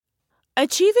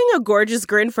Achieving a gorgeous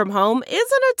grin from home isn't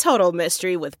a total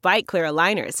mystery with Byte Clear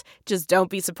aligners. Just don't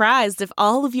be surprised if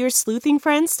all of your sleuthing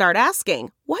friends start asking,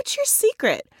 "What's your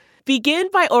secret?" Begin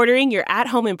by ordering your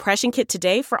at-home impression kit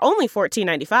today for only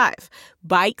 $14.95.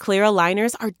 Byte Clear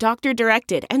aligners are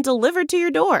doctor-directed and delivered to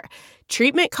your door.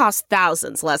 Treatment costs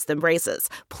thousands less than braces.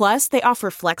 Plus, they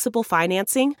offer flexible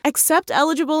financing, accept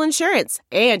eligible insurance,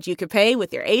 and you can pay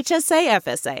with your HSA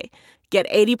FSA. Get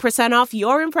 80% off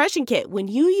your impression kit when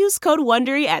you use code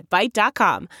WONDERY at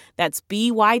Byte.com. That's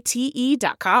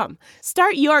BYTE.com.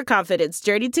 Start your confidence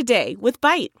journey today with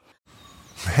Byte.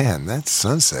 Man, that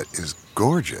sunset is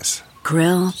gorgeous.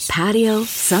 Grill, patio,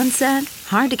 sunset.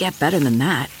 Hard to get better than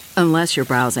that. Unless you're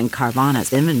browsing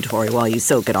Carvana's inventory while you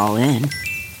soak it all in.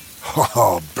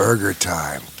 Oh, burger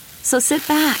time. So sit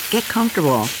back, get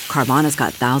comfortable. Carvana's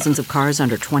got thousands of cars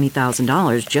under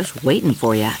 $20,000 just waiting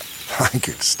for you. I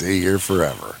could stay here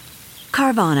forever.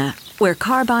 Carvana, where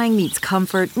car buying meets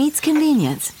comfort, meets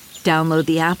convenience. Download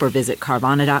the app or visit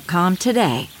Carvana.com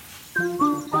today.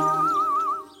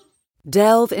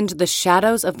 Delve into the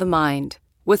shadows of the mind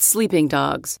with Sleeping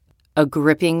Dogs, a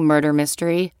gripping murder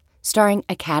mystery starring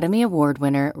Academy Award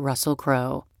winner Russell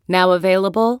Crowe. Now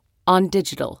available on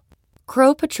digital.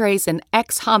 Crowe portrays an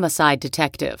ex-homicide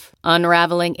detective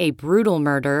unraveling a brutal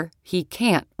murder he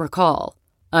can't recall.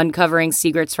 Uncovering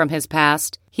secrets from his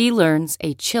past, he learns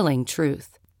a chilling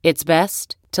truth. It's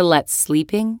best to let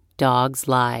sleeping dogs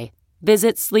lie.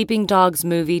 Visit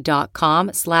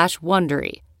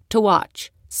sleepingdogsmovie.com/Wondery to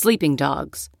watch Sleeping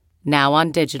Dogs, now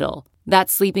on digital.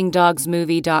 That's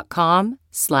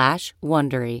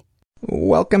sleepingdogsmovie.com/Wondery.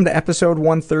 Welcome to episode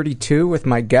 132 with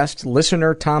my guest,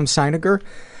 listener Tom Seiniger.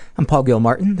 I'm Paul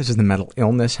Gilmartin. This is the Mental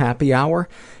Illness Happy Hour,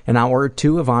 an hour or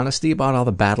two of honesty about all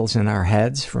the battles in our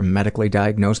heads, from medically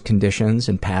diagnosed conditions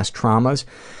and past traumas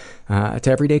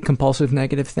to everyday compulsive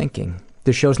negative thinking.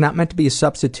 This show's not meant to be a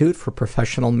substitute for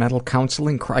professional mental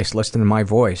counseling. Christ, listen to my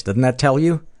voice. Doesn't that tell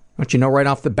you? Don't you know right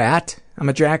off the bat I'm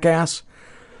a jackass?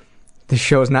 This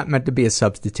show is not meant to be a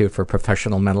substitute for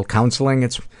professional mental counseling.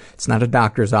 It's not a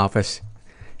doctor's office.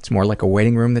 It's more like a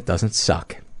waiting room that doesn't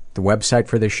suck. The website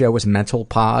for this show is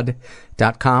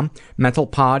mentalpod.com.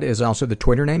 Mentalpod is also the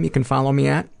Twitter name you can follow me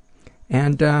at.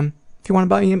 And if you want to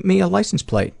buy me a license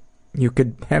plate, you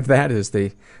could have that as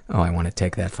the... Oh, I want to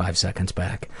take that 5 seconds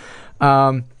back.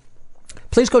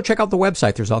 Please go check out the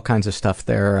website. There's all kinds of stuff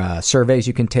there. Surveys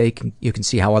you can take. You can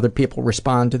see how other people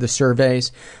respond to the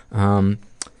surveys.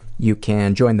 You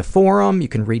can join the forum. You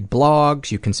can read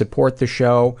blogs. You can support the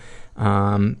show.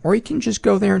 Or you can just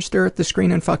go there and stare at the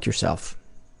screen and fuck yourself.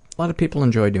 A lot of people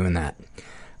enjoy doing that.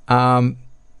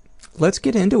 Let's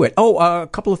get into it. Oh, a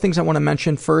couple of things I want to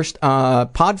mention first.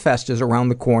 Podfest is around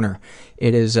the corner.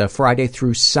 It is Friday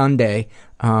through Sunday.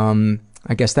 I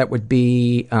guess that would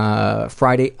be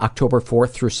Friday, October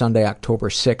 4th through Sunday, October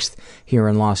 6th here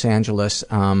in Los Angeles.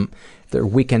 The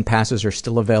weekend passes are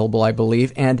still available, I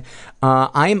believe. And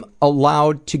I'm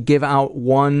allowed to give out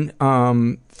one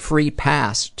free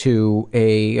pass to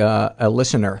a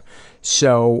listener.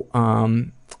 So...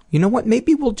 you know what?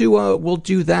 Maybe we'll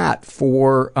do that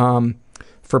for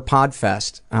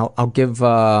Podfest. I'll give.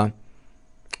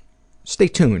 Stay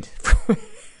tuned.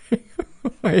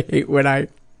 I hate when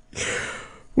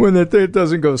it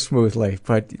doesn't go smoothly,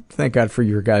 but thank God for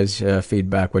your guys'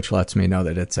 feedback, which lets me know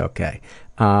that it's okay.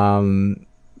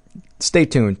 Stay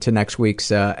tuned to next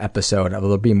week's episode.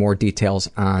 There'll be more details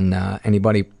on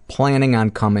anybody planning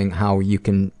on coming, how you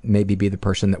can maybe be the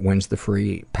person that wins the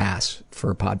free pass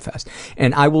for Podfest.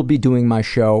 And I will be doing my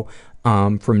show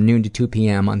from noon to 2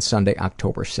 p.m. on Sunday,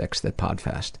 October 6th at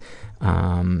Podfest.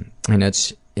 And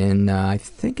it's in, I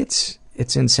think it's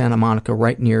in Santa Monica,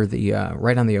 right near the,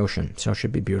 right on the ocean. So it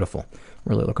should be beautiful.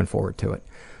 Really looking forward to it.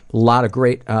 A lot of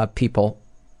great people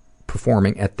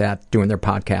performing at that, doing their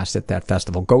podcast at that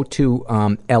festival. Go to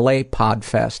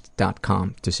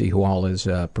lapodfest.com to see who all is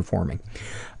performing.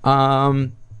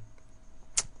 I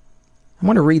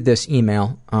want to read this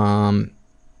email, and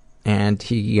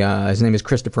his name is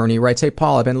Christopher, and he writes, "Hey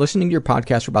Paul, I've been listening to your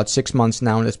podcast for about 6 months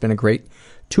now, and it's been a great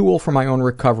tool for my own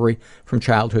recovery from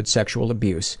childhood sexual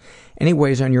abuse.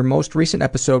 Anyways, on your most recent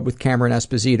episode with Cameron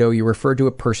Esposito, you referred to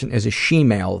a person as a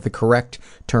she-male. The correct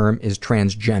term is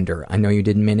transgender. I know you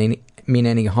didn't mean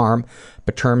any harm,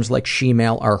 but terms like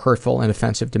she-male are hurtful and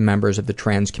offensive to members of the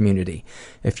trans community.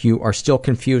 If you are still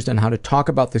confused on how to talk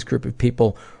about this group of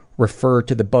people, refer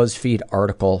to the BuzzFeed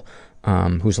article,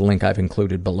 whose link I've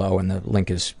included below, and the link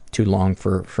is too long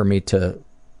for me to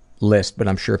list, but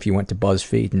I'm sure if you went to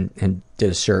BuzzFeed and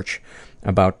did a search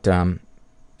about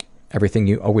everything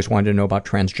you always wanted to know about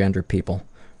transgender people,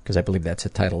 because I believe that's the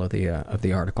title of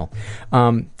the article.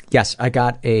 Yes, I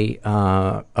got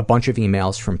a bunch of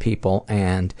emails from people,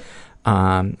 and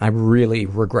I really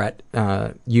regret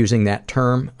using that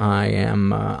term. I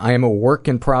am a work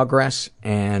in progress,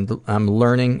 and I'm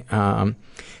learning. In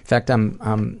fact,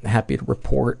 I'm happy to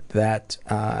report that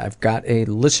I've got a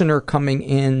listener coming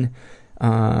in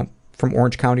from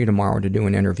Orange County tomorrow to do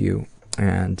an interview,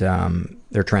 and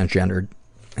they're transgendered,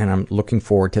 and I'm looking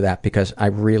forward to that because I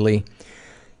really,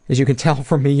 as you can tell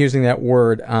from me using that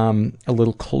word, a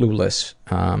little clueless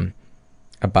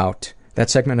about that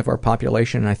segment of our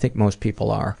population, and I think most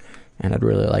people are, and I'd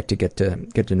really like to get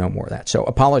to know more of that. So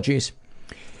apologies.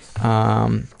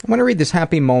 I'm going to read this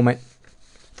happy moment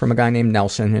from a guy named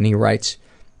Nelson, and he writes,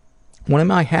 one of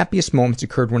my happiest moments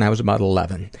occurred when I was about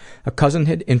 11. A cousin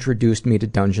had introduced me to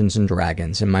Dungeons and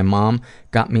Dragons, and my mom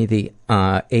got me the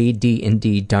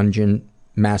AD&D Dungeon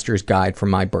Master's Guide for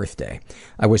my birthday.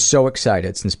 I was so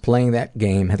excited since playing that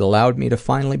game had allowed me to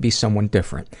finally be someone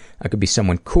different. I could be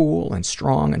someone cool and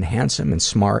strong and handsome and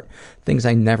smart, things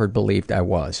I never believed I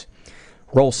was.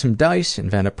 Roll some dice,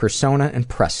 invent a persona, and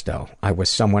presto, I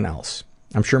was someone else.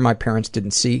 I'm sure my parents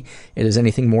didn't see it as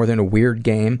anything more than a weird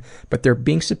game, but their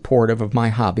being supportive of my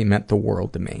hobby meant the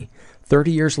world to me.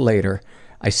 30 years later,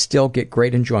 I still get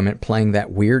great enjoyment playing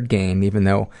that weird game, even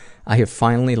though I have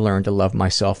finally learned to love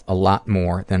myself a lot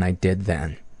more than I did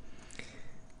then.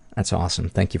 That's awesome.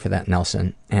 Thank you for that,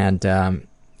 Nelson. And that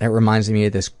reminds me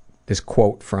of this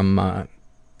quote from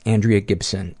Andrea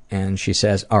Gibson, and she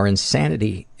says, our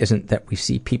insanity isn't that we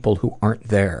see people who aren't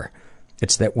there.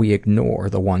 It's that we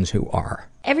ignore the ones who are.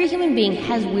 Every human being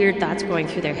has weird thoughts going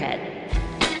through their head.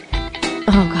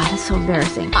 Oh God, it's so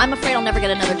embarrassing. I'm afraid I'll never get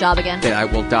another job again. That I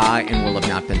will die and will have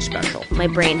not been special. My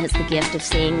brain has the gift of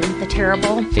seeing the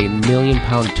terrible. A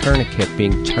million-pound tourniquet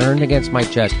being turned against my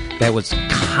chest that was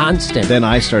constant. Then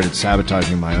I started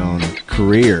sabotaging my own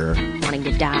career. Wanting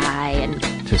to die and...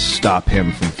 to stop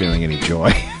him from feeling any joy.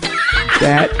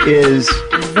 That is...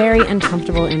 very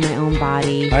uncomfortable in my own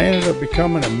body. I ended up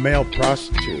becoming a male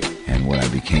prostitute. And what I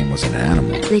became was an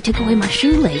animal. They took away my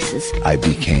shoelaces. I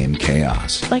became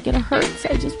chaos. Like, it hurts.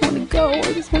 I just want to go.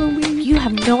 I just want to leave. You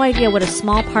have no idea what a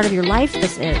small part of your life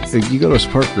this is. You go to a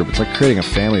support group, it's like creating a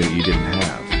family that you didn't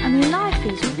have. I mean, life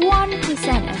is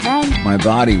 1% event. My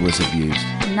body was abused.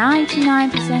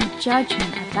 99%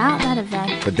 judgment about that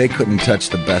event. But they couldn't touch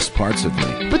the best parts of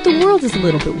me. But the world is a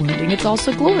little bit wounding. It's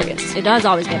also glorious. It does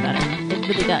always get better. It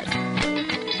really does.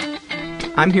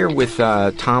 I'm here with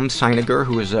Tom Seiniger,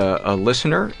 who is a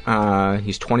listener.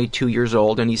 He's 22 years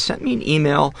old, and he sent me an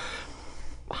email.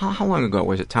 How long ago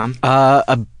was it, Tom?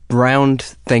 Around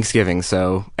Thanksgiving,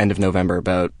 so end of November,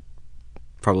 about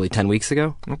probably 10 weeks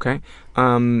ago. Okay.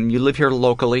 You live here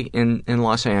locally in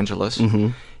Los Angeles. Mm-hmm.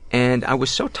 And I was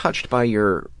so touched by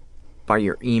your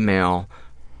email,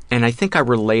 and I think I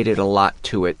related a lot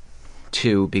to it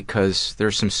too, because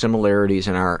there's some similarities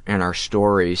in our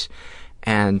stories,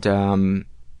 and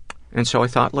so I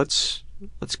thought let's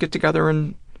get together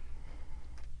and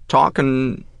talk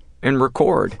and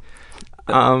record.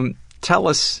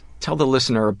 Tell the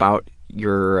listener about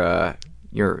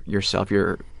yourself.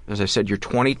 As I said, you're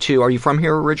 22. Are you from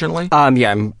here originally?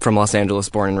 Yeah, I'm from Los Angeles,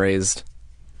 born and raised.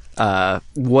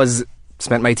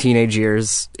 Spent my teenage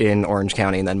years in Orange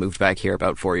County and then moved back here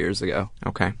about 4 years ago.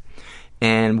 Okay.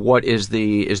 And what is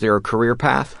there a career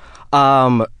path?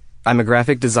 I'm a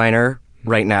graphic designer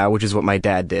right now, which is what my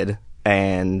dad did.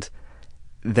 And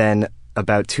then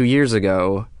about 2 years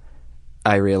ago,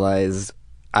 I realized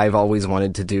I've always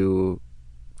wanted to do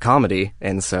comedy.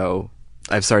 And so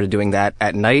I've started doing that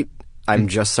at night. I'm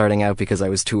just starting out because I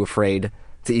was too afraid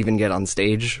to even get on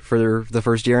stage for the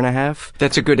first year and a half.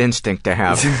 That's a good instinct to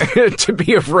have, to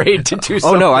be afraid to do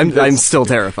something. Oh no, I'm still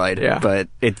terrified. Yeah. But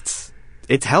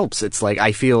it helps. It's like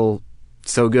I feel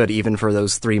so good even for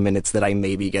those 3 minutes that I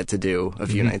maybe get to do a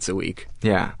few nights a week.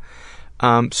 Yeah.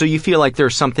 So you feel like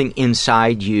there's something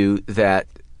inside you that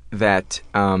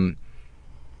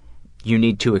you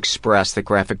need to express that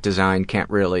graphic design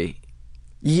can't really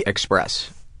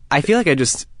express. I feel like I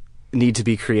just need to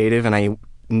be creative, and I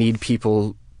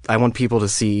want people to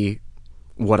see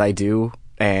what I do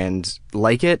and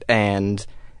like it. And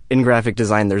in graphic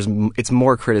design, it's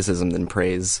more criticism than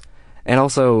praise. And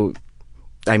also,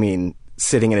 I mean,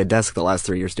 sitting at a desk the last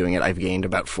 3 years doing it, I've gained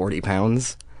about 40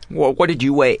 pounds. Well, what did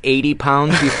you weigh, 80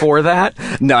 pounds before that?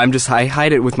 No, I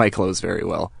hide it with my clothes very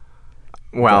well.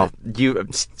 Well,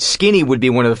 skinny would be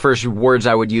one of the first words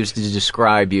I would use to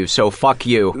describe you, so fuck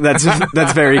you. That's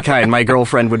very kind. My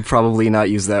girlfriend would probably not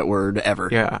use that word ever.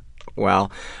 Yeah.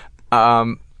 Well,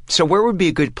 so where would be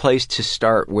a good place to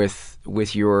start with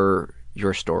your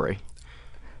story?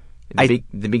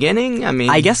 The beginning? I mean...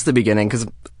 I guess the beginning, because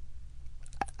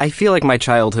I feel like my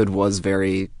childhood was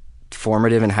very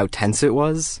formative in how tense it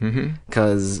was.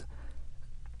 Because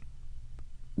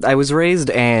I was raised,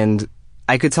 and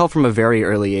I could tell from a very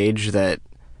early age that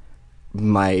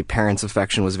my parents'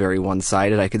 affection was very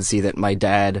one-sided. I could see that my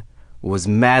dad was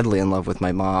madly in love with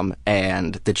my mom,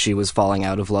 and that she was falling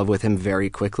out of love with him very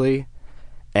quickly.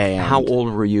 And how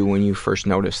old were you when you first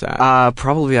noticed that?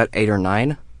 Probably about 8 or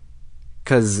 9.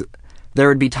 Because there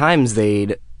would be times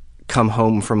they'd come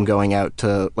home from going out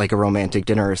to, like, a romantic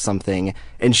dinner or something,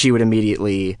 and she would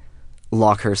immediately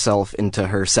lock herself into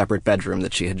her separate bedroom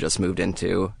that she had just moved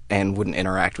into and wouldn't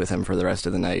interact with him for the rest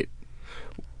of the night.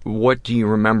 What do you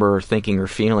remember thinking or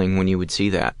feeling when you would see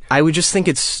that? I would just think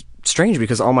it's strange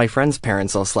because all my friends'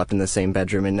 parents all slept in the same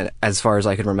bedroom, and as far as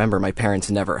I could remember, my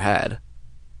parents never had.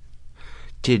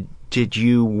 Did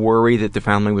you worry that the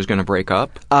family was going to break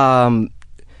up?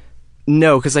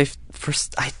 No, because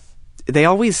they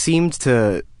always seemed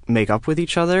to make up with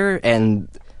each other, and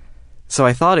so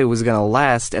I thought it was going to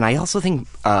last. And I also think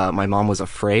my mom was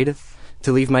afraid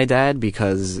to leave my dad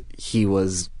because he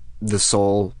was the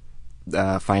sole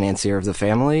financier of the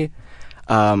family.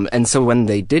 And so when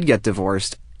they did get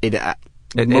divorced, at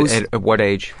what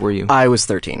age were you? I was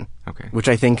 13. Okay. Which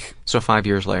I think... So 5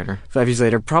 years later. 5 years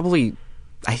later, probably,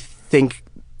 I think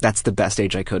that's the best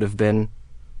age I could have been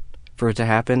for it to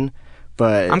happen.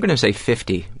 But I'm going to say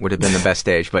 50 would have been the best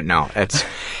age, but no. It's,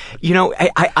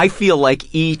 I feel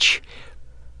like each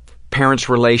parent's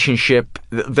relationship,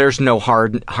 there's no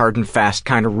hard and fast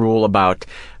kind of rule about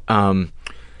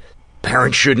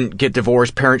parents shouldn't get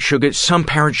divorced, some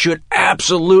parents should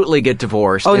absolutely get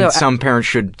divorced, some parents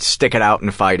should stick it out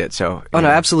and fight it. So no,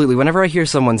 absolutely. Whenever I hear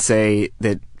someone say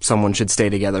that someone should stay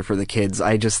together for the kids,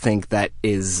 I just think that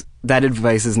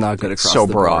advice is not good across the board.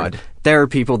 So broad. There are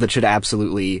people that should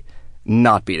absolutely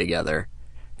not be together,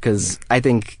 because I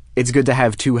think it's good to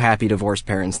have 2 happy divorced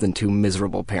parents than 2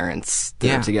 miserable parents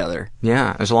that are together.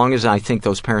 Yeah, as long as I think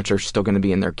those parents are still going to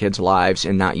be in their kids' lives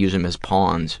and not use them as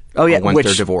pawns once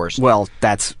they're divorced. Well,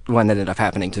 that's when it ended up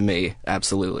happening to me,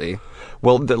 absolutely.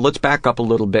 Well, let's back up a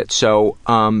little bit. So,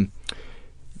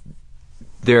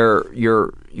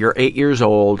 you're 8 years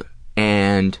old,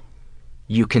 and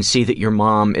you can see that your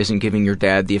mom isn't giving your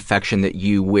dad the affection that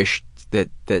you wished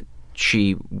that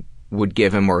she would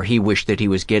give him, or he wished that he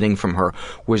was getting from her.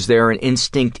 Was there an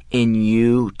instinct in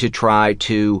you to try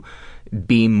to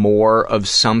be more of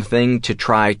something, to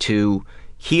try to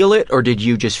heal it, or did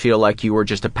you just feel like you were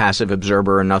just a passive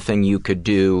observer and nothing you could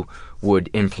do would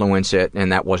influence it,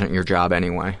 and that wasn't your job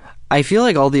anyway? I feel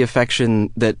like all the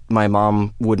affection that my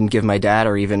mom wouldn't give my dad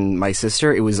or even my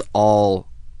sister, it was all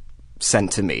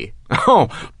sent to me. Oh,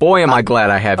 boy, am I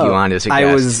glad I have you on as a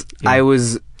guest.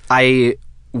 I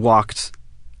walked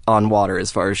on water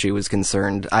as far as she was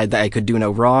concerned. I could do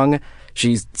no wrong.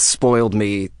 She spoiled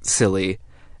me silly,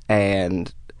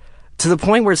 and to the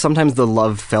point where sometimes the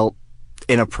love felt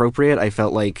inappropriate. I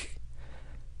felt like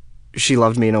she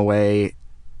loved me in a way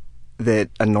that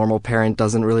a normal parent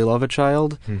doesn't really love a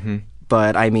child. Mm-hmm.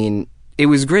 But I mean, it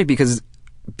was great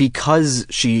because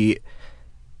she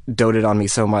doted on me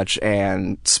so much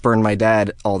and spurned my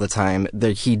dad all the time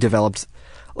that he developed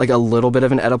like a little bit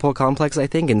of an Oedipal complex, I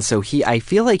think. And so I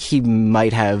feel like he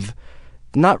might have,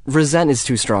 not resent is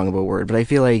too strong of a word, but I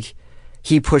feel like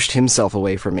he pushed himself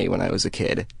away from me when I was a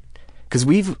kid. Because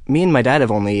me and my dad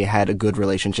have only had a good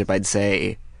relationship, I'd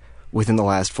say, within the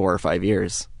last 4 or 5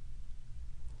 years.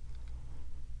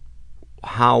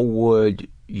 How would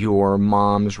your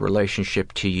mom's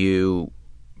relationship to you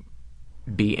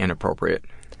be inappropriate?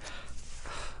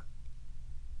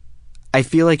 I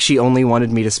feel like she only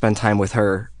wanted me to spend time with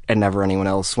her and never anyone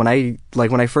else. When I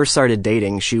first started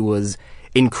dating, she was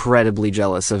incredibly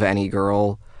jealous of any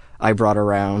girl I brought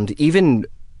around. Even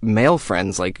male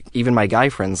friends, like even my guy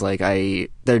friends,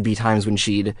 there'd be times when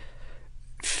she'd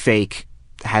fake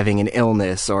having an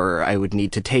illness, or I would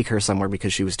need to take her somewhere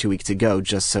because she was too weak to go,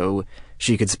 just so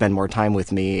she could spend more time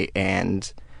with me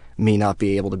and me not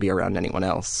be able to be around anyone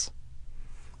else.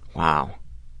 Wow.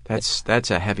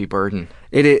 That's a heavy burden.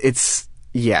 It's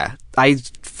yeah. I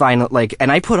find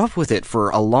and I put up with it for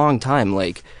a long time.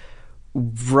 Like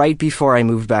right before I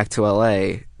moved back to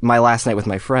LA, my last night with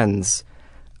my friends,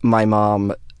 my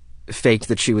mom faked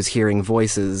that she was hearing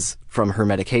voices from her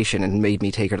medication and made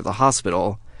me take her to the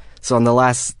hospital. So on the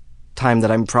last time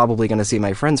that I'm probably going to see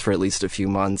my friends for at least a few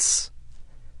months,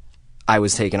 I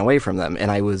was taken away from them, and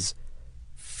I was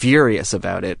furious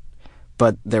about it.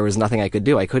 But there was nothing I could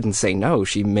do. I couldn't say no.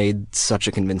 She made such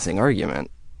a convincing argument.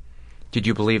 Did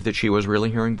you believe that she was really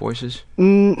hearing voices?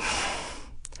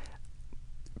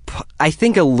 I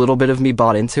think a little bit of me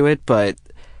bought into it, but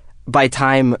by the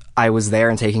time I was there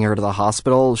and taking her to the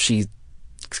hospital, she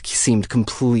seemed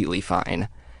completely fine.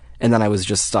 And then I was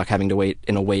just stuck having to wait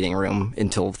in a waiting room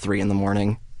until 3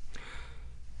 a.m.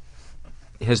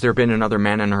 Has there been another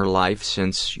man in her life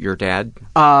since your dad?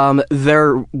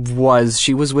 There was.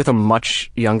 She was with a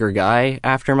much younger guy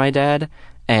after my dad,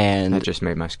 and that just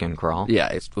made my skin crawl.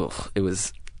 Yeah, it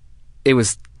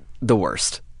was the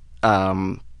worst.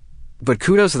 But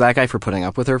kudos to that guy for putting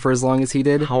up with her for as long as he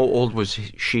did. How old was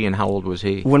she and how old was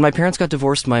he? When my parents got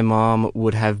divorced, my mom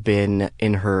would have been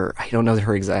in her, I don't know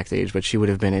her exact age, but she would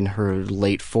have been in her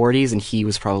late 40s, and he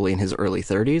was probably in his early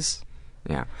 30s.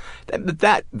 Yeah.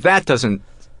 That doesn't...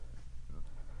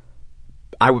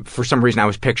 for some reason, I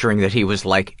was picturing that he was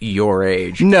like your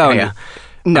age. No, yeah.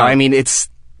 No, I mean,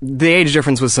 the age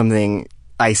difference was something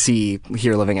I see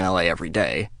here living in LA every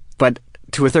day. But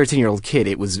to a 13-year-old kid,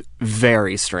 it was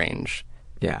very strange.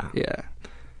 Yeah. Yeah.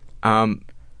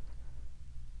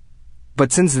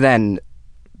 But since then,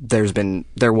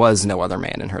 there was no other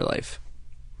man in her life.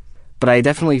 But I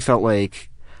definitely felt like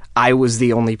I was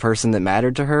the only person that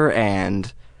mattered to her,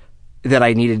 and that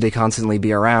I needed to constantly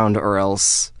be around, or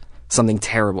else something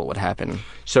terrible would happen.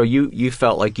 So you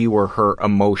felt like you were her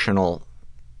emotional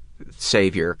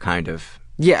savior, kind of.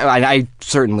 Yeah, I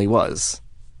certainly was.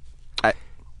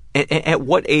 At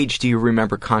what age do you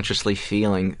remember consciously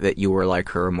feeling that you were like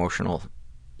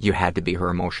you had to be her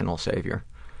emotional savior?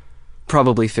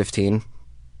 Probably 15,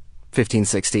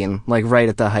 16, like right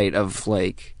at the height of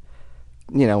like,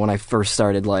 when I first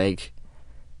started like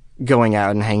going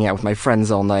out and hanging out with my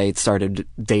friends all night, started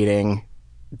dating.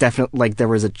 Definitely, like, there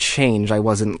was a change. I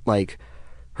wasn't like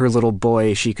her little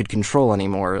boy she could control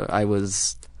anymore. I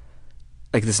was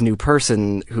like this new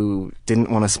person who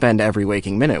didn't want to spend every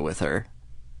waking minute with her.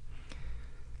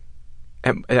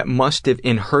 That must have,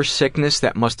 in her sickness,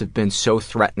 that must have been so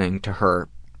threatening to her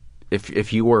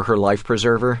if you were her life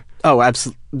preserver. Oh,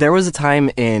 absolutely. There was a time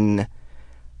in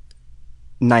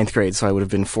 9th grade, so I would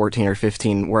have been 14 or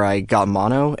 15, where I got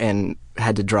mono and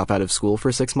had to drop out of school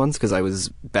for 6 months because I was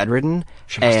bedridden.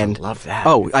 She must have loved that.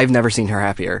 Oh, I've never seen her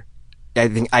happier. I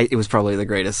think it was probably the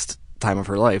greatest time of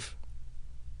her life.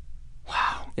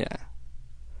 Wow. Yeah.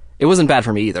 It wasn't bad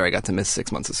for me either. I got to miss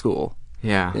 6 months of school.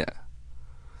 Yeah. Yeah.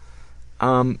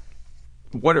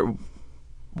 What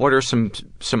are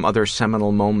some other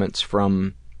seminal moments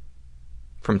from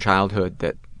childhood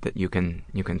that you can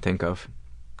think of?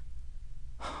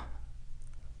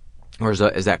 Or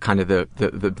is that kind of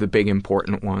the big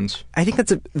important ones? I think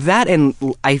that, and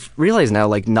I realize now,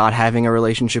 like, not having a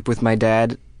relationship with my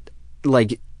dad,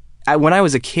 like, when I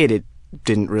was a kid, it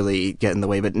didn't really get in the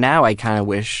way, but now I kind of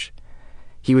wish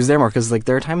he was there more, because, like,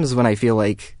 there are times when I feel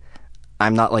like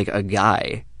I'm not, like, a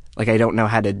guy. Like, I don't know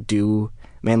how to do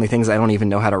manly things. I don't even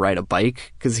know how to ride a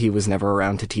bike, because he was never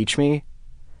around to teach me.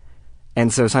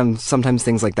 And so sometimes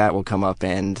things like that will come up,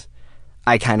 and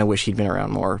I kind of wish he'd been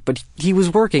around more. But he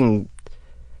was working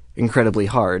incredibly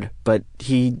hard, but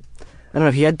I don't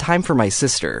know, he had time for my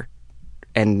sister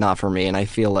and not for me, and I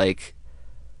feel like...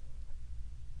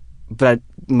 But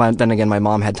then again, my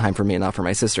mom had time for me and not for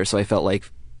my sister, so I felt like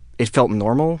it felt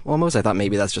normal, almost. I thought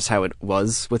maybe that's just how it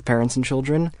was with parents and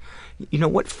children. You know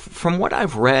what? From what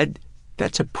I've read,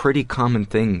 that's a pretty common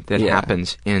thing that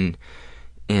happens in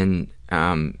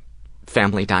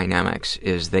family dynamics,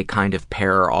 is they kind of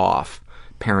pair off.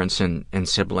 Parents and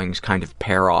siblings kind of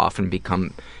pair off and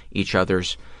become each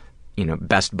other's,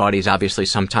 best buddies, obviously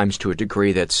sometimes to a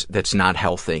degree that's not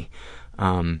healthy.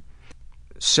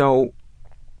 So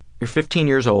you're 15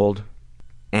 years old,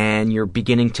 and you're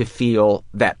beginning to feel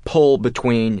that pull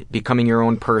between becoming your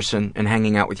own person and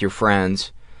hanging out with your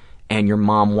friends and your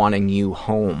mom wanting you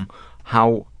home.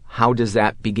 How does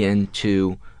that begin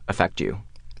to affect you?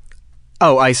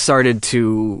 Oh, I started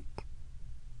to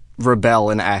rebel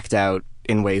and act out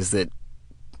in ways that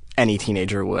any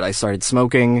teenager would. I started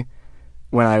smoking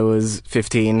when I was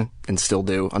 15, and still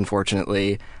do,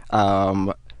 unfortunately.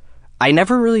 I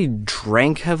never really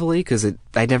drank heavily, because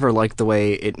I never liked the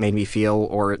way it made me feel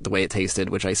or the way it tasted,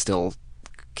 which I still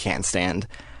can't stand.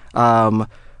 But,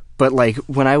 like,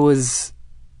 when I was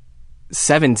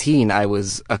 17, I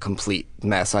was a complete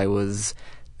mess. I was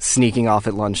sneaking off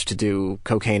at lunch to do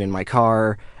cocaine in my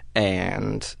car,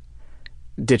 and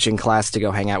ditching class to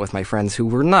go hang out with my friends who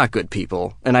were not good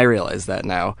people, and I realize that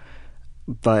now.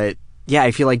 But yeah,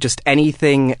 I feel like just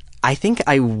anything... I think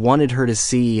I wanted her to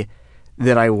see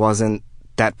that I wasn't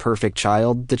that perfect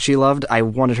child that she loved. I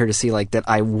wanted her to see, like, that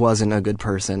I wasn't a good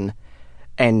person,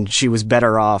 and she was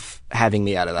better off having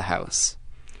me out of the house.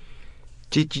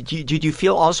 Did you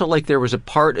feel also like there was a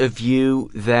part of you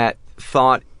that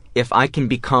thought if I can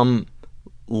become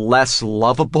less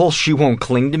lovable, she won't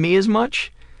cling to me as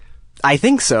much? I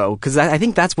think so, because I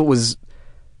think that's what was...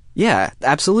 Yeah,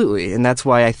 absolutely. And that's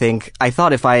why I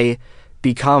thought if I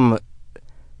become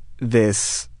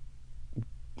this...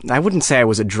 I wouldn't say I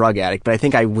was a drug addict, but I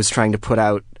think I was trying to put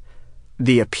out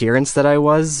the appearance that I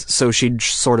was, so she'd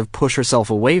sort of push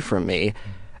herself away from me.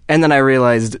 And then I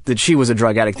realized that she was a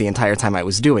drug addict the entire time I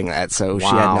was doing that, so she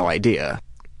had no idea.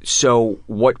 So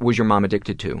what was your mom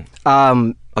addicted to?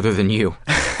 Other than you?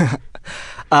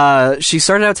 She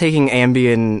started out taking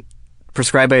Ambien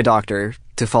prescribed by a doctor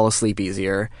to fall asleep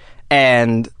easier,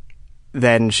 and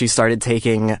then she started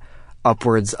taking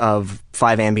upwards of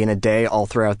 5 Ambien a day all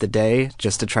throughout the day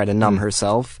just to try to numb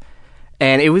herself.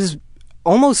 And it was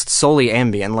almost solely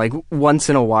Ambien. Like, once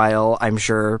in a while, I'm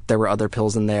sure there were other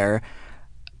pills in there,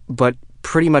 but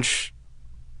pretty much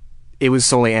it was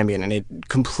solely Ambien, and it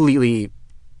completely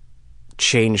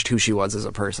changed who she was as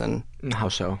a person. How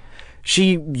so?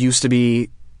 She used to be,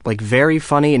 like, very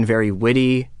funny and very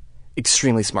witty,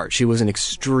 extremely smart. She was an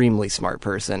extremely smart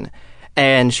person,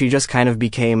 and she just kind of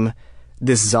became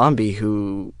this zombie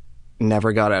who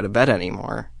never got out of bed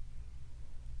anymore.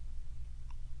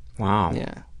 Wow.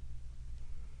 Yeah.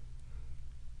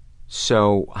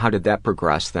 So how did that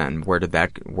progress then? Where did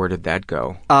that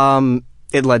go?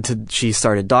 It led to, she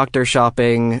started doctor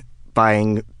shopping,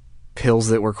 buying pills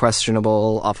that were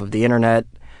questionable off of the internet,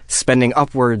 spending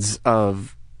upwards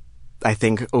of, I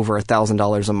think, over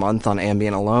 $1,000 a month on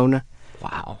Ambien alone.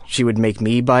 Wow. She would make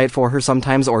me buy it for her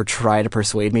sometimes, or try to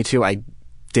persuade me to. I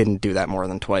didn't do that more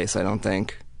than twice, I don't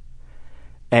think.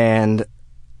 And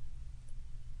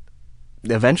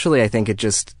eventually, I think it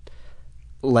just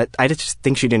I just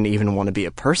think she didn't even want to be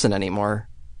a person anymore.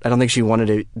 I don't think she wanted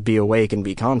to be awake and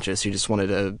be conscious. She just wanted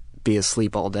to be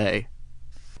asleep all day.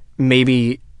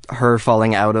 Maybe her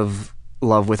falling out of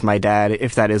love with my dad,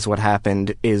 if that is what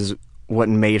happened, is what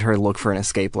made her look for an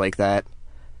escape like that.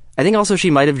 I think also she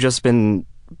might have just been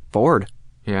bored.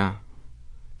 Yeah.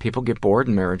 People get bored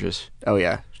in marriages. Oh,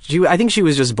 yeah. I think she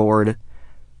was just bored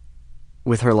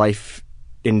with her life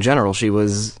in general. She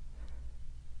was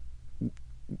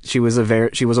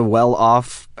a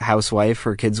well-off housewife.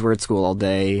 Her kids were at school all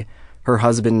day. Her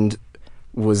husband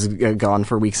was gone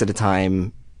for weeks at a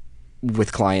time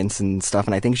with clients and stuff,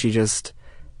 and I think she just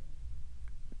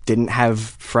didn't have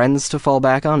friends to fall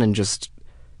back on and just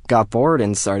got bored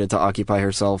and started to occupy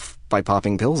herself by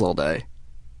popping pills all day.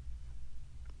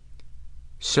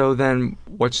 So then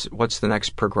what's the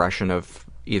next progression of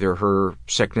either her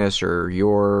sickness or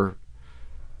your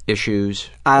issues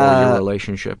or your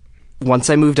relationship? Once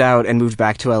I moved out and moved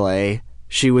back to LA,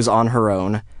 she was on her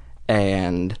own,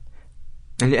 and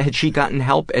had she gotten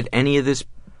help at any of this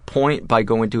point by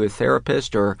going to a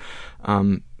therapist or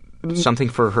something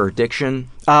for her addiction?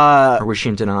 Or was she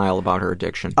in denial about her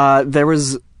addiction? There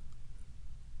was...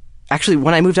 Actually,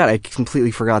 when I moved out, I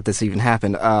completely forgot this even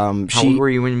happened. How old were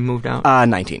you when you moved out?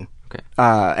 19. Okay.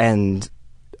 And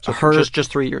so her...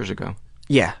 Just 3 years ago.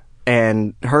 Yeah.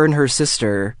 And her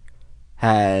sister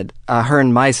had... her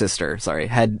and my sister,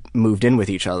 had moved in with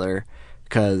each other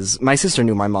because my sister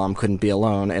knew my mom couldn't be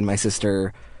alone, and my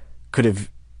sister could have,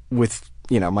 with,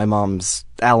 my mom's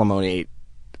alimony,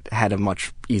 had a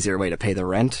much easier way to pay the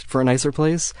rent for a nicer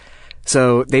place.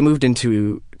 So they moved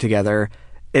into together.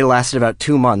 It lasted about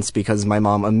 2 months because my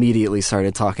mom immediately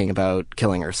started talking about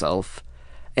killing herself.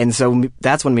 And so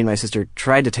that's when me and my sister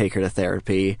tried to take her to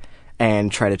therapy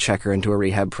and try to check her into a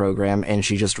rehab program, and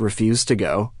she just refused to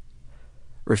go,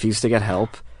 refused to get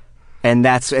help. And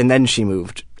then she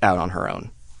moved out on her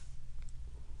own.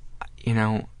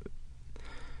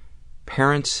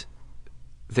 Parents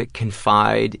that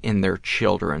confide in their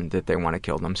children that they want to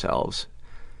kill themselves,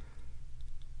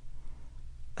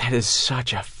 that is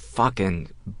such a fucking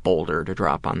boulder to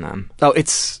drop on them. Oh,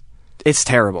 it's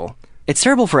terrible. It's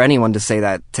terrible for anyone to say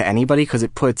that to anybody because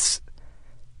it puts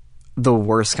the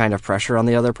worst kind of pressure on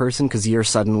the other person because you're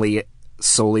suddenly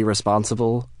solely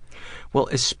responsible. Well,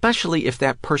 especially if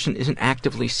that person isn't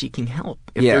actively seeking help.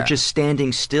 If they're just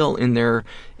standing still in their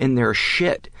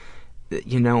shit.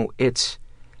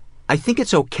 I think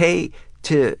it's okay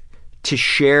to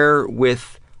share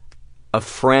with a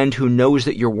friend who knows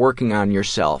that you're working on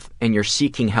yourself and you're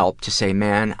seeking help to say,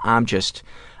 man, I'm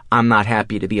not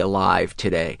happy to be alive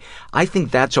today. I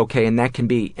think that's okay, and that can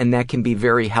be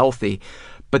very healthy.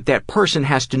 But that person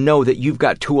has to know that you've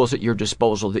got tools at your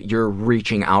disposal that you're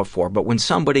reaching out for. But when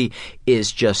somebody is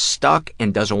just stuck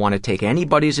and doesn't want to take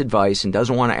anybody's advice and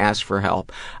doesn't want to ask for help,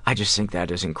 I just think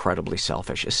that is incredibly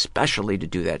selfish, especially to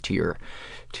do that to your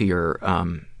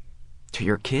to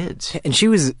your kids.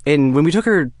 And when we took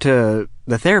her to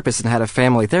the therapist and had a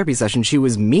family therapy session, she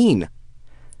was mean.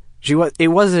 She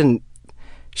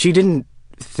didn't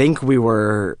think we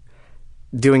were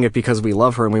doing it because we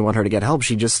love her and we want her to get help.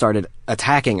 She just started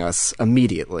attacking us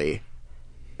immediately.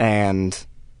 And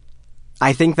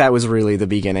I think that was really the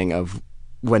beginning of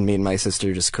when me and my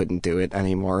sister just couldn't do it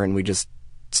anymore, and we just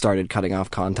started cutting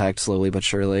off contact slowly but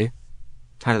surely.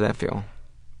 How did that feel?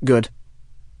 Good.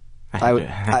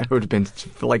 It would have been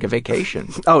like a vacation.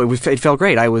 Oh, it felt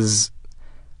great. I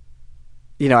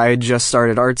had just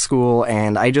started art school,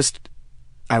 and I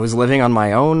was living on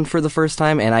my own for the first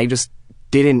time, and I just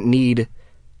didn't need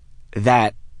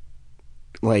that,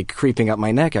 like, creeping up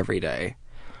my neck every day.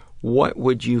 What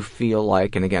would you feel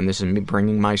like, and again, this is me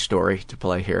bringing my story to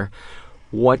play here,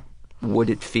 what would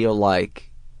it feel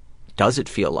like, does it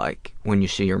feel like, when you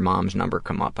see your mom's number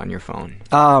come up on your phone?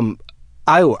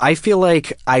 I feel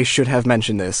like I should have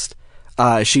mentioned this.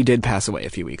 She did pass away a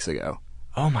few weeks ago.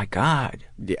 Oh my God.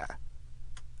 Yeah.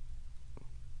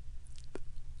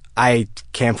 I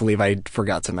can't believe I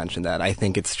forgot to mention that. I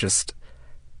think it's just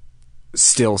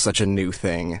still such a new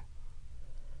thing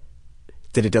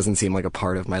that it doesn't seem like a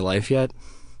part of my life yet.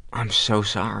 I'm so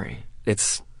sorry.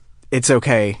 It's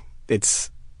okay. It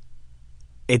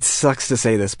sucks to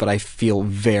say this, but I feel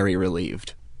very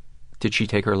relieved. Did she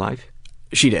take her life?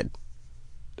 She did.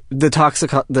 The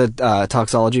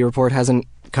toxology report hasn't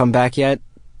come back yet,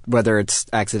 whether it's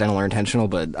accidental or intentional,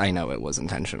 but I know it was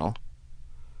intentional.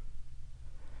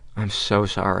 I'm so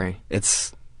sorry. It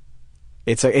sucks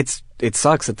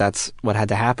that that's what had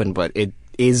to happen, but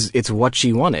it's what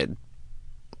she wanted.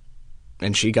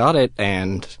 And she got it,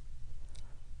 and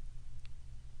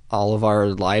all of our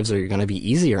lives are going to be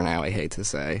easier now, I hate to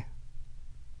say.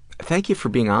 Thank you for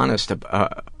being honest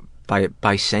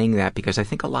by saying that, because I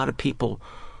think a lot of people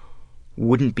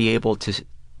wouldn't be able to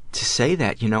say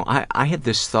that. You know, I had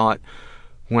this thought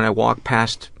when I walked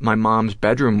past my mom's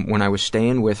bedroom when I was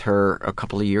staying with her a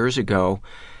couple of years ago,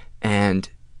 and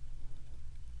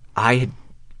I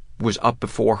was up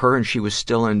before her and she was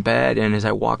still in bed, and as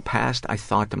I walked past, I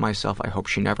thought to myself, I hope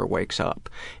she never wakes up.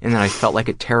 And then I felt like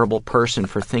a terrible person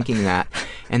for thinking that.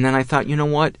 And then I thought, you know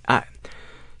what?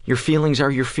 Your feelings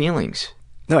are your feelings.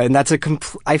 No, and that's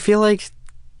I feel like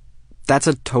that's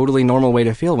a totally normal way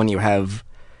to feel when you have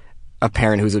a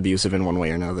parent who's abusive in one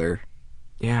way or another.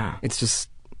 Yeah. It's just,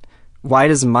 why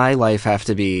does my life have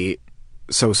to be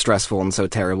so stressful and so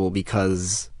terrible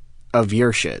because of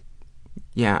your shit?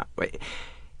 Yeah.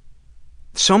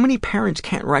 So many parents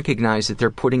can't recognize that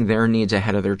they're putting their needs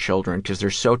ahead of their children because they're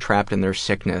so trapped in their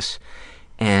sickness.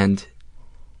 And,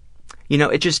 you know,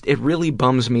 it really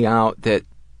bums me out that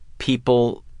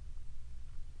people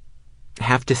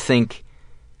have to think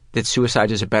that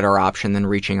suicide is a better option than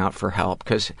reaching out for help.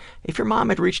 Because if your mom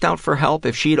had reached out for help,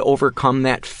 if she had overcome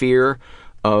that fear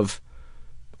of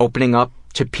opening up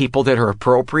to people that are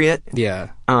appropriate,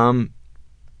 yeah.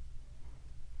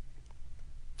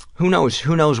 Who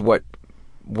knows what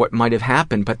might have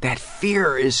happened, but that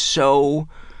fear is so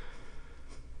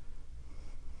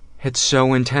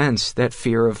intense, that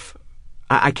fear of,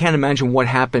 I can't imagine what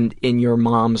happened in your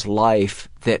mom's life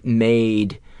that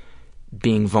made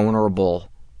being vulnerable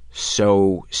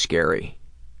so scary.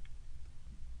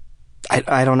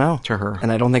 I don't know. To her.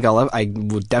 And I don't think I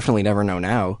would definitely never know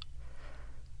now.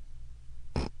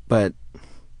 But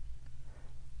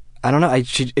I don't know,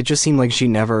 it just seemed like she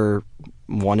never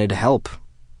wanted help.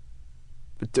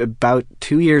 About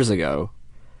 2 years ago,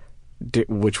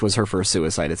 which was her first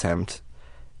suicide attempt,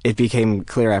 it became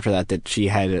clear after that she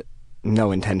had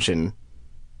no intention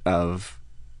of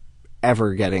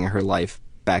ever getting her life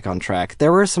back on track.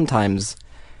 There were some times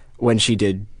when she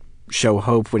did show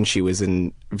hope when she was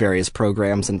in various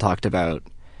programs and talked about,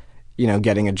 you know,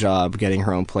 getting a job, getting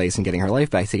her own place, and getting her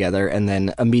life back together. And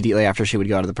then immediately after she would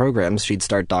go out of the programs, she'd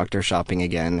start doctor shopping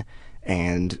again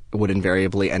and would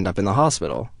invariably end up in the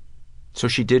hospital. So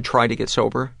she did try to get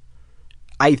sober?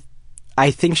 I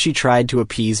think she tried to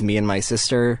appease me and my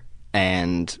sister,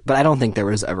 but I don't think there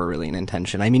was ever really an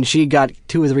intention. I mean, she got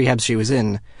 2 of the rehabs she was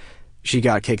in, she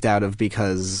got kicked out of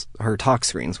because her tox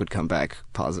screens would come back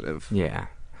positive. Yeah.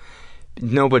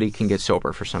 Nobody can get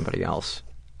sober for somebody else.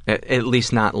 At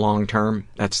least not long term.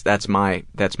 That's my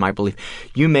belief.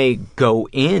 You may go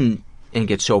in and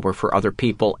get sober for other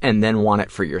people and then want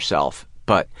it for yourself,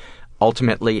 but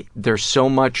ultimately there's so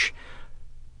much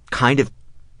kind of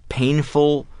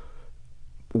painful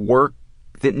work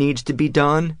that needs to be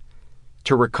done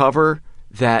to recover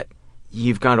that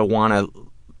you've got to want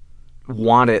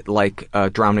it like a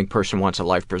drowning person wants a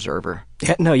life preserver.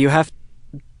 Yeah, no, you have,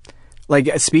 like,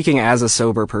 speaking as a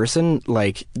sober person,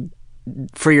 like,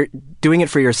 doing it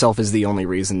for yourself is the only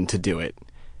reason to do it,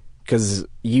 because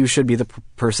you should be the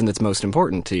person that's most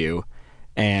important to you.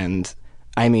 And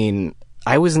I mean,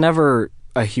 I was never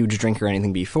a huge drinker or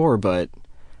anything before, but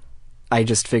I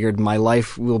just figured my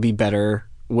life will be better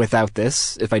without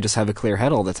this if I just have a clear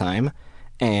head all the time.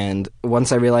 And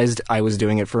once I realized I was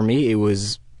doing it for me, it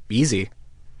was easy.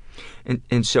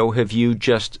 And so have you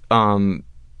just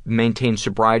maintained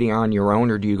sobriety on your own,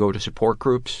 or do you go to support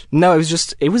groups? No,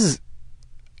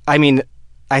 I mean,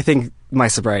 I think my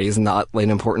sobriety is not an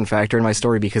important factor in my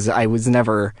story, because I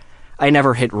never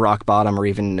hit rock bottom or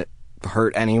even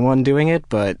hurt anyone doing it,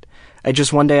 but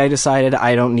one day I decided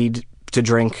I don't need to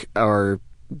drink or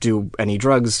do any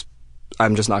drugs.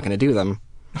 I'm just not going to do them.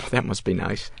 Oh, that must be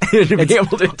nice to be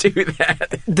able to do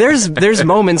that. There's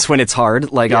moments when it's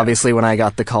hard. Like, obviously, when I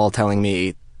got the call telling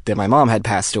me that my mom had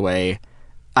passed away,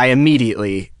 I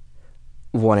immediately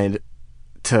wanted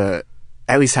to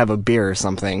at least have a beer or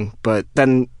something. But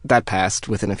then that passed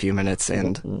within a few minutes.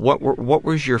 And what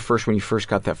was your first, when you first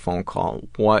got that phone call?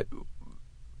 What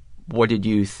did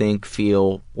you think,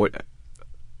 feel? What?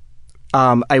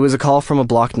 It was a call from a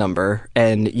blocked number,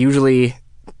 and usually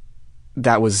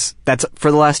that's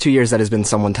for the last 2 years that has been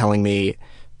someone telling me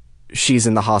she's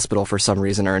in the hospital for some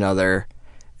reason or another.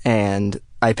 And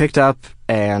I picked up,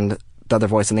 and the other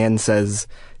voice on the end says,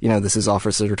 this is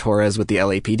Officer Torres with the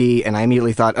LAPD. And I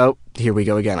immediately thought, oh, here we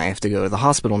go again. I have to go to the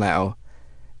hospital now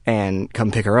and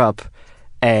come pick her up.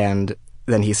 And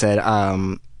then he said,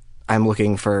 I'm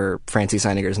looking for Francie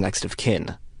Seiniger's next of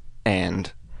kin.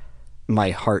 And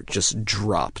my heart just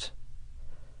dropped.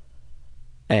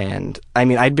 And, I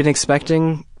mean, I'd been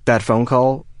expecting that phone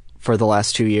call for the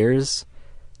last 2 years,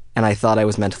 and I thought I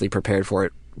was mentally prepared for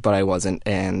it, but I wasn't.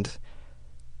 And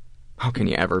how can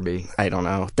you ever be? I don't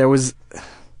know. There was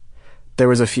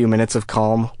a few minutes of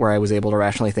calm where I was able to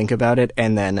rationally think about it,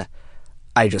 and then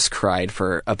I just cried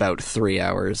for about 3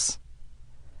 hours.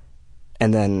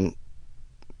 And then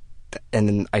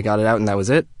I got it out, and that was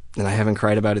it. And I haven't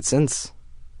cried about it since.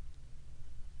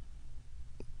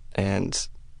 And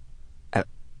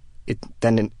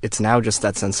it's now just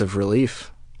that sense of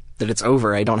relief that it's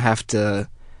over. I don't have to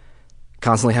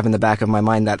constantly have in the back of my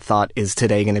mind that thought, is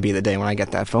today going to be the day when I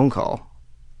get that phone call?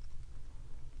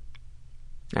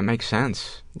 That makes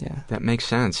sense. Yeah. That makes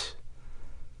sense.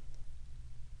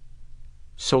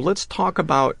 So let's talk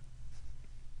about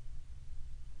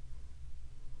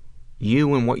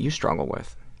you and what you struggle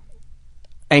with.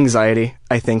 Anxiety,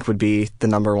 I think, would be the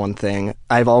number one thing.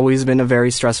 I've always been a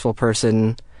very stressful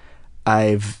person.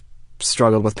 I've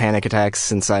struggled with panic attacks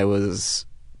since I was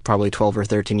probably 12 or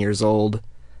 13 years old.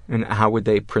 And how would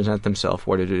they present themselves?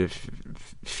 What did it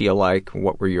feel like?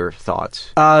 What were your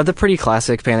thoughts? The pretty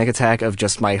classic panic attack of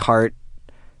just my heart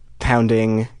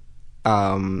pounding,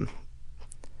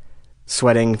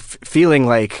 sweating, feeling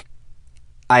like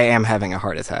I am having a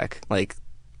heart attack. Like,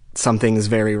 something's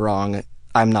very wrong.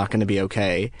 I'm not going to be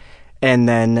okay. And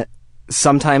then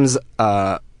sometimes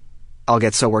I'll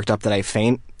get so worked up that I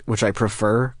faint, which I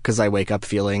prefer because I wake up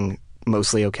feeling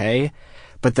mostly okay.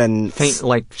 But then faint,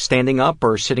 like standing up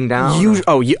or sitting down?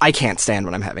 I can't stand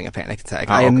when I'm having a panic attack.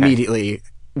 I immediately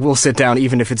will sit down,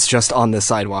 even if it's just on the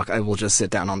sidewalk. I will just sit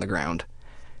down on the ground,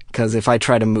 because if I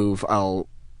try to move,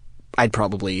 I'd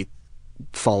probably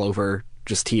fall over,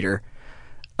 just teeter.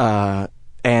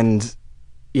 And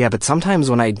yeah, but sometimes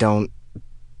when I don't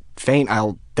faint,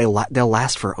 they'll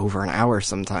last for over an hour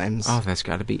sometimes. Oh, that's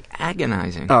got to be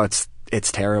agonizing. Oh,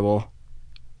 it's terrible.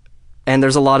 And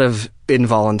there's a lot of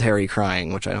involuntary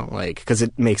crying, which I don't like, because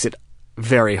it makes it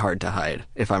very hard to hide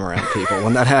if I'm around people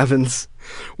when that happens.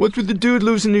 What's with the dude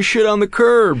losing his shit on the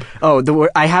curb? Oh,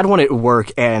 I had one at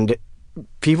work, and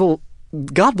people,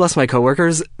 God bless my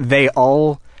coworkers, they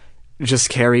all just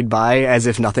carried by as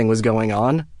if nothing was going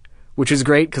on, which is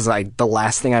great, because the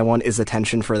last thing I want is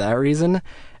attention for that reason.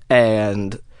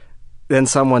 And then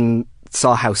someone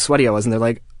saw how sweaty I was, and they're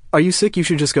like, "Are you sick? You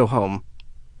should just go home."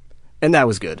 And that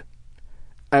was good.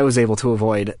 I was able to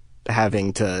avoid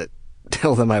having to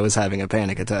tell them I was having a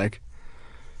panic attack.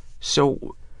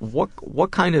 So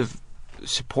what kind of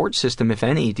support system, if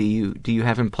any, do you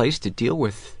have in place to deal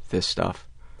with this stuff?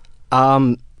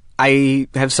 I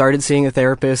have started seeing a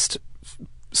therapist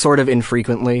sort of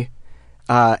infrequently.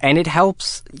 And it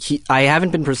helps. I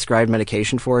haven't been prescribed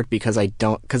medication for it because I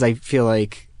feel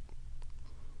like,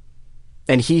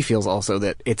 and he feels also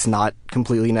that it's not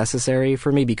completely necessary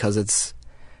for me because it's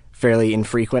fairly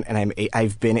infrequent and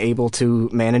I've been able to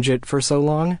manage it for so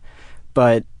long.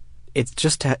 But it's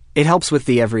just, it helps with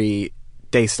the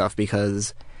everyday stuff,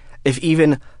 because if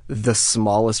even the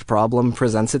smallest problem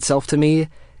presents itself to me,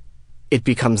 it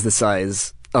becomes the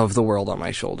size of the world on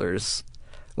my shoulders.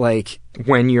 Like,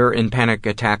 when you're in panic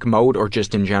attack mode or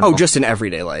just in general? Oh, just in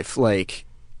everyday life. Like,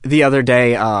 the other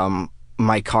day,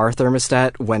 my car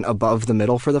thermostat went above the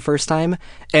middle for the first time,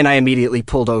 and I immediately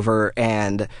pulled over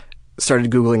and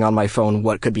started Googling on my phone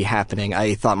what could be happening.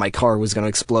 I thought my car was going to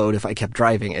explode if I kept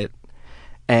driving it.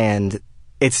 And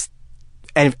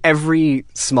every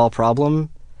small problem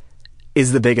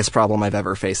is the biggest problem I've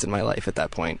ever faced in my life at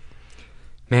that point.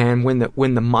 Man, when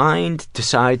the mind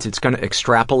decides it's going to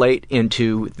extrapolate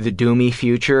into the doomy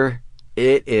future,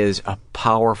 it is a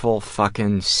powerful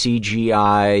fucking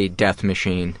CGI death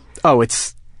machine. Oh,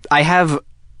 I have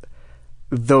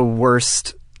the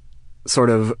worst sort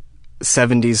of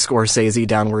 70s Scorsese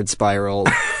downward spiral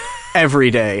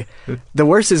every day. The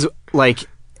worst is, like,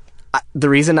 the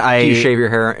reason Do you shave your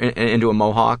hair into a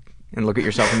mohawk and look at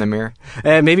yourself in the mirror?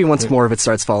 Maybe once more of it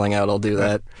starts falling out, I'll do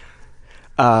that.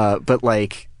 But,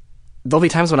 like, there'll be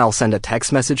times when I'll send a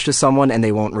text message to someone and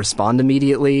they won't respond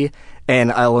immediately,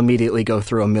 and I'll immediately go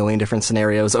through a million different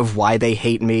scenarios of why they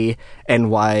hate me and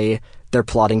why they're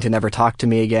plotting to never talk to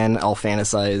me again. I'll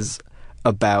fantasize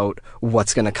about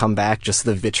what's going to come back, just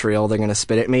the vitriol they're going to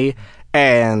spit at me,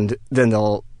 and then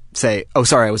they'll say, oh,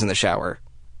 sorry, I was in the shower.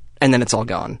 And then it's all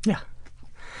gone. Yeah.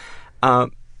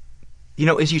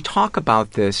 As you talk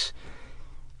about this,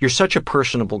 you're such a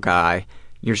personable guy.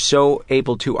 You're so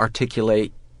able to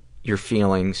articulate your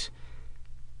feelings.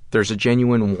 There's a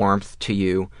genuine warmth to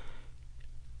you.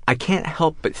 I can't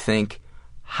help but think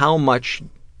how much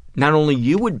not only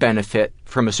you would benefit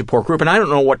from a support group, and I don't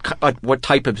know what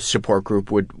type of support group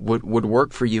would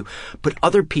work for you, but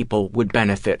other people would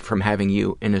benefit from having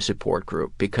you in a support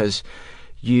group, because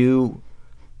you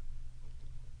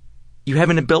have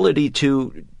an ability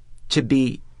to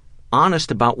be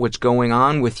honest about what's going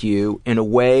on with you in a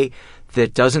way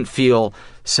that doesn't feel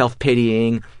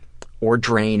self-pitying or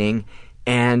draining.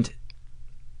 And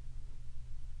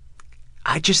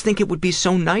I just think it would be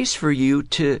so nice for you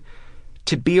to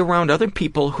be around other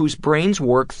people whose brains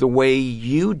work the way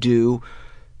you do,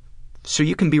 so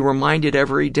you can be reminded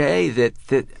every day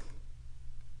that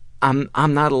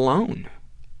I'm not alone.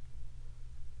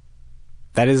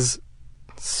 That is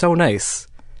so nice.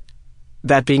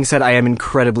 That being said, I am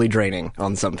incredibly draining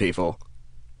on some people.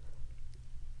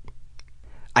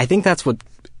 I think that's what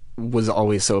was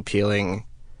always so appealing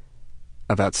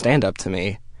about stand-up to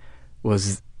me,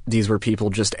 was these were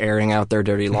people just airing out their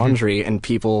dirty laundry, and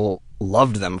people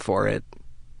loved them for it.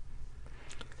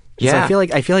 Yeah. So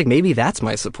I feel like maybe that's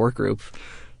my support group.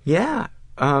 Yeah.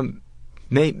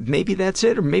 Maybe that's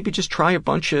it, or maybe just try a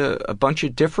bunch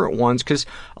of different ones, because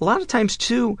a lot of times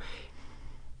too,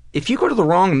 if you go to the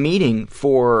wrong meeting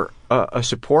for a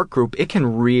support group, it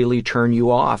can really turn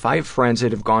you off. I have friends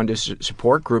that have gone to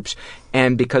support groups,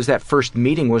 and because that first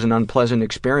meeting was an unpleasant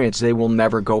experience, they will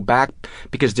never go back,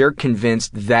 because they're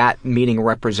convinced that meeting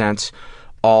represents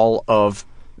all of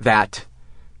that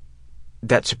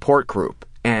support group,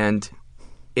 and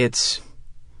that's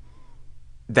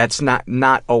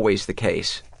not always the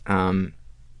case.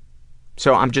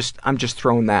 So I'm just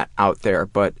throwing that out there,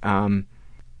 but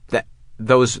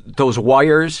those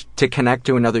wires to connect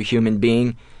to another human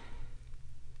being,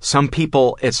 some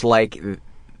people, it's like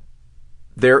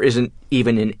there isn't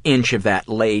even an inch of that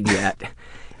laid yet.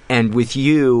 And with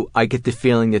you, I get the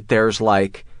feeling that there's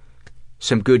like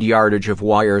some good yardage of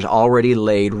wires already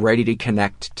laid, ready to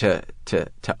connect to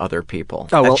other people.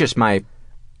 Oh, that's just my...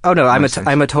 Oh no, I'm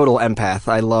a total empath.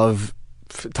 I love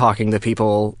talking to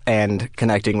people and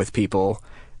connecting with people,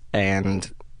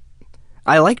 and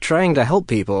I like trying to help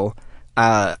people.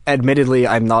 Admittedly,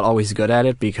 I'm not always good at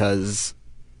it, because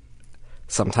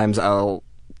sometimes I'll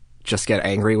just get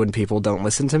angry when people don't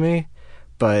listen to me.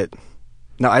 But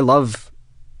no, I love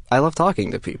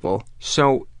talking to people.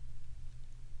 So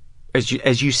as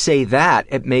you say that,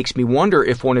 it makes me wonder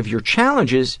if one of your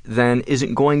challenges then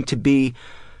isn't going to be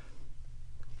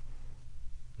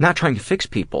not trying to fix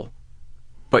people,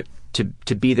 but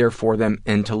to be there for them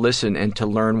and to listen and to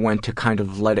learn when to kind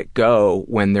of let it go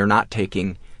when they're not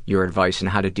taking your advice, and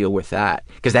how to deal with that.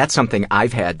 Because that's something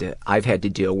I've had to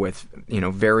deal with,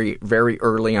 very, very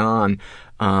early on.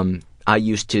 I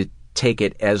used to take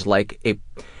it as like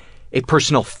a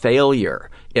personal failure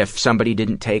if somebody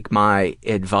didn't take my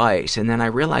advice. And then I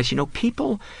realized,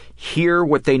 people hear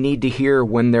what they need to hear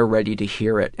when they're ready to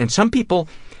hear it. And some people,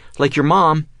 like your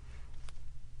mom,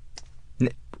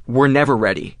 were never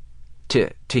ready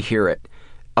to hear it.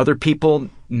 Other people,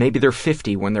 maybe they're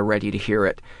 50 when they're ready to hear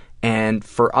it. And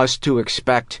for us to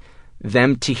expect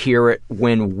them to hear it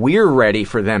when we're ready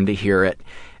for them to hear it,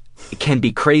 it can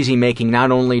be crazy making,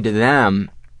 not only to them,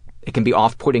 It can be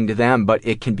off-putting to them, but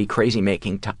it can be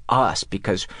crazy-making to us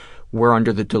because we're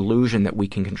under the delusion that we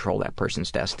can control that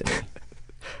person's destiny.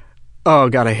 Oh,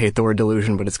 God, I hate the word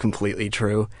delusion, but it's completely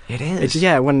true. It is.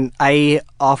 When I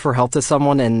offer help to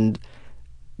someone and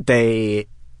they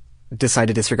decide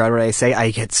to disregard what I say,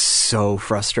 I get so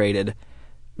frustrated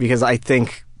because I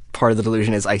think part of the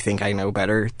delusion is I think I know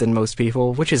better than most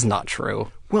people, which is not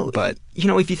true. Well, but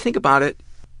if you think about it,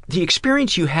 the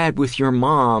experience you had with your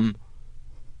mom,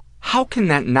 how can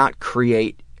that not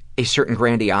create a certain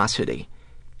grandiosity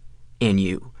in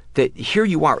you? That here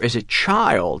you are as a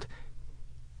child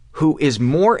who is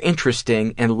more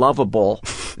interesting and lovable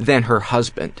than her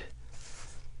husband,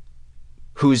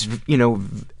 whose,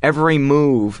 every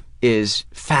move is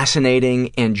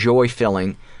fascinating and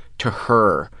joy-filling to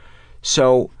her.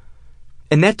 So,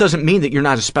 and that doesn't mean that you're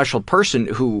not a special person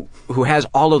who has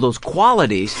all of those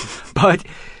qualities, but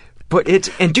it's,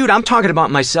 and dude, I'm talking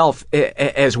about myself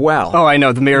as well. Oh, I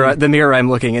know. The mirror I'm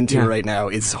looking into right now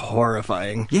is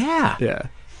horrifying. Yeah. Yeah.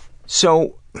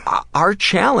 So our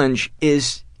challenge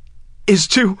is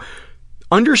to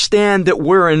understand that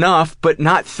we're enough, but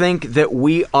not think that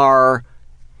we are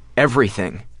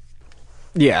everything.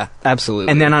 Yeah, absolutely.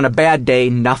 And then on a bad day,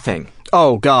 nothing.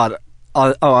 Oh, God.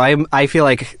 I feel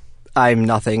like I'm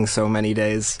nothing so many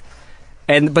days.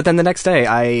 But then the next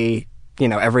day,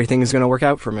 everything's going to work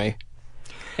out for me.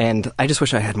 And I just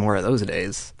wish I had more of those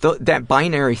days. That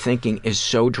binary thinking is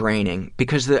so draining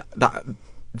because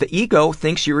the ego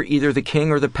thinks you're either the king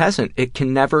or the peasant. It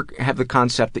can never have the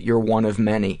concept that you're one of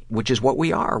many, which is what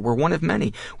we are. We're one of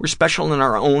many. We're special in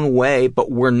our own way,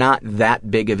 but we're not that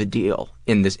big of a deal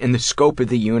in the scope of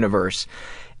the universe.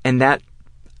 And that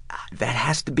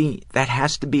has to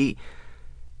be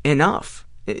enough.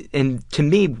 And to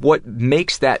me, what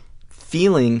makes that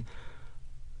feeling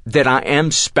that I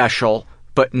am special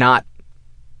but not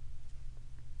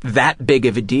that big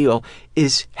of a deal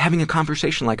is having a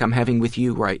conversation like I'm having with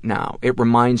you right now. It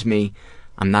reminds me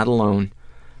I'm not alone.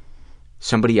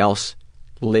 Somebody else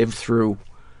lived through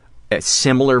a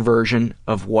similar version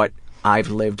of what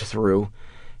I've lived through,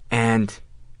 and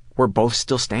we're both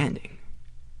still standing.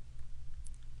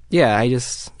 Yeah, I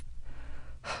don't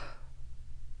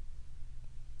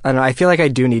know, I feel like I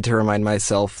do need to remind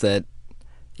myself that,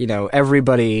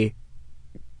 everybody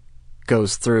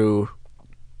goes through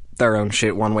their own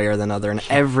shit one way or another, and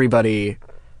everybody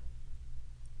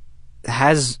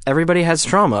has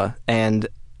trauma, and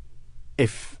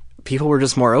if people were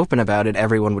just more open about it,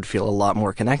 everyone would feel a lot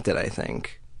more connected, I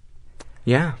think.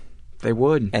 Yeah, they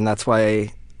would. And that's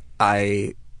why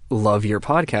I love your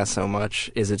podcast so much,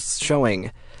 is it's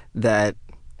showing that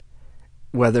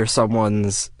whether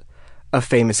someone's a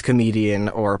famous comedian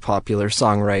or a popular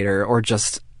songwriter or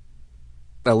just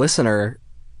a listener,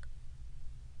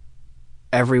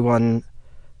 everyone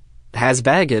has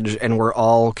baggage, and we're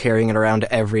all carrying it around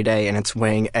every day, and it's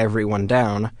weighing everyone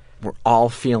down. We're all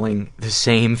feeling the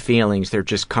same feelings. They're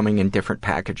just coming in different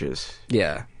packages.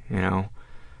 Yeah. And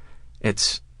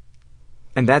that's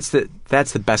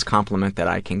the best compliment that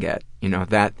I can get,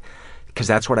 because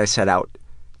that's what I set out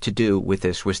to do with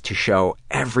this, was to show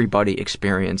everybody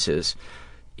experiences,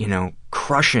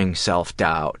 crushing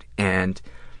self-doubt and,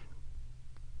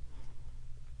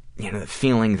 the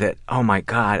feeling that, oh my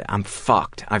God, I'm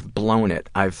fucked. I've blown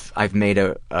it. I've made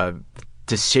a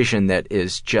decision that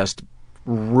is just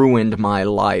ruined my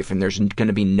life, and there's going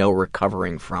to be no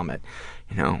recovering from it,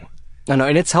 I know,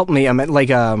 and it's helped me. Like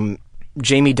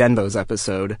Jamie Denbo's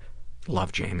episode.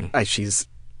 Love Jamie. She's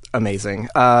amazing.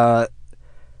 Her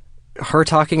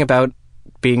talking about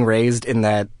being raised in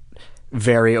that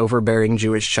very overbearing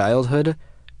Jewish childhood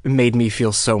made me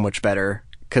feel so much better,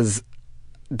 because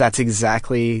that's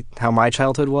exactly how my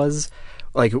childhood was.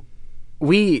 Like,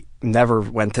 we never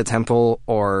went to temple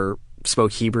or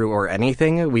spoke Hebrew or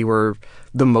anything. We were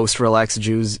the most relaxed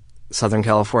Jews Southern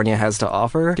California has to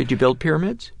offer. Did you build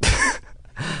pyramids?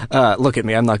 Look at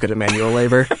me, I'm not good at manual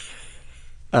labor.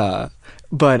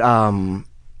 But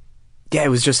it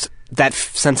was just that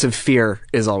sense of fear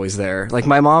is always there. Like,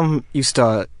 my mom used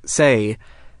to say,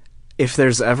 if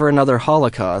there's ever another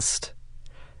Holocaust,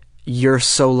 you're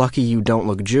so lucky you don't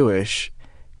look Jewish,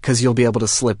 because you'll be able to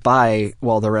slip by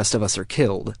while the rest of us are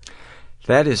killed.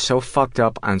 That is so fucked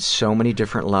up on so many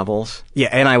different levels. Yeah,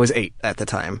 and I was 8 at the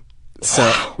time.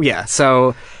 So, yeah,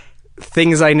 so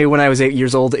things I knew when I was 8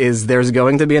 years old is there's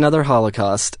going to be another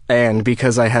Holocaust, and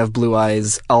because I have blue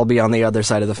eyes, I'll be on the other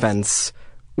side of the fence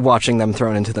watching them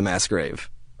thrown into the mass grave.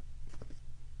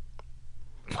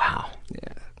 Wow.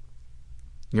 Yeah.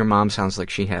 Your mom sounds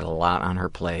like she had a lot on her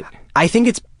plate. I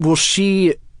think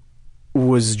she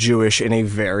was Jewish in a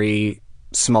very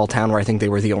small town where I think they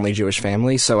were the only Jewish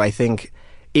family, so I think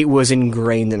it was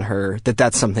ingrained in her that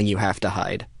that's something you have to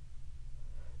hide.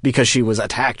 Because she was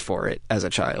attacked for it as a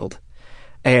child.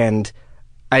 And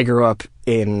I grew up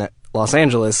in Los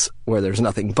Angeles, where there's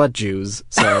nothing but Jews,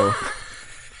 so...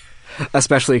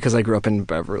 especially because I grew up in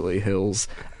Beverly Hills.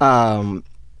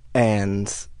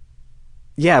 And...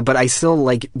 yeah, but I still,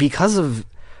 like, because of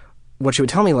what she would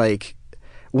tell me, like,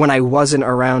 when I wasn't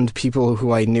around people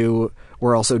who I knew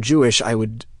were also Jewish, I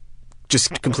would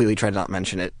just completely try to not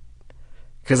mention it.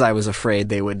 Because I was afraid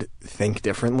they would think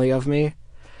differently of me.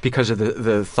 Because of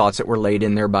the thoughts that were laid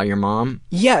in there by your mom?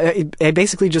 Yeah, I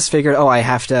basically just figured, I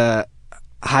have to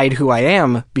hide who I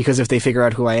am, because if they figure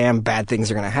out who I am, bad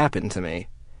things are going to happen to me.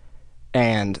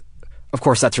 And, of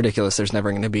course, that's ridiculous. There's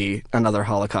never going to be another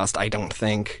Holocaust, I don't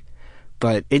think.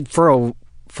 But for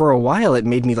a while, it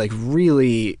made me, like,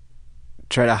 really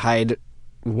try to hide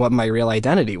what my real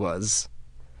identity was.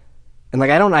 And, like,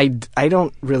 I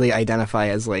don't really identify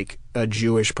as, like, a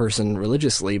Jewish person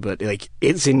religiously, but, like,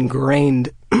 it's ingrained...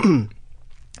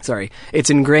 it's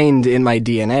ingrained in my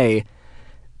DNA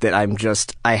that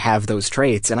I have those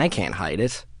traits, and I can't hide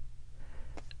it.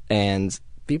 And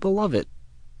people love it.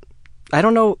 I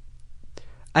don't know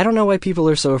why people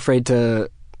are so afraid to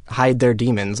hide their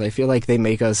demons. I feel like they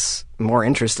make us more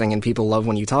interesting, and people love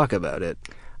when you talk about it.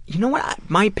 You know what?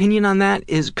 My opinion on that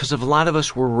is because a lot of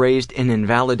us were raised in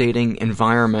invalidating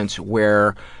environments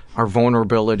where our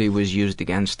vulnerability was used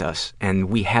against us, and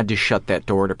we had to shut that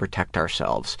door to protect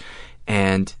ourselves.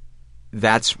 And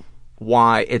that's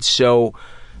why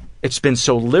it's been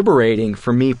so liberating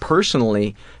for me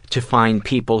personally to find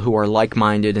people who are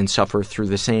like-minded and suffer through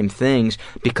the same things,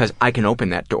 because I can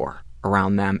open that door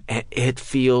around them, and it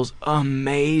feels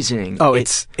amazing. Oh,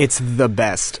 it's the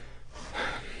best.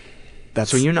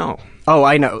 So you know. Oh,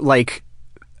 I know. Like,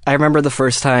 I remember the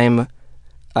first time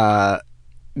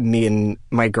me and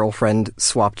my girlfriend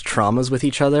swapped traumas with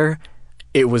each other.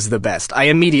 It was the best. I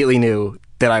immediately knew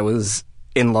that I was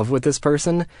in love with this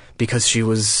person because she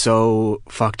was so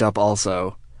fucked up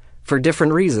also. For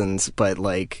different reasons, but,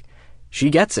 like, she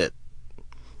gets it.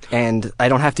 And I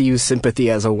don't have to use sympathy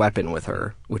as a weapon with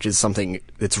her, which is something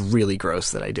that's really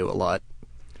gross that I do a lot.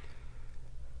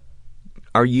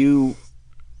 Are you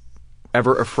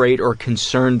ever afraid or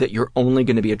concerned that you're only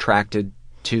going to be attracted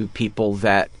to people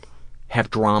that have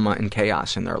drama and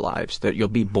chaos in their lives, that you'll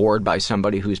be bored by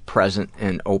somebody who's present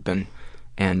and open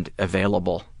and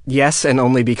available? Yes, and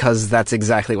only because that's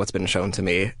exactly what's been shown to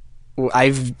me.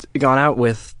 I've gone out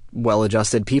with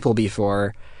well-adjusted people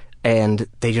before, and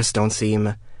they just don't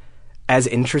seem as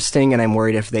interesting, and I'm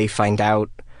worried if they find out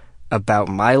about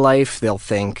my life, they'll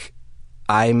think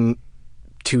I'm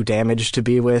too damaged to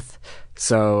be with.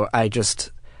 So I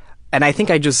think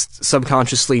I just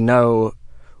subconsciously know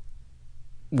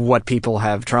what people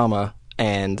have trauma,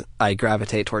 and I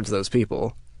gravitate towards those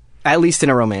people, at least in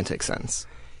a romantic sense.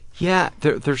 Yeah,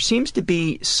 there seems to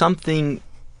be something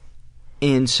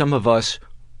in some of us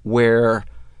where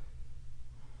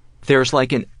there's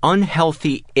like an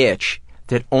unhealthy itch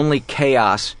that only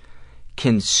chaos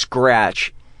can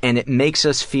scratch, and it makes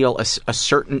us feel a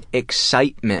certain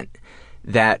excitement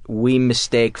that we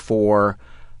mistake for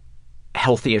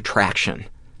healthy attraction.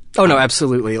 Oh, no,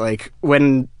 absolutely. Like,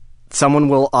 when someone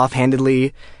will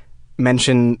offhandedly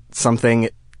mention something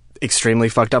extremely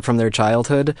fucked up from their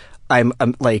childhood, I'm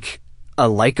like, a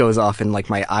light goes off and, like,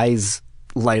 my eyes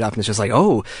light up, and it's just like,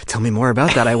 oh, tell me more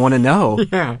about that. I want to know.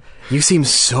 Yeah. You seem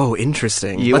so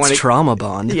interesting. Let's trauma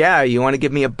bond. Yeah, you want to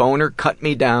give me a boner? Cut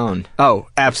me down. Oh,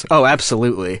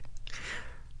 absolutely.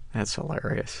 That's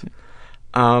hilarious.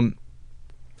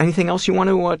 Anything else you want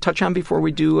to touch on before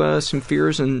we do some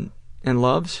fears and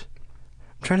loves?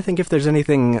 I'm trying to think if there's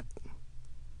anything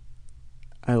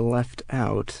I left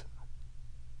out.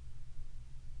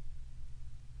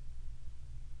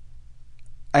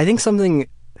 I think something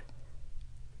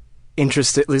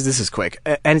interesting, this is quick,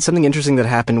 and it's something interesting that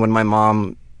happened when my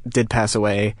mom did pass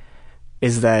away,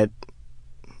 is that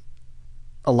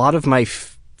a lot of my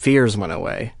fears went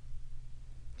away.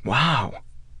 Wow.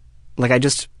 Like, I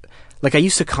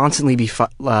used to constantly be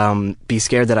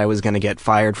scared that I was going to get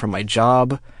fired from my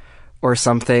job or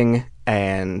something,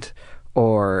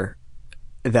 or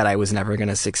that I was never going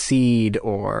to succeed,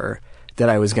 or that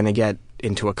I was going to get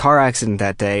into a car accident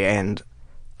that day, and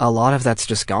a lot of that's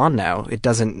just gone now.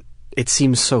 It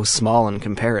seems so small in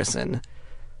comparison.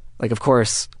 Like, of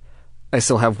course, I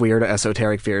still have weird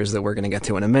esoteric fears that we're going to get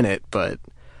to in a minute, but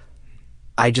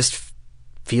I just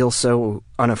feel so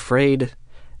unafraid,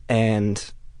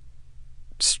 and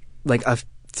like a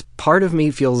part of me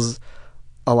feels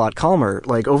a lot calmer.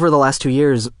 Like, over the last 2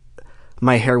 years,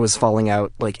 my hair was falling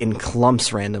out like in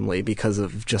clumps randomly because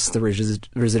of just the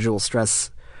residual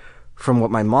stress from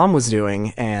what my mom was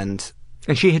doing. And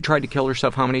she had tried to kill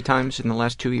herself how many times in the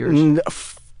last 2 years?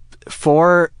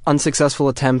 4 unsuccessful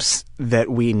attempts that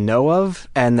we know of,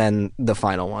 and then the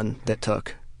final one that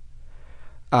took.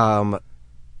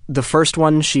 The first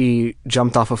one, she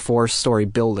jumped off a 4-story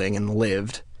building and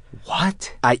lived.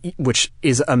 What? Which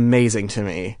is amazing to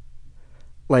me.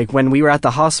 Like, when we were at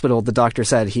the hospital, the doctor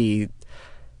said he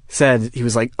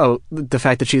was like, oh, the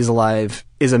fact that she's alive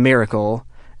is a miracle.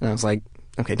 And I was like,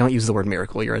 okay, don't use the word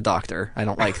miracle. You're a doctor. I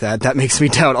don't like that. That makes me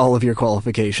doubt all of your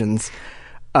qualifications.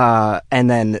 And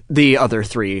then the other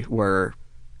 3 were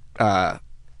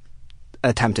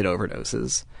attempted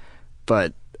overdoses.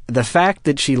 But the fact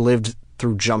that she lived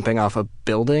through jumping off a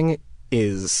building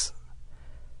is...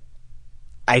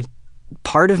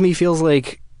 part of me feels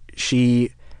like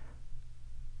she,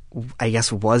 I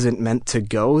guess, wasn't meant to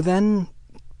go then,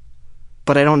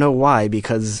 but I don't know why,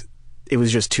 because it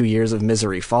was just 2 years of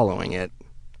misery following it.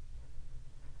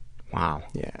 Wow.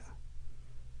 Yeah.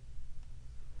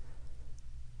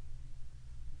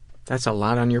 That's a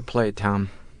lot on your plate, Tom.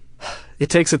 It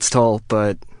takes its toll,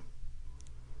 but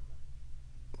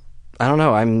I don't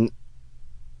know,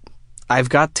 I've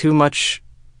got too much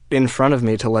in front of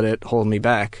me to let it hold me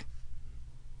back.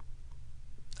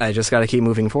 I just got to keep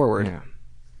moving forward. Yeah.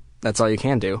 That's all you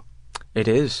can do. It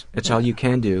is. It's all you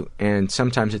can do. And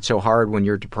sometimes it's so hard when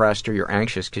you're depressed or you're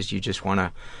anxious because you just want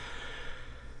to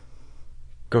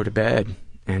go to bed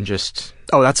and just...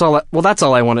 Oh, that's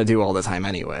all I want to do all the time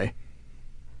anyway.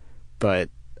 But,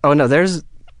 oh no,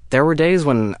 there were days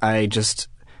when I just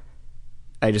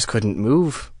couldn't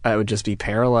move. I would just be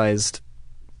paralyzed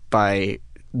by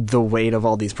the weight of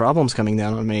all these problems coming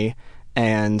down on me,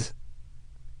 and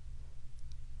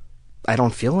I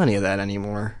don't feel any of that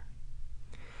anymore.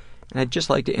 And I'd just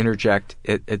like to interject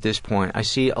at this point. I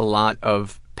see a lot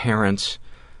of parents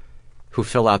who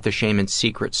fill out the Shame and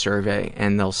Secret survey,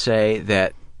 and they'll say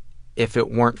that if it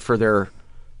weren't for their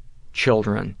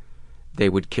children, they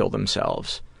would kill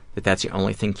themselves, that's the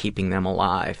only thing keeping them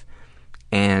alive.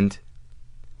 And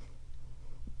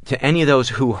to any of those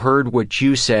who heard what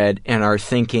you said and are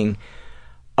thinking,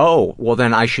 oh, well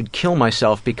then I should kill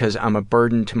myself because I'm a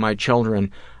burden to my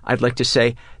children, I'd like to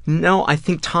say, no, I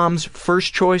think Tom's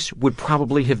first choice would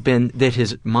probably have been that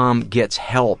his mom gets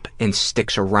help and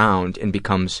sticks around and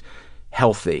becomes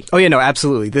healthy. Oh yeah, no,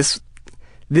 absolutely.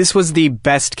 This was the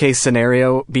best case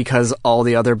scenario because all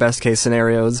the other best case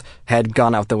scenarios had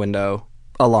gone out the window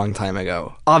a long time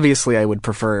ago. Obviously, I would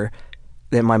prefer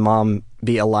that my mom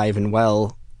be alive and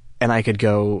well and I could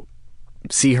go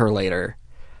see her later,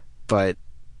 but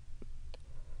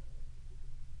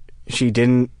she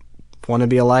didn't want to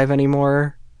be alive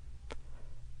anymore,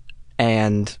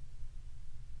 and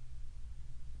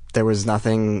there was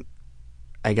nothing,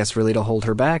 I guess, really to hold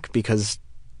her back because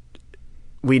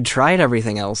we'd tried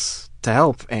everything else to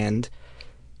help and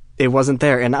it wasn't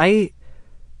there. And I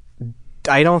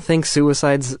don't think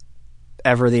suicide's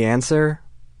ever the answer,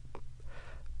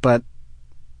 but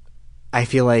I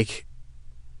feel like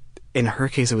in her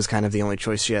case it was kind of the only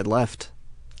choice she had left.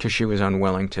 Because she was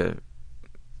unwilling to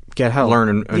get help,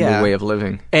 learn a new way of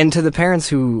living. And to the parents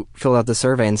who filled out the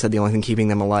survey and said the only thing keeping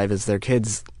them alive is their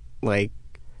kids, like,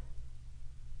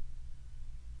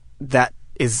 that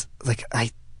is, like,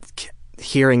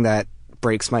 hearing that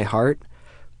breaks my heart,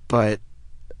 but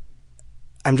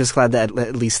I'm just glad that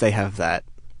at least they have that.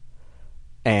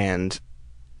 And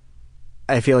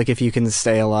I feel like if you can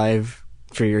stay alive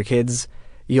for your kids,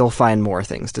 you'll find more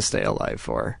things to stay alive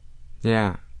for.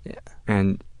 Yeah.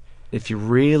 And if you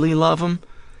really love them,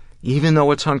 even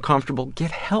though it's uncomfortable,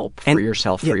 get help for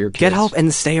yourself, for your kids. Get help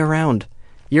and stay around.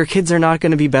 Your kids are not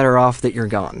going to be better off that you're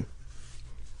gone.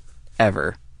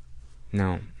 Ever.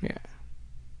 No. Yeah.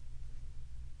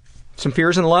 Some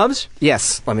fears and loves?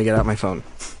 Yes. Let me get out my phone.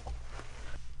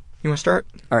 You want to start?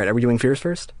 All right. Are we doing fears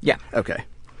first? Yeah. Okay.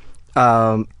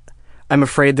 I'm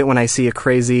afraid that when I see a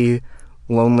crazy,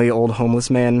 lonely old homeless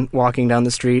man walking down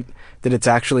the street, that it's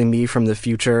actually me from the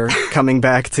future coming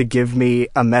back to give me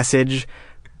a message,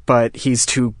 but he's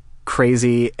too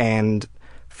crazy and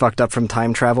fucked up from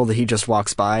time travel that he just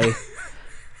walks by.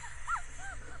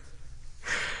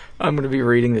 I'm going to be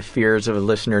reading the fears of a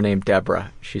listener named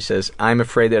Deborah. She says, I'm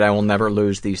afraid that I will never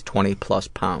lose these 20-plus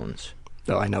pounds.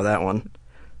 Oh, I know that one.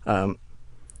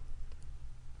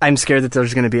 I'm scared that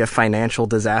there's going to be a financial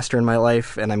disaster in my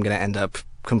life and I'm going to end up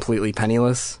completely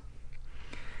penniless.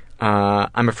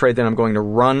 I'm afraid that I'm going to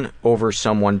run over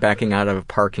someone backing out of a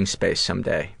parking space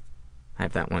someday. I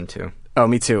have that one too. Oh,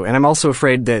 me too. And I'm also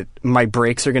afraid that my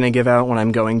brakes are going to give out when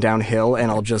I'm going downhill and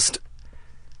I'll just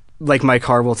like my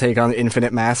car will take on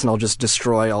infinite mass and I'll just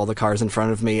destroy all the cars in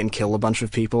front of me and kill a bunch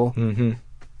of people. Mm-hmm.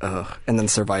 And then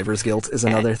survivor's guilt is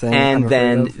another thing. And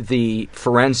then the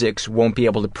forensics won't be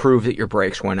able to prove that your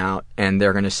brakes went out, and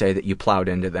they're going to say that you plowed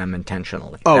into them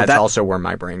intentionally. That's also where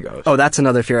my brain goes. Oh, that's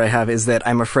another fear I have, is that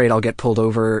I'm afraid I'll get pulled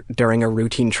over during a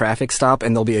routine traffic stop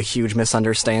and there'll be a huge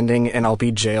misunderstanding and I'll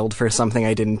be jailed for something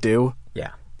I didn't do.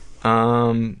 Yeah.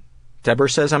 Deborah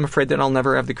says, I'm afraid that I'll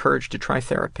never have the courage to try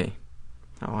therapy.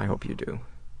 Oh, I hope you do.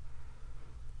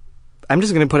 I'm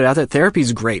just going to put it out there.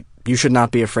 Therapy's great. You should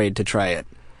not be afraid to try it.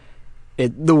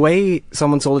 The way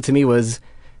someone sold it to me was,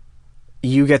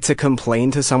 you get to complain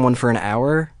to someone for an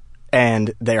hour,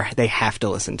 and they have to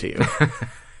listen to you.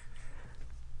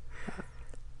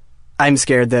 I'm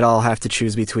scared that I'll have to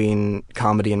choose between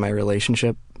comedy and my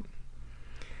relationship.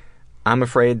 I'm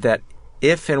afraid that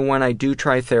if and when I do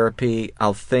try therapy,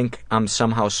 I'll think I'm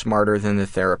somehow smarter than the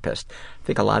therapist. I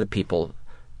think a lot of people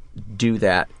do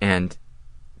that, and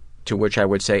to which I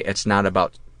would say it's not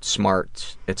about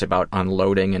smart, it's about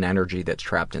unloading an energy that's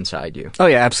trapped inside you. Oh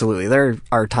yeah, absolutely. There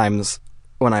are times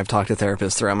when I've talked to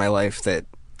therapists throughout my life that,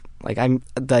 like, I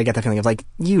get the feeling of, like,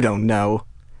 you don't know.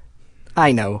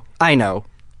 I know.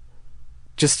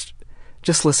 Just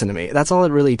listen to me. That's all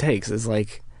it really takes, is,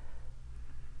 like,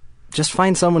 just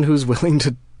find someone who's willing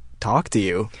to talk to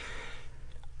you.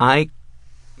 I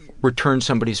returned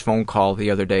somebody's phone call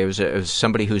the other day. It was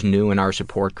somebody who's new in our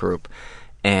support group,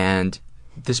 and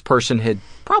this person had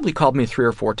probably called me 3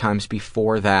 or 4 times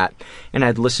before that, and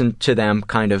I'd listened to them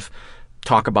kind of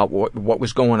talk about what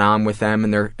was going on with them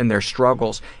and their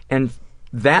struggles. And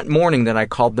that morning that I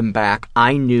called them back,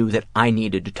 I knew that I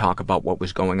needed to talk about what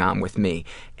was going on with me.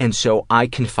 And so I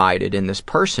confided in this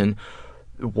person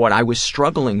what I was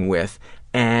struggling with,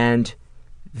 and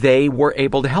they were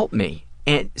able to help me.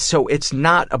 And so it's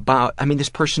not about, I mean, this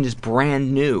person is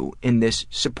brand new in this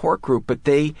support group, but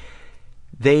they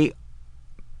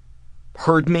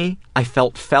heard me. I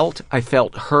felt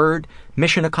heard.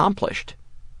 Mission accomplished.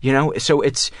 You know, so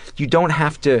you don't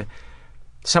have to,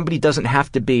 somebody doesn't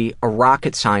have to be a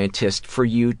rocket scientist for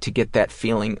you to get that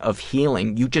feeling of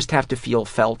healing. You just have to feel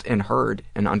felt and heard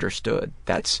and understood.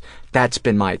 That's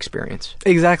been my experience.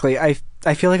 Exactly. I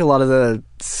feel like a lot of the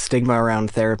stigma around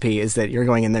therapy is that you're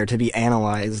going in there to be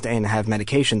analyzed and have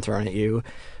medication thrown at you.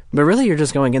 But really, you're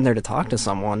just going in there to talk to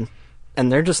someone,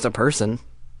 and they're just a person.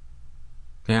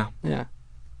 Yeah. Yeah.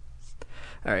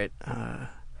 All right.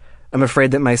 I'm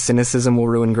afraid that my cynicism will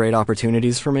ruin great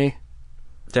opportunities for me.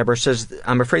 Deborah says,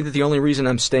 I'm afraid that the only reason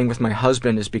I'm staying with my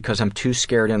husband is because I'm too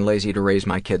scared and lazy to raise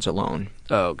my kids alone.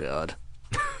 Oh, God.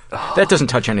 That doesn't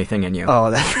touch anything in you.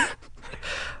 No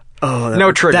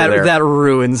trigger there. That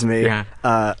ruins me. Yeah.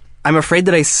 I'm afraid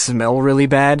that I smell really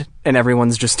bad and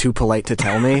everyone's just too polite to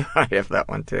tell me. I have that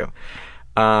one, too.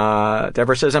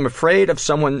 Deborah says, I'm afraid of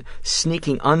someone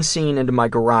sneaking unseen into my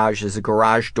garage as the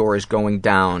garage door is going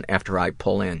down after I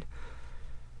pull in.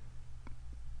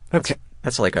 Okay.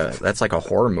 That's like a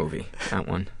horror movie, that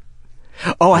one.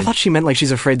 Oh, I thought she meant like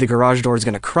she's afraid the garage door is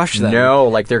going to crush them. No,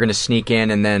 like they're going to sneak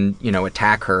in and then,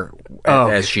 attack her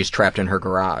as she's trapped in her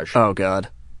garage. Oh, God.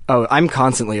 Oh, I'm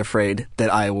constantly afraid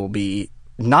that I will be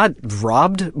not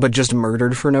robbed, but just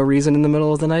murdered for no reason in the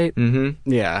middle of the night. Mm-hmm.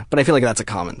 Yeah, but I feel like that's a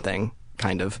common thing,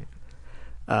 kind of.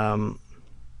 I'm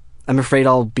afraid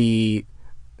I'll be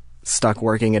stuck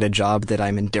working at a job that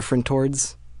I'm indifferent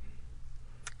towards.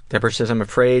 Deborah says, I'm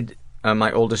afraid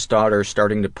my oldest daughter is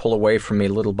starting to pull away from me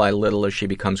little by little as she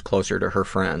becomes closer to her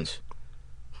friends.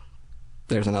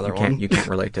 There's another one. You can't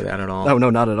relate to that at all. Oh, no,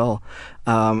 not at all.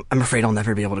 I'm afraid I'll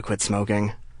never be able to quit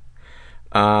smoking.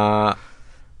 Deborah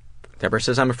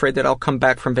says, I'm afraid that I'll come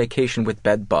back from vacation with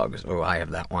bed bugs. Oh, I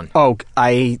have that one. Oh,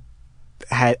 I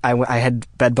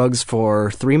had bed bugs for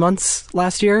 3 months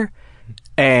last year,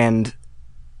 and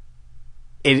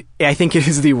I think it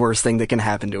is the worst thing that can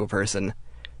happen to a person,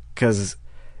 because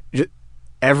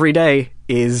every day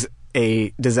is a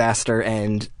disaster,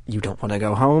 and you don't want to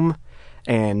go home,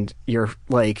 and you're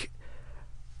like,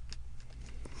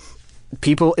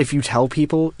 people, if you tell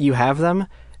people you have them,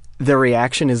 their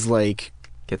reaction is like,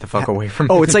 get the fuck away from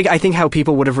me. Oh, it's like, I think how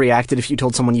people would have reacted if you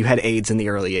told someone you had AIDS in the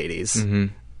early 80s. Mm-hmm.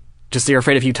 Just you're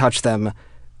afraid if you touch them,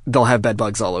 they'll have bed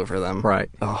bugs all over them. Right.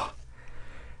 Oh.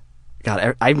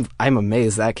 God, I'm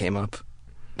amazed that came up.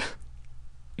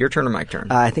 Your turn or my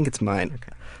turn? I think it's mine.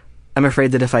 Okay. I'm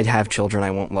afraid that if I have children,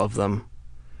 I won't love them.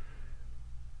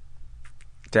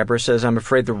 Deborah says, I'm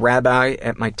afraid the rabbi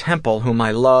at my temple, whom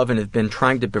I love and have been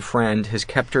trying to befriend, has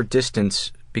kept her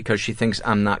distance because she thinks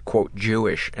I'm not, quote,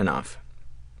 Jewish enough.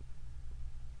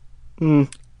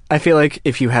 I feel like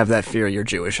if you have that fear, you're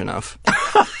Jewish enough.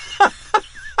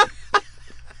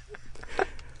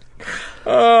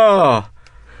 Oh.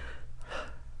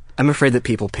 I'm afraid that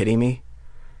people pity me.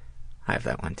 I have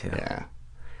that one, too. Yeah.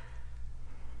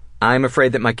 I'm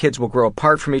afraid that my kids will grow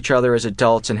apart from each other as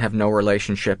adults and have no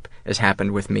relationship, as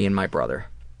happened with me and my brother.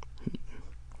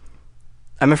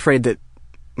 I'm afraid that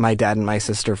my dad and my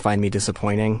sister find me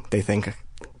disappointing. They think,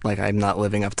 like, I'm not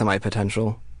living up to my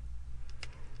potential.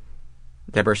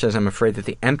 Deborah says, I'm afraid of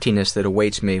the emptiness that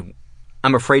awaits me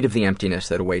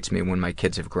when my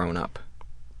kids have grown up.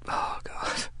 Oh,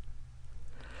 God.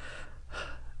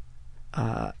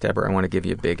 Deborah, I want to give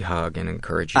you a big hug and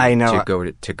encourage you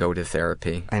to go to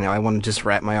therapy. I know. I want to just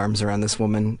wrap my arms around this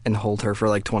woman and hold her for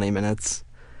like 20 minutes.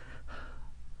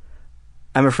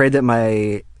 I'm afraid that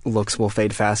my looks will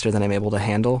fade faster than I'm able to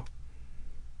handle.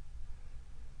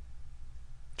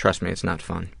 Trust me, it's not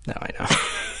fun. No, I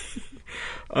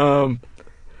know.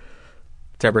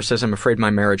 Deborah says, I'm afraid my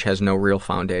marriage has no real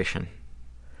foundation.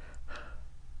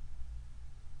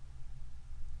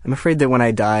 I'm afraid that when I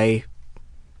die,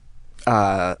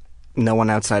 no one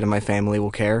outside of my family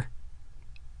will care.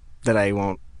 That I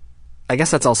won't... I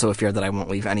guess that's also a fear that I won't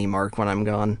leave any mark when I'm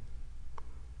gone.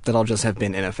 That I'll just have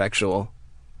been ineffectual.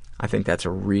 I think that's a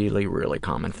really, really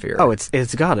common fear. Oh,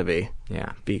 it's gotta be.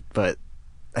 Yeah. But,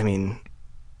 I mean...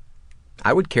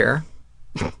 I would care.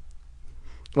 Well,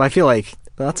 I feel like,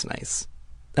 that's nice.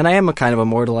 And I am kind of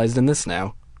immortalized in this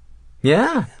now.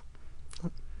 Yeah.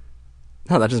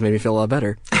 Oh, that just made me feel a lot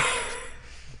better.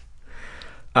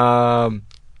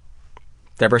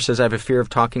 Deborah says, I have a fear of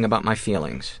talking about my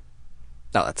feelings.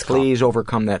 Oh, that's Please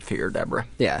overcome that fear, Deborah.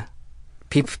 Yeah.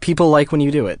 People like when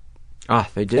you do it. Oh,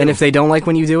 they do. And if they don't like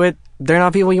when you do it, they're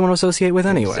not people you want to associate with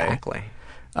anyway. Exactly.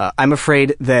 I'm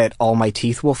afraid that all my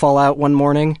teeth will fall out one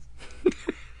morning.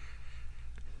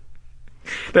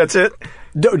 That's it?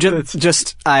 Because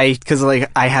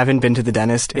I haven't been to the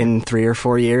dentist in 3 or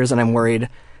 4 years, and I'm worried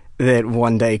that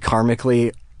one day,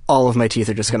 karmically, all of my teeth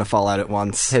are just going to fall out at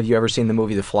once. Have you ever seen the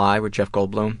movie The Fly with Jeff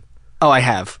Goldblum? Oh, I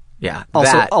have. Yeah.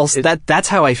 That's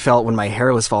how I felt when my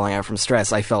hair was falling out from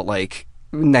stress. I felt like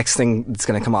next thing that's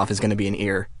going to come off is going to be an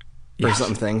ear or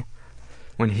something.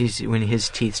 When his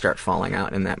teeth start falling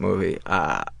out in that movie,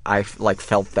 I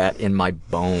felt that in my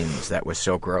bones. That was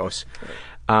so gross.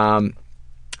 I'm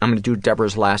going to do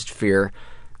Deborah's last fear,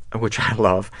 which I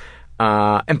love.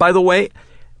 And by the way,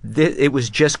 it was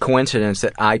just coincidence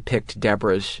that I picked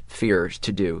Deborah's fears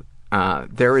to do.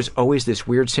 There is always this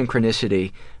weird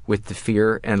synchronicity with the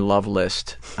fear and love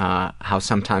list, how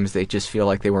sometimes they just feel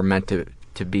like they were meant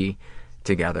to be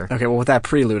together. Okay, well, with that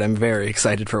prelude, I'm very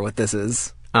excited for what this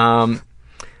is.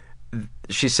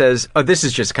 She says, this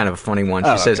is just kind of a funny one.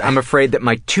 She says, I'm afraid that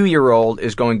my 2-year-old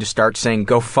is going to start saying,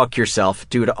 go fuck yourself,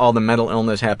 due to all the Mental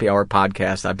Illness Happy Hour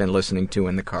podcasts I've been listening to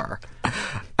in the car.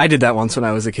 I did that once when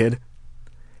I was a kid.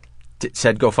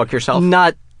 Said, go fuck yourself?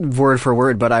 Not word for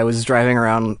word, but I was driving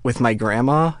around with my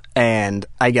grandma, and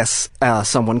I guess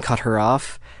someone cut her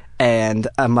off. And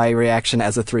my reaction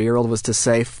as a 3-year-old was to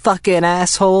say, fucking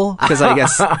asshole, because I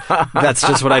guess that's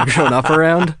just what I'd grown up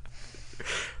around.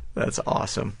 That's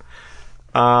awesome.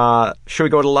 Should we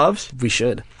go to loves? We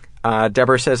should.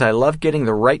 Deborah says, I love getting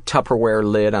the right Tupperware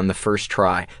lid on the first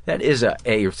try. That is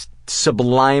a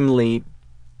sublimely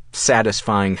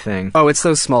satisfying thing. Oh, it's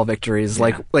those small victories,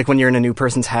 Yeah. like when you're in a new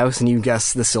person's house and you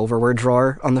guess the silverware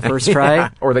drawer on the first try. Yeah,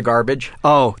 or the garbage.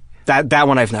 Oh, that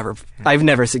one I've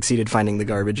never succeeded finding the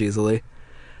garbage easily.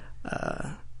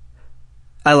 I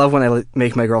love when I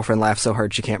make my girlfriend laugh so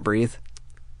hard she can't breathe.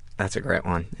 That's a great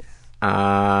one.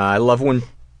 I love when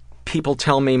people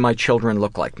tell me my children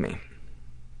look like me.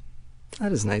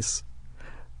 That is nice.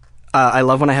 I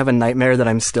love when I have a nightmare that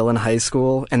I'm still in high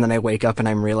school, and then I wake up and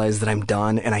I realize that I'm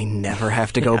done and I never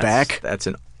have to go back. That's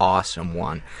an awesome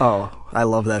one. Oh, I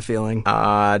love that feeling.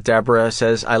 Deborah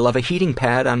says, I love a heating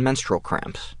pad on menstrual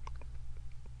cramps.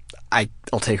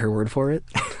 I'll take her word for it.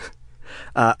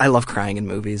 I love crying in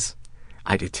movies.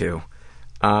 I do too.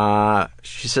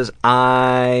 She says,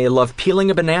 I love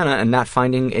peeling a banana and not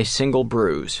finding a single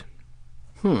bruise.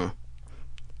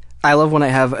 I love when I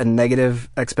have a negative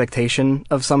expectation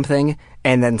of something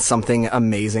and then something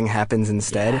amazing happens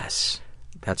instead. Yes.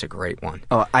 That's a great one.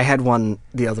 Oh, I had one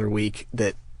the other week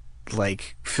that,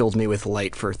 filled me with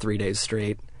light for 3 days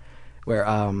straight, where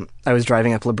I was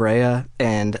driving up La Brea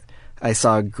and I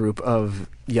saw a group of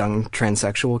young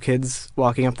transsexual kids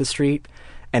walking up the street,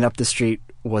 and up the street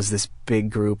was this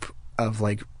big group of,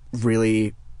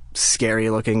 really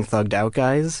scary-looking, thugged-out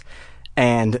guys,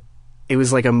 and it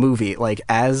was like a movie.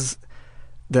 As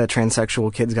the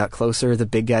transsexual kids got closer, the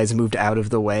big guys moved out of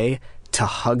the way to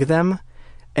hug them,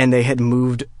 and they had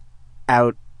moved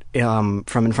out from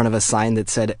in front of a sign that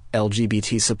said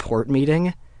LGBT support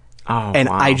meeting. Oh, and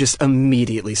wow. I just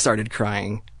immediately started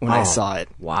crying when I saw it.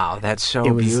 Wow, that's so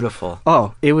It was- beautiful.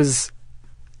 Oh, it was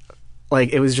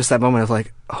just that moment of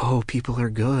like, oh, people are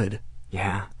good.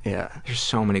 Yeah. Yeah. There's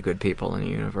so many good people in the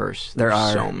universe. There There's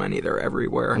are. so many. They're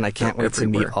everywhere. And I can't wait to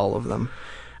meet all of them.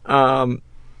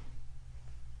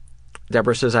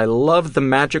 Deborah says, I love the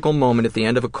magical moment at the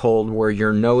end of a cold where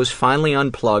your nose finally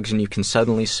unplugs and you can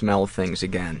suddenly smell things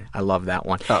again. I love that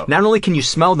one. Oh. Not only can you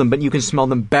smell them, but you can smell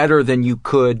them better than you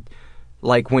could,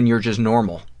 like, when you're just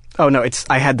normal. Oh, no,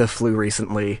 I had the flu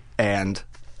recently, and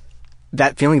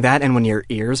that feeling that, and when your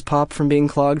ears pop from being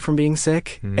clogged from being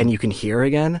sick, and you can hear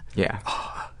again. Yeah.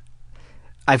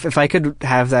 If I could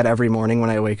have that every morning when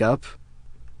I wake up,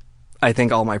 I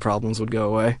think all my problems would go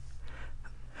away.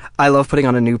 I love putting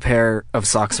on a new pair of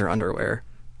socks or underwear.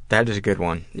 That is a good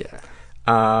one. Yeah.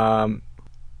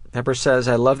 Deborah says,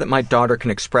 I love that my daughter can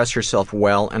express herself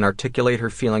well and articulate her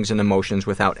feelings and emotions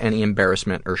without any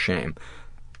embarrassment or shame.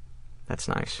 That's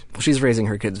nice. Well, she's raising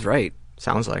her kids right.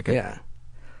 Sounds like it. Yeah.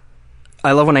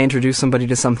 I love when I introduce somebody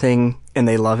to something and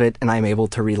they love it and I'm able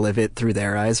to relive it through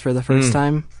their eyes for the first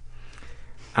time.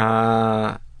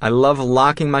 I love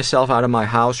locking myself out of my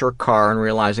house or car and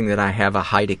realizing that I have a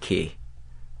hide-a key.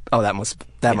 Oh, that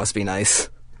must be nice.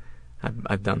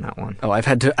 I've done that one. Oh, I've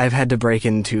had to break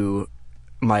into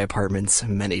my apartments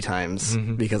many times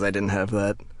because I didn't have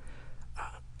that.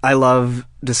 I love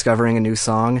discovering a new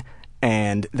song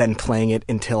and then playing it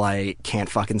until I can't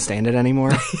fucking stand it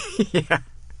anymore. Yeah.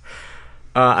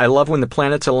 I love when the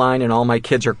planets align and all my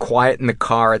kids are quiet in the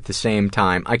car at the same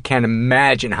time. I can't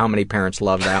imagine how many parents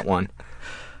love that one.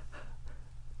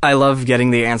 I love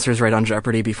getting the answers right on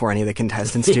Jeopardy before any of the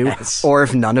contestants Yes. do. Or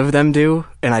if none of them do,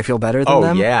 and I feel better than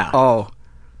them. Oh, yeah. Oh.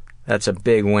 That's a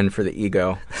big win for the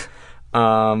ego.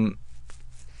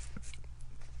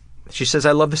 She says,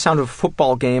 I love the sound of a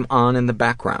football game on in the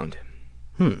background.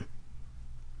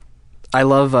 I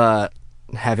love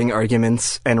having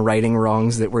arguments and righting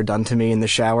wrongs that were done to me in the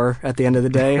shower at the end of the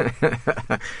day.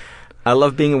 I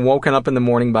love being woken up in the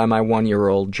morning by my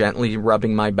 1-year-old, gently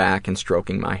rubbing my back and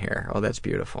stroking my hair. Oh, that's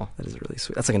beautiful. That is really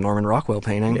sweet. That's like a Norman Rockwell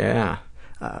painting. Yeah.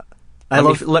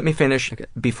 Let me finish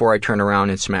before I turn around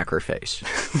and smack her face.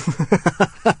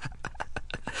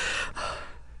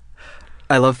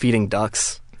 I love feeding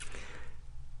ducks.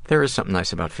 There is something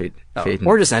nice about feeding.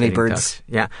 Or just any feeding birds. Ducks.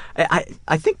 Yeah.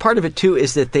 I think part of it, too,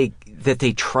 is that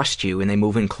they trust you and they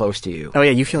move in close to you. Oh,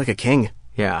 yeah, you feel like a king.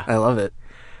 Yeah. I love it.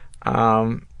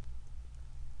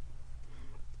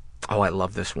 Oh, I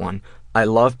love this one. I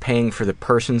love paying for the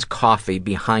person's coffee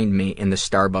behind me in the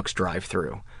Starbucks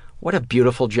drive-thru. What a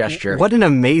beautiful gesture. What an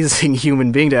amazing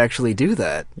human being to actually do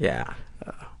that. Yeah.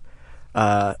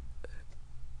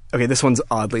 Okay, this one's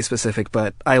oddly specific,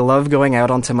 but I love going out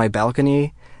onto my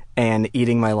balcony and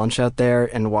eating my lunch out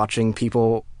there and watching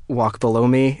people walk below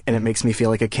me, and it makes me feel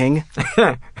like a king.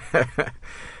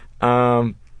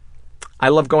 I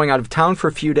love going out of town for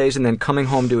a few days and then coming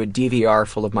home to a DVR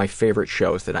full of my favorite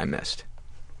shows that I missed.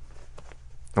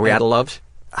 Are we out of loves?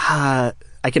 I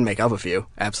can make up a few,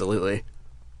 absolutely.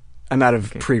 I'm out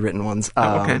of pre-written ones.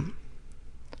 Okay.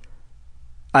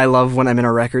 I love when I'm in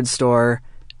a record store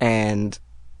and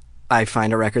I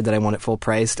find a record that I want at full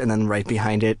priced, and then right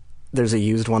behind it, there's a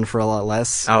used one for a lot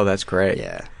less. Oh, that's great.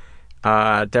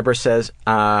 Yeah. Deborah says,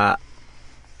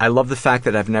 I love the fact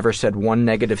that I've never said one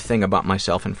negative thing about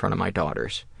myself in front of my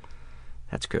daughters.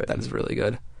 That's good. That is really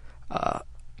good.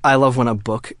 I love when a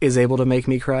book is able to make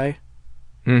me cry.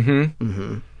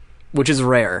 Which is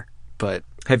rare, but...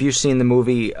 Have you seen the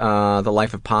movie The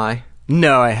Life of Pi?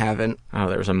 No, I haven't. Oh,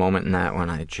 there was a moment in that when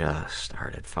I just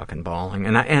started fucking bawling.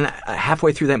 And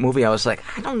halfway through that movie, I was like,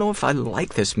 I don't know if I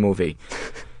like this movie.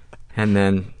 And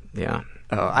then, yeah.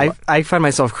 Oh, I find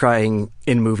myself crying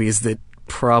in movies that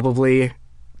probably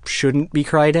shouldn't be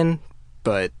cried in,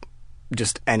 but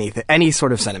just anything, any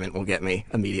sort of sentiment will get me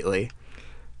immediately.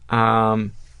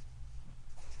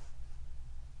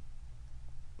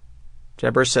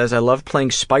 Deborah says, I love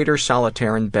playing Spider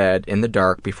Solitaire in bed in the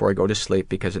dark before I go to sleep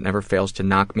because it never fails to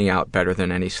knock me out better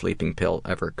than any sleeping pill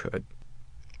ever could.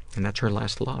 And that's her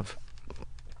last love.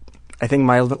 I think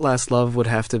my last love would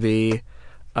have to be,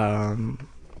 I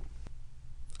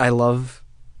love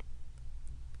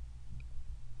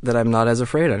that I'm not as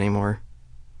afraid anymore.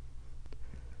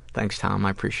 Thanks, Tom. I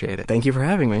appreciate it. Thank you for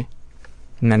having me.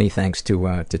 Many thanks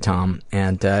to Tom.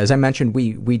 And as I mentioned,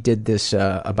 we did this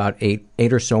about eight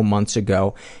or so months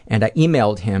ago, and I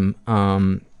emailed him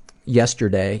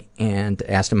yesterday and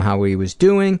asked him how he was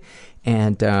doing,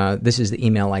 and this is the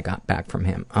email I got back from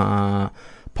him. Paul,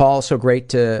 Paul, so great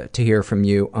to hear from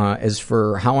you. As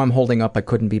for how I'm holding up, I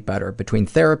couldn't be better. Between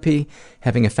therapy,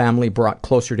 having a family brought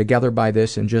closer together by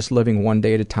this, and just living one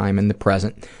day at a time in the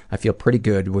present, I feel pretty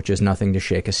good, which is nothing to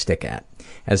shake a stick at.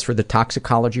 As for the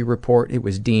toxicology report, it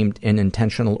was deemed an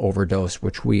intentional overdose,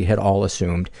 which we had all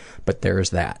assumed, but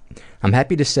there's that. I'm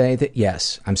happy to say that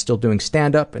yes, I'm still doing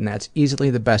stand-up, and that's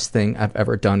easily the best thing I've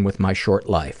ever done with my short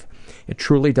life. It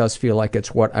truly does feel like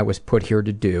it's what I was put here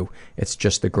to do. It's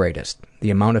just the greatest.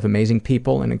 The amount of amazing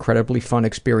people and incredibly fun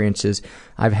experiences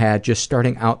I've had just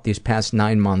starting out these past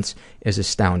 9 months is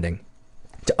astounding.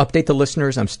 To update the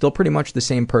listeners, I'm still pretty much the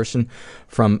same person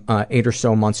from 8 or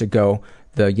so months ago.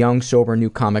 The young, sober, new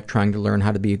comic trying to learn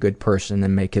how to be a good person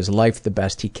and make his life the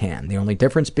best he can. The only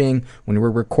difference being, when we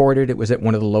recorded, it was at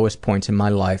one of the lowest points in my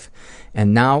life.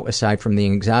 And now, aside from the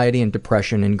anxiety and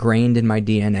depression ingrained in my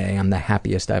DNA, I'm the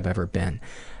happiest I've ever been.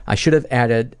 I should have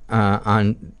ended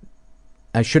on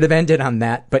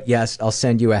that, but yes, I'll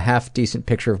send you a half-decent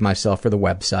picture of myself for the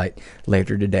website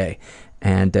later today.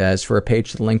 And as for a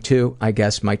page to link to, I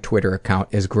guess my Twitter account,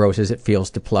 as gross as it feels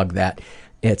to plug that,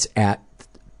 it's at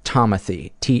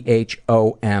Tomothy,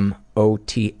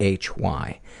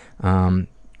 Thomothy.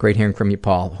 Great hearing from you,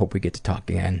 Paul. Hope we get to talk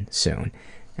again soon.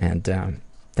 And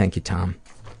thank you, Tom.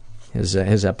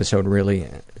 His episode really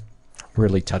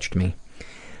touched me.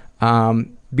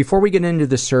 Before we get into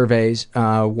the surveys,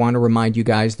 I want to remind you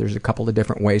guys there's a couple of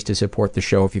different ways to support the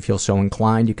show. If you feel so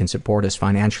inclined, you can support us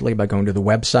financially by going to the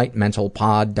website,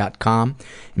 mentalpod.com,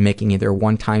 and making either a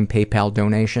one-time PayPal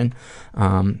donation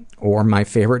or my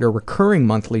favorite, a recurring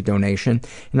monthly donation.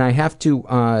 And I have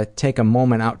to take a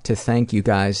moment out to thank you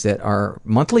guys that are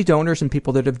monthly donors and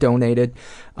people that have donated.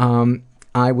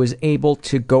 I was able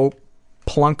to go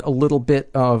plunk a little bit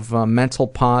of Mental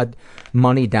Pod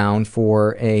money down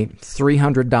for a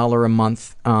 $300 a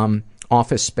month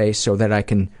office space so that I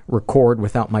can record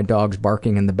without my dogs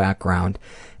barking in the background.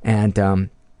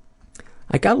 And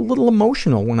I got a little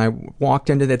emotional when I walked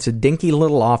into that's a dinky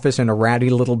little office in a ratty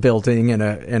little building in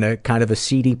a kind of a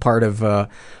seedy part of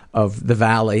the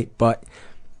valley, but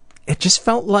it just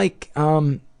felt like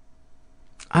I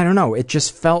don't know, it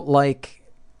just felt like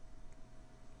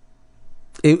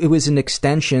it was an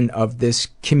extension of this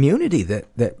community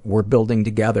that we're building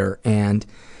together, and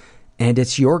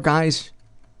it's your guys'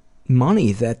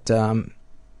 money that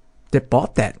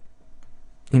bought that,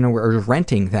 or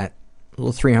renting that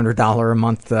little $300 a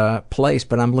month place.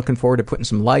 But I'm looking forward to putting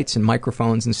some lights and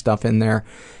microphones and stuff in there,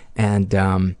 and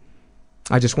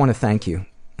I just want to thank you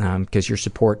because your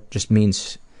support just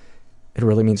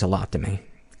really means a lot to me.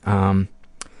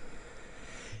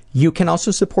 You can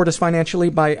also support us financially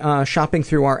by shopping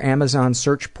through our Amazon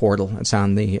search portal. It's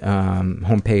on the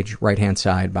homepage right-hand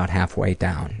side, about halfway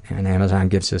down. And Amazon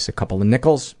gives us a couple of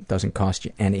nickels. It doesn't cost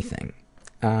you anything.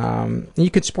 You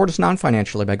can support us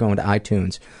non-financially by going to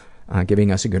iTunes,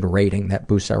 giving us a good rating. That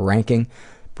boosts our ranking,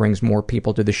 brings more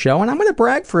people to the show. And I'm going to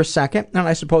brag for a second, and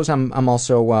I suppose I'm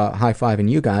also high-fiving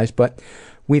you guys, but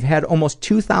we've had almost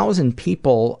 2,000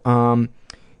 people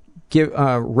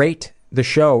rate the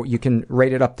show. You can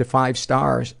rate it up to 5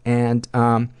 stars, and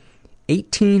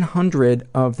 1,800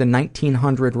 of the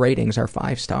 1,900 ratings are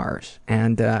 5 stars.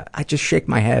 And I just shake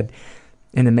my head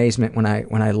in amazement when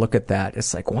I look at that.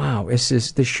 It's like, wow,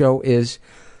 this show is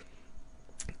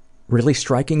really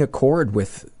striking a chord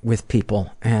with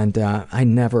people, and I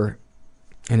never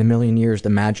in a million years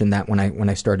imagined that when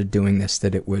I started doing this,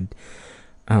 that it would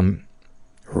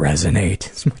resonate,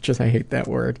 as much as I hate that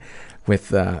word,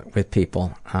 with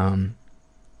people.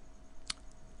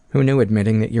 Who knew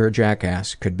admitting that you're a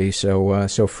jackass could be so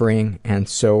freeing and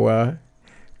so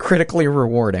critically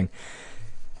rewarding?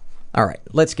 All right,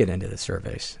 let's get into the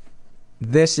surveys.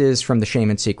 This is from the Shame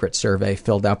and Secret survey,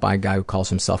 filled out by a guy who calls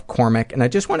himself Cormac. And I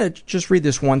just want to read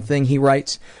this one thing he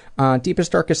writes.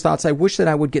 Deepest, darkest thoughts. I wish that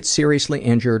I would get seriously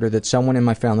injured or that someone in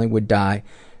my family would die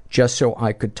just so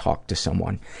I could talk to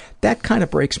someone. That kind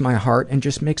of breaks my heart and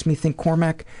just makes me think,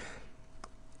 Cormac,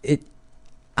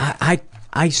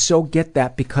 I so get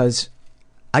that, because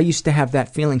I used to have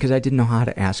that feeling because I didn't know how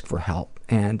to ask for help.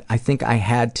 And I think I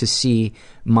had to see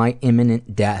my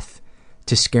imminent death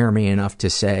to scare me enough to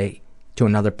say to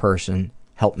another person,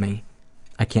 help me.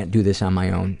 I can't do this on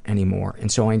my own anymore. And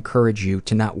so I encourage you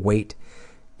to not wait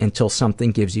until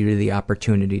something gives you the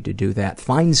opportunity to do that.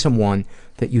 Find someone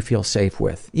that you feel safe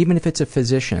with, even if it's a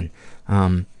physician.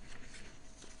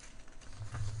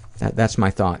 That's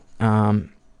my thought.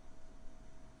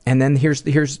 And then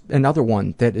here's another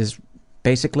one that is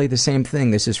basically the same thing.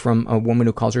 This is from a woman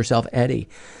who calls herself Eddie.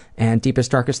 And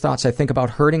deepest, darkest thoughts. I think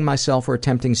about hurting myself or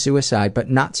attempting suicide, but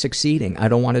not succeeding. I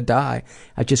don't want to die.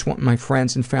 I just want my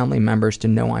friends and family members to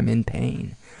know I'm in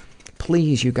pain.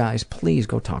 please, you guys, please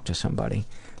go talk to somebody.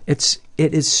 It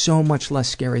is so much less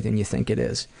scary than you think it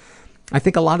is. I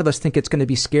think a lot of us think it's going to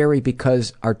be scary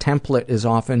because our template is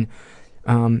often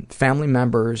family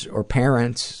members or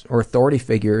parents or authority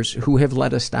figures who have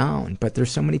let us down. But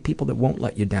there's so many people that won't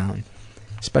let you down,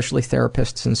 especially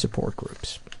therapists and support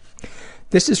groups.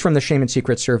 This is from the Shame and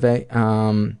Secret survey,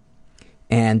 and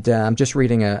I'm just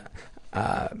reading a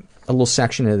little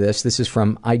section of this. This is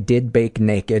from I Did Bake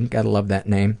Naked. Gotta love that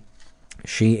name.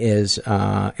 She is in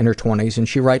her 20s, and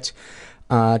she writes,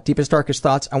 deepest, darkest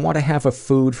thoughts. I want to have a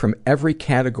food from every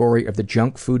category of the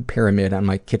junk food pyramid on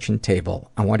my kitchen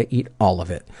table. I want to eat all of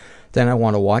it. Then I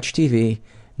want to watch TV,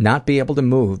 not be able to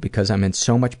move because I'm in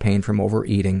so much pain from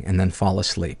overeating, and then fall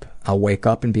asleep. I'll wake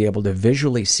up and be able to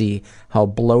visually see how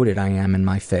bloated I am in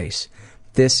my face.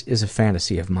 This is a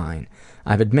fantasy of mine.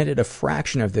 I've admitted a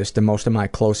fraction of this to most of my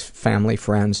close family,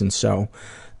 friends, and so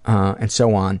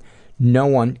on. No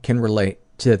one can relate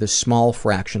to the small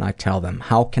fraction I tell them.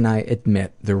 How can I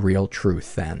admit the real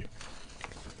truth then?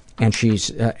 And she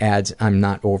adds, I'm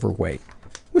not overweight,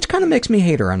 which kind of makes me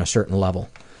hate her on a certain level,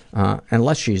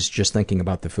 unless she's just thinking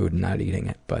about the food and not eating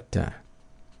it. But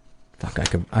fuck,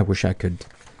 I wish I could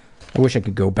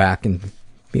go back and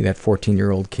be that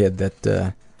 14-year-old kid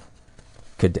that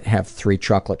could have 3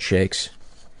 chocolate shakes.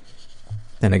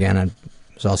 Then again, I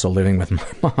was also living with my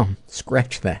mom.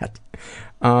 Scratch that.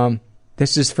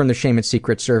 This is from the Shame and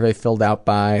Secret survey filled out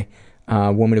by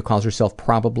a woman who calls herself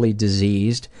Probably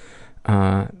Diseased.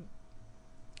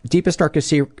 Deepest,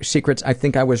 darkest secrets. I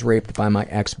think I was raped by my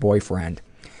ex-boyfriend.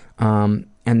 And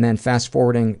then fast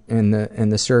forwarding in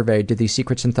the survey, did these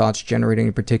secrets and thoughts generate any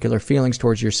particular feelings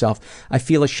towards yourself? I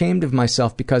feel ashamed of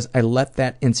myself because I let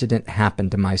that incident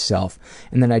happen to myself.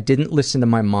 And then I didn't listen to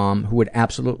my mom, who would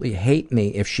absolutely hate me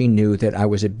if she knew that I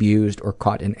was abused or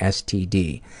caught an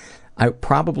STD. I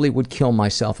probably would kill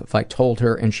myself if I told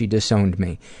her and she disowned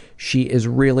me. She is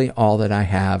really all that I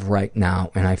have right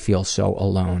now, and I feel so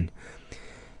alone.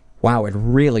 Wow, it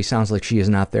really sounds like she is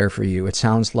not there for you. It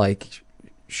sounds like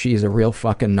she is a real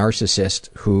fucking narcissist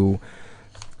who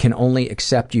can only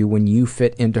accept you when you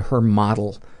fit into her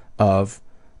model of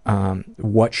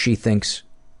what she thinks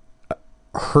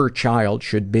her child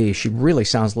should be. She really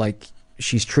sounds like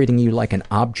she's treating you like an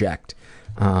object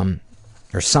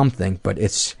or something, but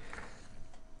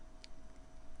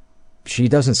she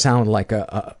doesn't sound like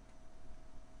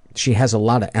she has a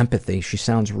lot of empathy. She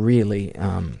sounds really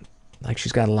like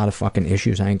she's got a lot of fucking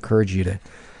issues. I encourage you to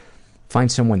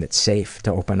find someone that's safe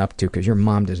to open up to, because your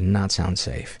mom does not sound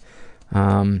safe.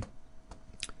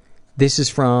 This is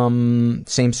from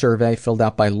same survey filled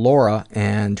out by Laura,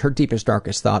 and her deepest,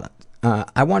 darkest thought.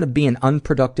 I want to be an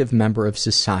unproductive member of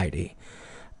society.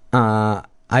 I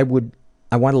want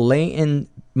to lay in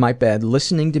my bed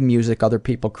listening to music other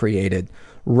people created,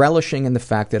 relishing in the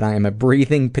fact that I am a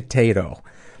breathing potato.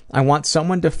 I want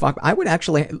someone to fuck. I would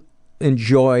actually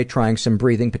enjoy trying some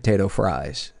breathing potato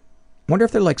fries. Wonder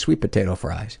if they're like sweet potato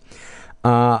fries.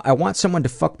 I want someone to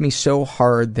fuck me so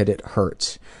hard that it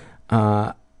hurts.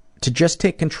 To just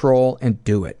take control and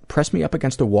do it. Press me up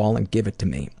against a wall and give it to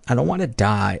me. I don't want to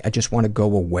die. I just want to go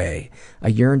away. I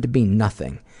yearn to be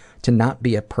nothing. To not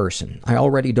be a person. I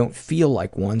already don't feel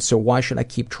like one, so why should I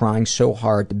keep trying so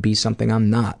hard to be something I'm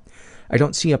not? I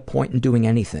don't see a point in doing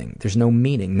anything. There's no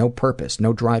meaning, no purpose,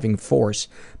 no driving force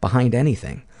behind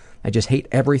anything. I just hate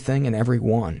everything and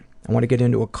everyone. I want to get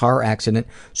into a car accident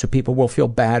so people will feel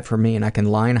bad for me and I can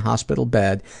lie in a hospital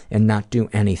bed and not do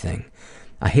anything.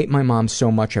 I hate my mom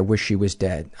so much I wish she was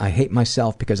dead. I hate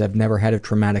myself because I've never had a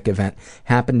traumatic event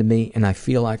happen to me, and I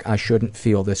feel like I shouldn't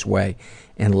feel this way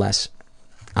unless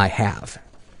I have.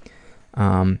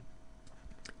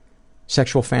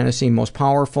 Sexual fantasy most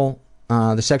powerful.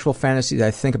 The sexual fantasy that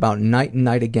I think about night and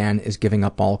night again is giving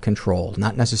up all control.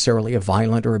 Not necessarily a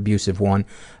violent or abusive one.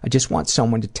 I just want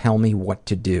someone to tell me what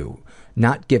to do.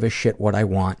 Not give a shit what I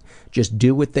want. Just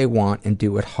do what they want and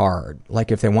do it hard.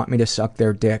 Like if they want me to suck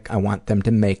their dick, I want them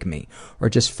to make me. Or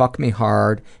just fuck me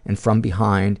hard and from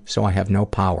behind so I have no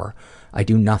power. I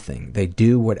do nothing. They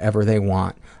do whatever they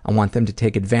want. I want them to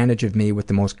take advantage of me with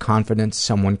the most confidence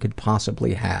someone could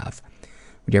possibly have.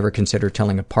 Would you ever consider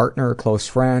telling a partner or close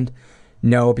friend?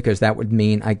 No, because that would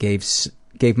mean I gave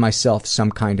myself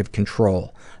some kind of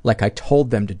control. Like I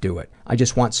told them to do it. I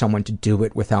just want someone to do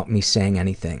it without me saying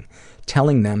anything.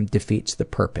 Telling them defeats the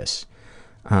purpose.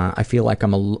 I feel like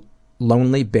I'm a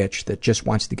lonely bitch that just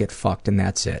wants to get fucked and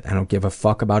that's it. I don't give a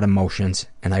fuck about emotions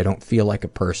and I don't feel like a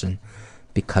person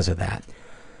because of that.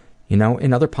 You know,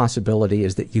 another possibility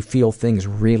is that you feel things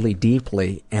really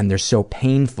deeply and they're so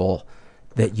painful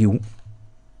that you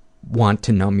want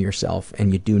to numb yourself,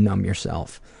 and you do numb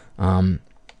yourself.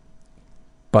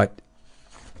 But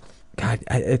God,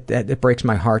 it breaks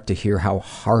my heart to hear how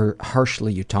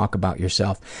harshly you talk about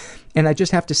yourself. And I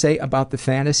just have to say about the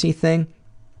fantasy thing,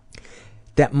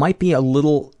 that might be a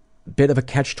little bit of a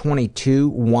catch-22,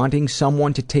 wanting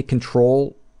someone to take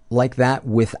control like that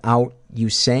without you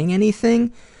saying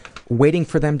anything, waiting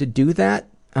for them to do that.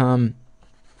 I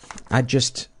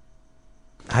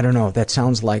don't know. That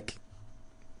sounds like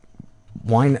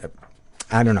wine.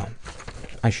 I don't know.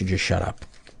 I should just shut up.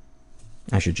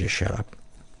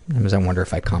 Because I wonder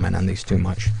if I comment on these too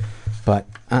much. But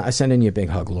I send in you a big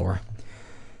hug, Laura.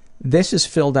 This is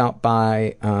filled out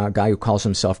by a guy who calls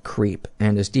himself Creep,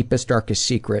 and his deepest, darkest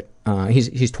secret,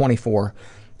 he's 24,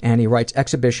 and he writes,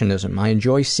 exhibitionism. I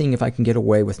enjoy seeing if I can get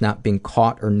away with not being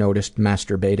caught or noticed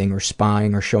masturbating or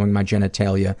spying or showing my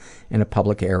genitalia in a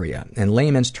public area. In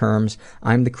layman's terms,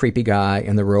 I'm the creepy guy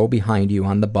in the row behind you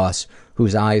on the bus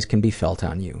whose eyes can be felt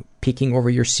on you, peeking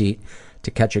over your seat to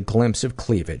catch a glimpse of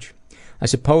cleavage. I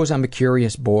suppose I'm a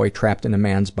curious boy trapped in a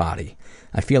man's body.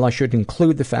 I feel I should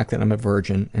include the fact that I'm a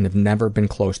virgin and have never been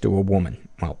close to a woman,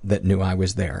 well, that knew I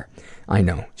was there. I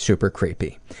know, super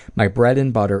creepy. My bread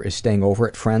and butter is staying over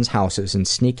at friends' houses and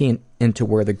sneaking into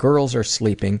where the girls are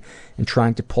sleeping and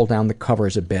trying to pull down the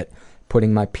covers a bit,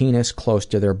 putting my penis close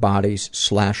to their bodies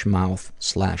 / mouth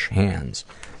 / hands.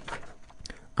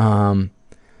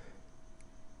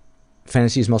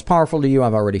 Fantasies most powerful to you,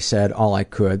 I've already said all I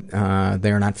could.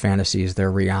 They're not fantasies, they're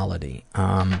reality.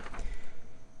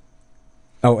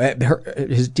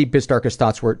 His deepest, darkest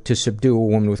thoughts were to subdue a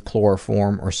woman with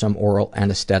chloroform or some oral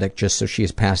anesthetic just so she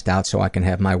is passed out so I can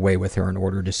have my way with her in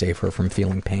order to save her from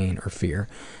feeling pain or fear.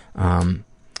 I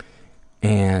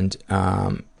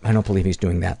don't believe he's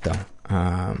doing that, though.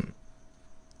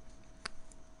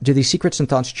 Do these secrets and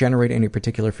thoughts generate any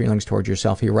particular feelings towards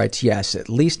yourself? He writes, yes, at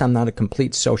least I'm not a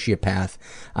complete sociopath.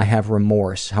 I have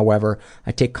remorse. However,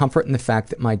 I take comfort in the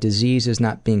fact that my disease is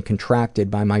not being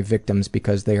contracted by my victims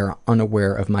because they are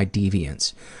unaware of my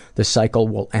deviance. The cycle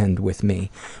will end with me.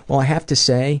 Well, I have to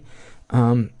say,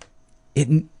 you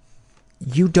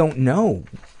don't know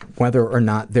whether or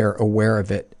not they're aware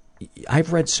of it.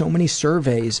 I've read so many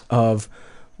surveys of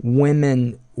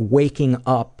women waking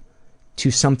up to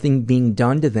something being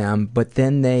done to them, but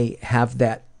then they have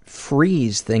that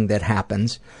freeze thing that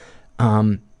happens,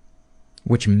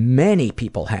 which many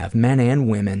people have, men and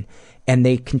women, and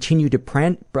they continue to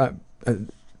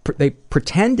they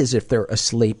pretend as if they're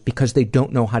asleep because they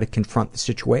don't know how to confront the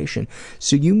situation.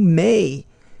 So you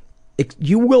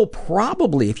will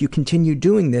probably, if you continue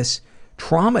doing this,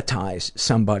 traumatize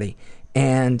somebody.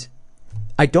 And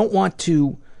I don't want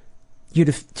you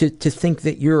to think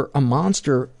that you're a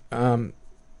monster.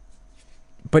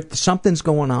 But something's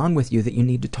going on with you that you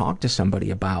need to talk to somebody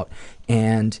about.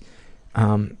 And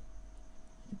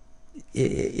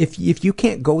if you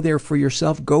can't go there for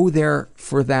yourself, go there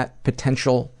for that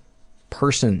potential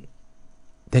person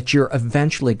that you're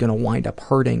eventually going to wind up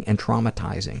hurting and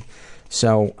traumatizing.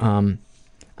 So I'm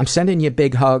sending you a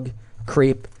big hug,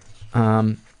 Creep,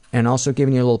 and also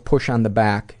giving you a little push on the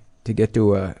back to get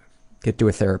to a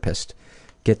therapist.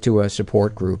 Get to a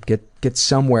support group. Get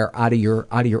somewhere out of your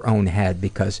own head,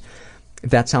 because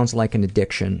that sounds like an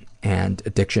addiction, and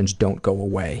addictions don't go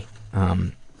away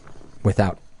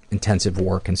without intensive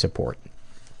work and support.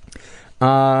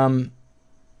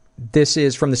 This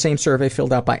is from the same survey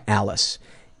filled out by Alice,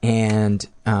 and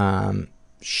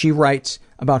she writes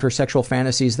about her sexual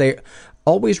fantasies. They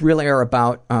always really are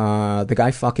about the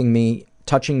guy fucking me,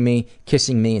 touching me,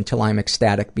 kissing me until I'm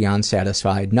ecstatic, beyond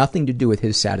satisfied. Nothing to do with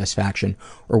his satisfaction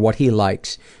or what he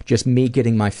likes. Just me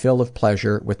getting my fill of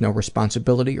pleasure with no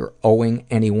responsibility or owing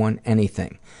anyone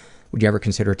anything. Would you ever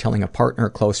consider telling a partner or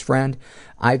close friend?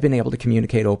 I've been able to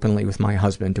communicate openly with my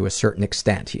husband to a certain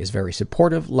extent. He is very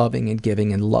supportive, loving, and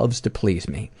giving, and loves to please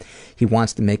me. He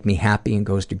wants to make me happy and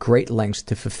goes to great lengths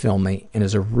to fulfill me, and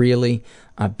is a really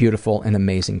beautiful and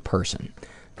amazing person.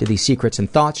 Do these secrets and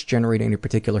thoughts generate any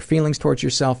particular feelings towards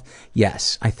yourself?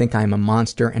 Yes. I think I'm a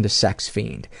monster and a sex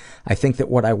fiend. I think that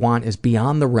what I want is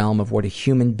beyond the realm of what a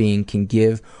human being can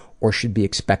give or should be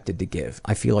expected to give.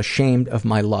 I feel ashamed of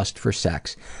my lust for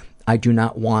sex. I do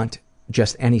not want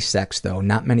just any sex, though.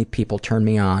 Not many people turn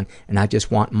me on, and I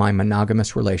just want my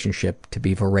monogamous relationship to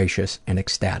be voracious and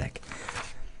ecstatic.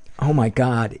 Oh my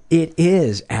God, it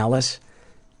is, Alice.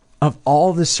 Of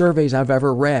all the surveys I've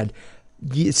ever read,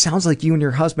 it sounds like you and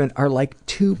your husband are like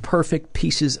two perfect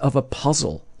pieces of a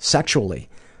puzzle sexually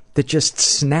that just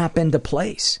snap into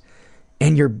place,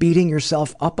 and you're beating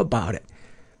yourself up about it.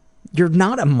 You're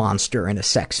not a monster and a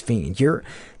sex fiend. You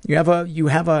have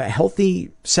a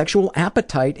healthy sexual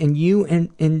appetite, and you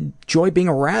enjoy being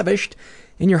ravished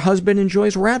and your husband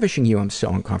enjoys ravishing you. I'm so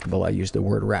uncomfortable I use the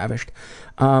word ravished.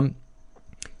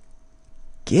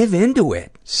 Give into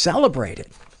it. Celebrate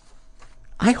it.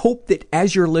 I hope that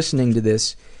as you're listening to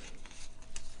this,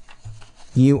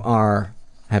 you are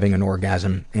having an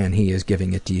orgasm and he is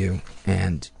giving it to you,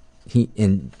 and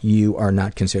you are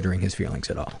not considering his feelings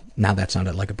at all. Now that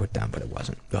sounded like a put down, but it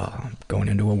wasn't. I'm going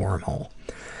into a wormhole.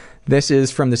 This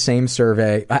is from the same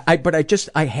survey.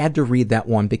 I had to read that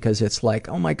one because it's like,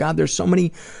 oh my God, there's so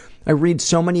many. I read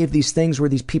so many of these things where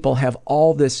these people have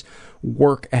all this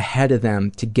work ahead of them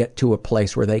to get to a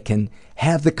place where they can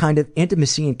have the kind of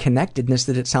intimacy and connectedness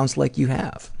that it sounds like you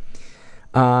have.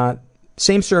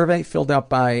 Same survey filled out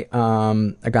by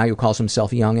a guy who calls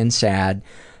himself Young and Sad.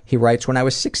 He writes, when I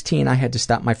was 16, I had to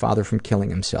stop my father from killing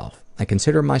himself. I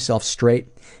consider myself straight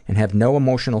and have no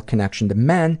emotional connection to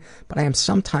men, but I am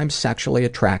sometimes sexually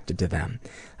attracted to them.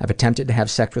 I've attempted to have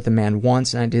sex with a man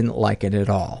once and I didn't like it at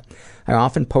all. I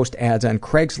often post ads on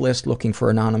Craigslist looking for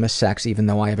anonymous sex, even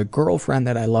though I have a girlfriend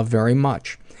that I love very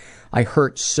much. I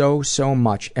hurt so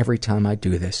much every time I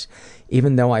do this,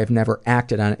 even though I have never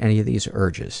acted on any of these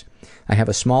urges. I have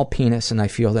a small penis and I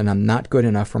feel that I'm not good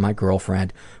enough for my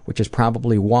girlfriend, which is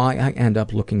probably why I end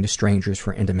up looking to strangers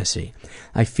for intimacy.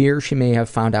 I fear she may have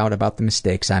found out about the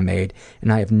mistakes I made,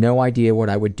 and I have no idea what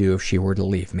I would do if she were to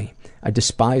leave me. I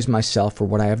despise myself for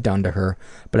what I have done to her,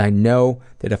 but I know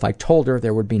that if I told her,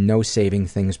 there would be no saving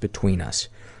things between us.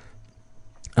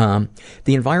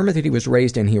 The environment that he was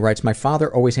raised in, he writes, my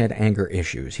father always had anger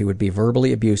issues. He would be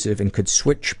verbally abusive and could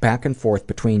switch back and forth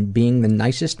between being the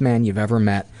nicest man you've ever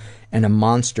met and a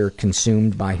monster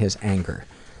consumed by his anger.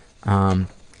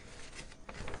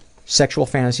 Sexual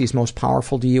fantasies most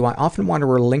powerful to you. I often want to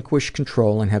relinquish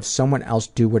control and have someone else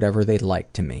do whatever they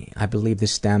like to me. I believe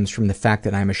this stems from the fact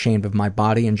that I am ashamed of my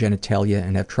body and genitalia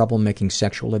and have trouble making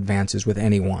sexual advances with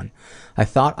anyone. I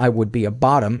thought I would be a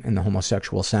bottom in the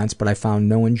homosexual sense, but I found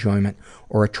no enjoyment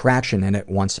or attraction in it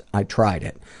once I tried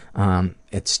it.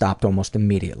 It stopped almost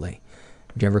immediately.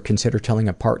 Do you ever consider telling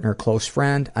a partner or close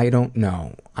friend? I don't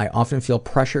know. I often feel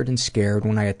pressured and scared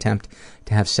when I attempt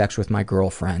to have sex with my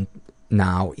girlfriend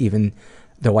now, even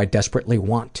though I desperately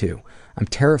want to. I'm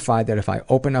terrified that if I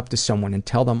open up to someone and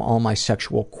tell them all my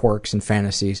sexual quirks and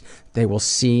fantasies, they will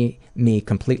see me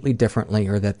completely differently,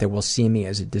 or that they will see me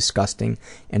as a disgusting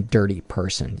and dirty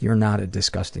person. You're not a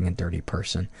disgusting and dirty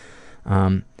person.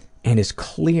 And it's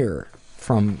clear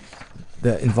from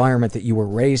the environment that you were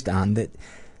raised on that,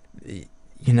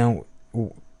 you know,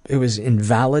 it was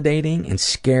invalidating and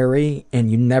scary, and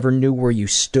you never knew where you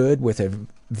stood with a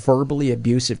verbally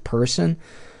abusive person,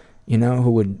 you know,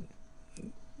 who would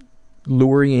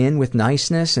lure you in with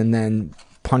niceness and then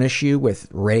punish you with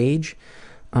rage.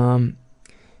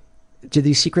 Do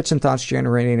these secrets and thoughts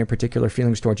generate any particular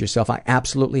feelings towards yourself? I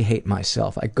absolutely hate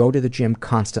myself. I go to the gym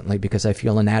constantly because I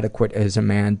feel inadequate as a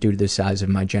man due to the size of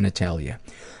my genitalia.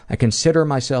 I consider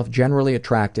myself generally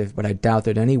attractive, but I doubt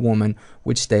that any woman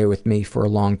would stay with me for a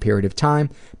long period of time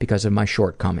because of my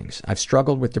shortcomings. I've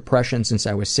struggled with depression since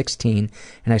I was 16,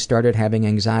 and I started having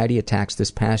anxiety attacks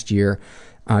this past year,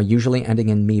 usually ending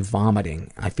in me vomiting.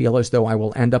 I feel as though I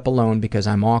will end up alone because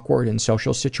I'm awkward in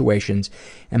social situations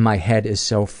and my head is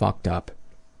so fucked up.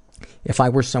 If I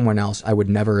were someone else, I would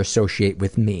never associate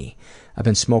with me. I've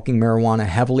been smoking marijuana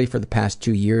heavily for the past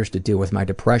 2 years to deal with my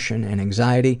depression and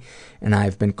anxiety, and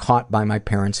I've been caught by my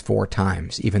parents 4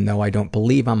 times. Even though I don't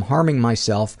believe I'm harming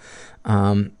myself,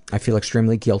 I feel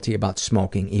extremely guilty about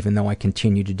smoking, even though I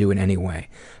continue to do it anyway.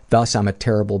 Thus, I'm a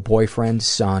terrible boyfriend,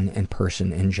 son, and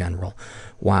person in general.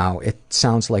 Wow, it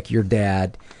sounds like your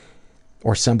dad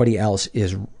or somebody else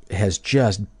has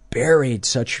just buried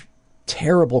such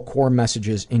terrible core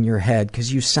messages in your head,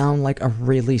 because you sound like a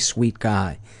really sweet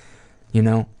guy, you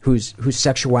know, whose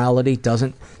sexuality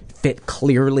doesn't fit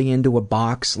clearly into a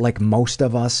box like most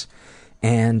of us.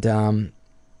 And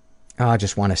I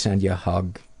just want to send you a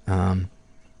hug.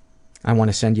 I want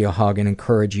to send you a hug and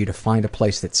encourage you to find a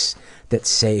place that's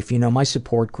safe. You know, my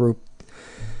support group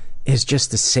is just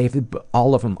the safest.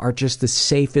 All of them are just the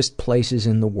safest places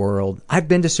in the world. I've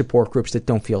been to support groups that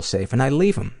don't feel safe, and I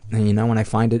leave them. And, you know, and I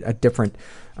find a different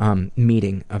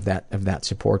meeting of that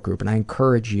support group. And I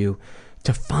encourage you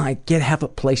to have a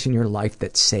place in your life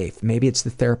that's safe. Maybe it's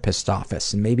the therapist's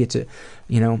office, and maybe it's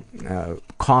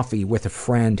coffee with a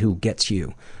friend who gets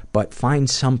you. But find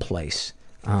some place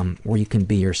where you can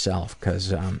be yourself,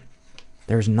 because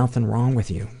there's nothing wrong with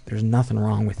you. There's nothing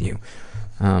wrong with you.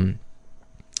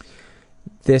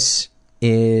 This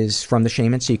is from the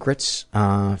Shame and Secrets,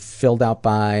 filled out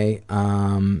by,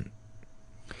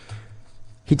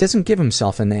 he doesn't give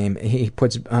himself a name. He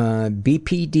puts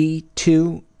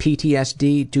BPD2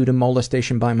 PTSD due to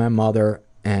molestation by my mother.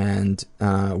 and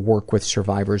work with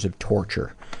survivors of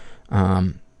torture.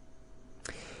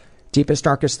 Deepest,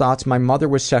 darkest thoughts. My mother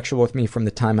was sexual with me from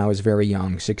the time I was very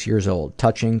young, 6 years old.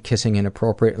 Touching, kissing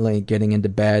inappropriately, getting into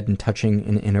bed, and touching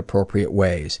in inappropriate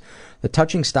ways. The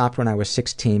touching stopped when I was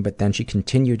 16, but then she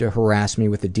continued to harass me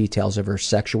with the details of her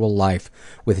sexual life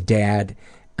with dad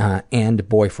and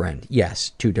boyfriend.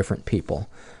 Yes, 2 different people.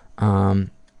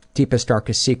 Deepest,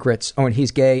 darkest secrets. Oh, and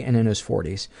he's gay and in his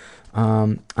 40s.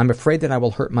 I'm afraid that I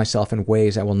will hurt myself in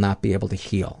ways I will not be able to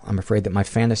heal. I'm afraid that my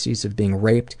fantasies of being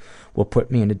raped will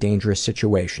put me into dangerous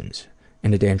situations.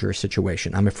 I'm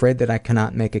afraid that I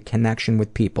cannot make a connection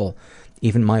with people,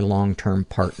 even my long-term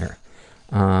partner.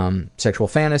 Sexual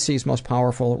fantasies most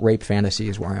powerful. Rape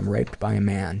fantasies where I'm raped by a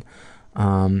man.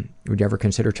 Would you ever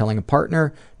consider telling a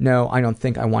partner? No, I don't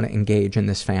think I want to engage in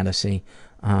this fantasy.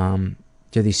 Do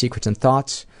these secrets and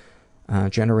thoughts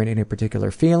generate any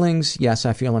particular feelings? Yes,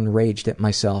 I feel enraged at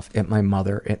myself, at my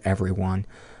mother, at everyone.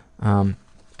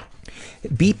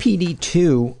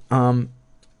 BPD-2,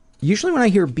 usually when I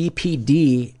hear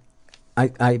BPD,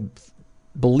 I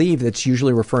believe that's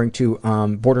usually referring to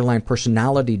borderline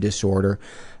personality disorder,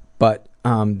 but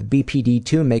the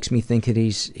BPD-2 makes me think that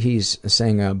he's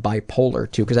saying bipolar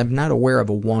 2, because I'm not aware of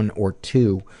a 1 or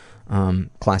 2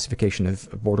 classification of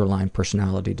borderline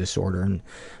personality disorder. And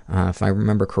if I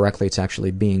remember correctly, it's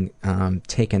actually being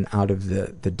taken out of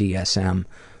the DSM.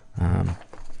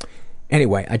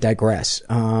 Anyway, I digress.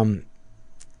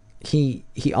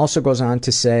 He also goes on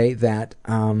to say that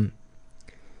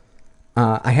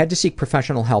I had to seek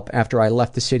professional help after I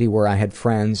left the city where I had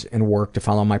friends and work to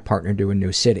follow my partner to a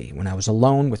new city. When I was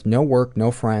alone with no work,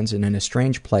 no friends, and in a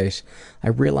strange place, I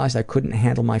realized I couldn't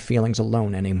handle my feelings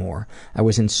alone anymore. I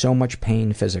was in so much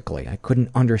pain physically. I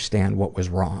couldn't understand what was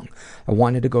wrong. I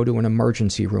wanted to go to an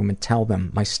emergency room and tell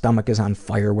them my stomach is on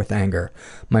fire with anger.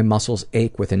 My muscles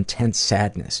ache with intense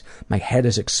sadness. My head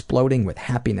is exploding with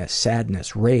happiness,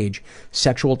 sadness, rage,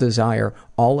 sexual desire,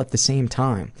 all at the same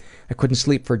time. I couldn't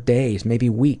sleep for days, maybe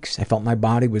weeks. I felt my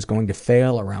body was going to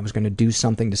fail or I was going to do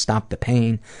something to stop the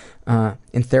pain.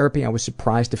 In therapy, I was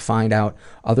surprised to find out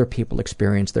other people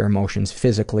experience their emotions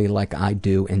physically like I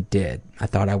do and did. I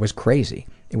thought I was crazy.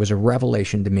 It was a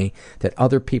revelation to me that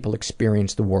other people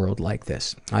experience the world like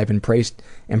this. I've embraced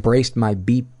my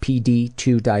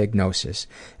BPD-2 diagnosis.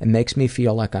 It makes me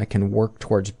feel like I can work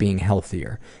towards being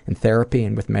healthier. In therapy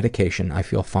and with medication, I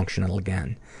feel functional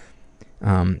again.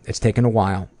 It's taken a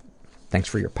while. Thanks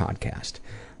for your podcast.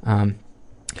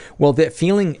 Well, the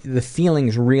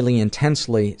feelings really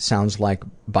intensely sounds like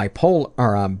bipolar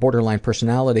or borderline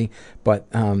personality, but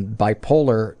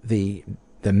bipolar, the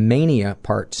mania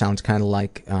part sounds kind of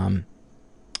like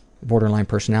borderline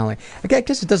personality. I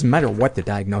guess it doesn't matter what the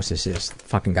diagnosis is. The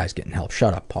fucking guy's getting help.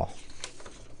 Shut up, Paul.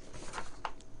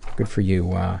 Good for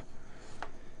you. I'm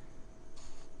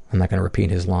not going to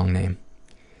repeat his long name.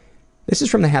 This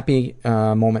is from the Happy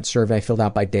Moment survey filled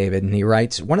out by David, and he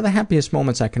writes, one of the happiest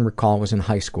moments I can recall was in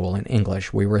high school in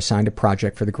English. We were assigned a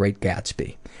project for The Great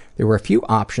Gatsby. There were a few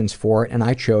options for it, and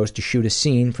I chose to shoot a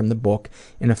scene from the book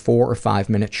in a 4 or 5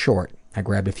 minute short. I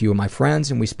grabbed a few of my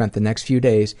friends, and we spent the next few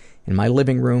days in my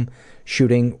living room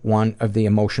shooting one of the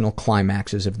emotional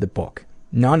climaxes of the book.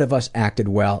 None of us acted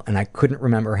well, and I couldn't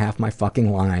remember half my fucking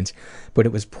lines, but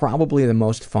it was probably the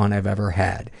most fun I've ever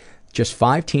had. Just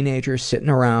 5 teenagers sitting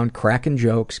around, cracking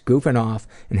jokes, goofing off,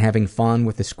 and having fun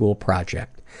with the school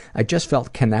project. I just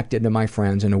felt connected to my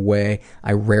friends in a way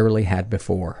I rarely had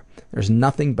before. There's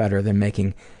nothing better than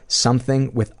making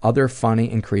something with other funny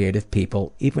and creative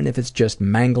people, even if it's just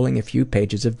mangling a few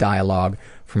pages of dialogue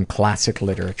from classic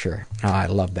literature. Oh, I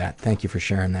love that. Thank you for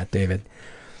sharing that, David.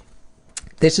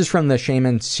 This is from the Shame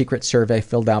and Secret survey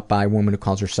filled out by a woman who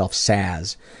calls herself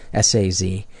Saz,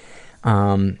 S-A-Z.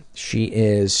 She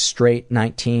is straight,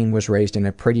 19, was raised in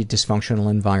a pretty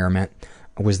dysfunctional environment,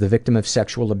 was the victim of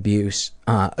sexual abuse.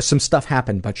 Some stuff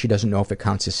happened, but she doesn't know if it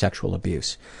counts as sexual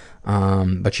abuse.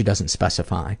 But she doesn't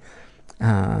specify.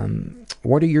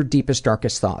 What are your deepest,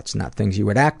 darkest thoughts? Not things you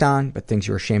would act on, but things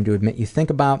you're ashamed to admit you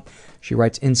think about. She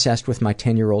writes, incest with my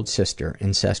 10-year-old sister,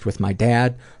 incest with my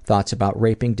dad, thoughts about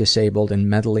raping disabled and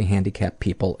mentally handicapped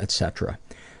people, etc.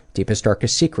 Deepest,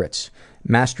 darkest secrets.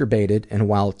 Masturbated, and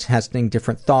while testing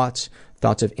different thoughts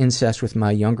of incest with my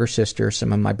younger sister,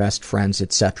 some of my best friends,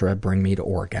 etc., bring me to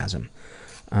orgasm.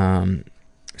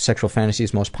 Sexual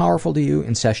fantasies most powerful to you.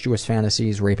 Incestuous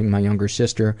fantasies, raping my younger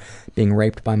sister, being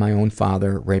raped by my own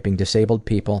father, raping disabled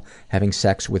people, having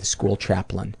sex with a school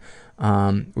chaplain.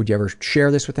 Would you ever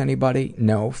share this with anybody?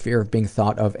 No. Fear of being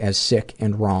thought of as sick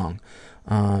and wrong.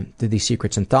 Do these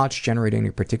secrets and thoughts generate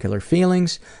any particular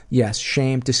feelings? Yes,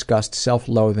 shame, disgust,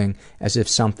 self-loathing, as if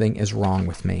something is wrong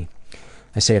with me.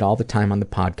 I say it all the time on the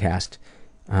podcast.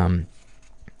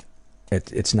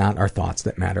 It's not our thoughts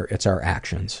that matter, it's our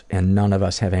actions. And none of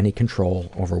us have any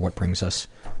control over what brings us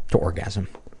to orgasm.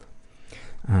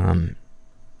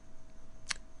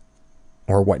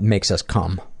 Or what makes us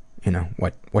come. You know,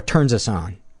 what turns us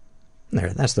on.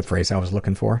 There, that's the phrase I was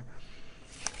looking for.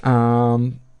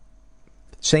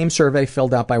 Same survey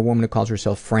filled out by a woman who calls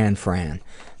herself Fran. I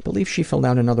believe she filled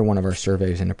out another one of our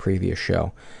surveys in a previous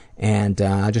show. And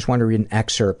I just want to read an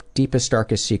excerpt. Deepest,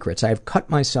 darkest secrets. I have cut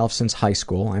myself since high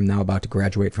school. I'm now about to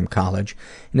graduate from college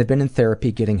and have been in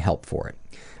therapy getting help for it.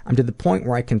 I'm to the point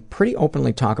where I can pretty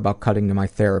openly talk about cutting to my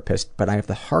therapist, but I have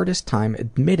the hardest time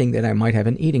admitting that I might have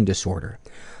an eating disorder.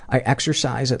 I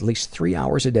exercise at least 3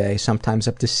 hours a day, sometimes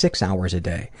up to 6 hours a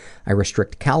day. I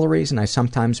restrict calories, and I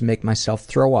sometimes make myself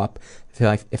throw up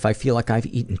if I feel like I've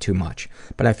eaten too much.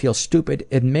 But I feel stupid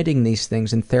admitting these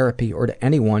things in therapy or to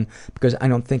anyone because I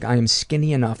don't think I am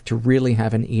skinny enough to really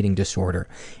have an eating disorder.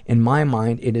 In my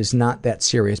mind, it is not that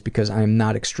serious because I am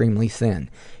not extremely thin.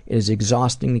 It is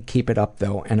exhausting to keep it up,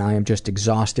 though, and I am just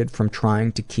exhausted from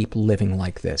trying to keep living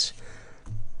like this.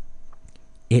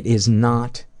 It is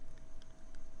not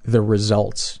the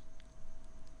results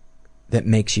that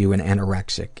makes you an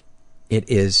anorexic. It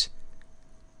is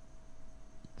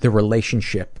the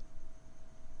relationship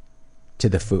to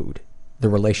the food, the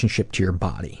relationship to your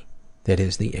body that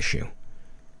is the issue.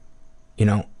 You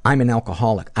know, I'm an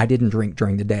alcoholic. I didn't drink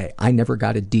during the day. I never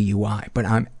got a DUI, but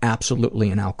I'm absolutely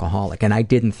an alcoholic, and I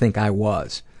didn't think I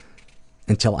was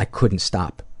until I couldn't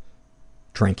stop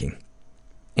drinking.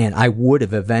 And I would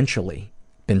have eventually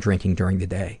been drinking during the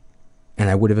day. And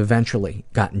I would have eventually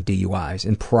gotten DUIs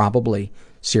and probably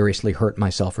seriously hurt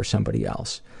myself or somebody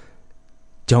else.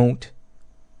 Don't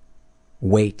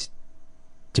wait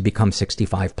to become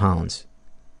 65 pounds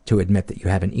to admit that you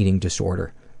have an eating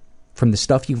disorder. From the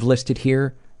stuff you've listed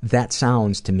here, that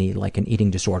sounds to me like an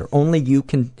eating disorder. Only you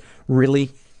can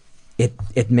really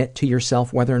admit to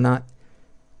yourself whether or not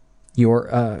you're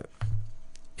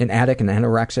an addict, an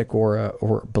anorexic,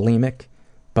 or bulimic.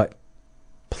 But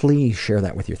please share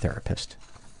that with your therapist.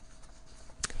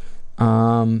 You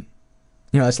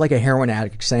know, it's like a heroin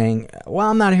addict saying, well,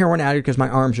 I'm not a heroin addict because my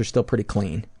arms are still pretty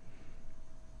clean.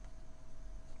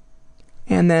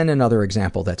 And then another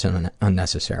example that's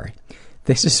unnecessary.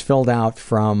 This is filled out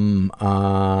from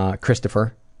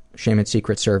Christopher, Shame and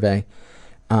Secret survey.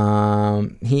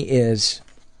 He is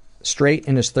straight,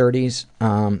 in his 30s.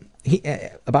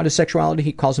 About his sexuality,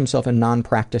 he calls himself a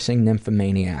non-practicing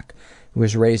nymphomaniac who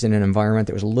was raised in an environment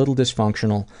that was a little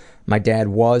dysfunctional. My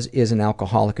dad is an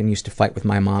alcoholic and used to fight with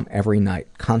my mom every night.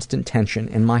 Constant tension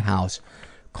in my house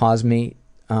caused me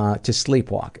to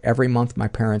sleepwalk. Every month my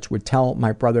parents would tell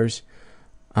my brothers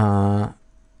and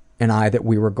I that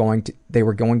they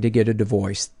were going to get a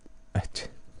divorce.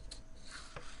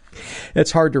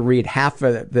 It's hard to read. Half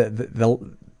of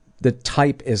the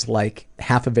type is like,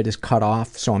 half of it is cut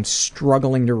off, so I'm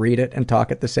struggling to read it and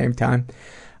talk at the same time.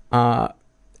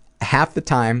 Half the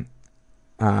time,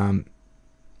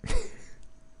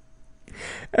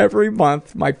 every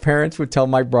month, my parents would tell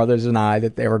my brothers and I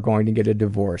that they were going to get a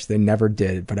divorce. They never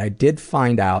did, but I did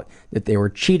find out that they were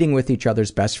cheating with each other's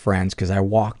best friends because I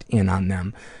walked in on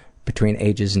them between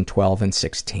ages 12 and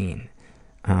 16.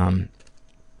 God,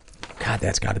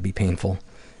 that's got to be painful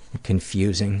and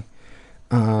confusing.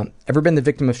 Ever been the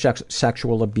victim of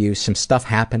sexual abuse? Some stuff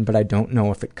happened, but I don't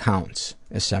know if it counts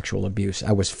as sexual abuse.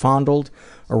 I was fondled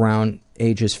around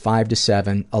ages 5 to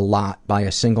 7 a lot by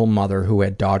a single mother who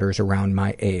had daughters around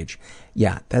my age.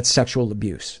 Yeah, that's sexual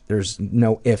abuse. There's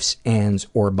no ifs, ands,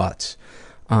 or buts.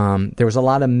 There was a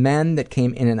lot of men that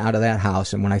came in and out of that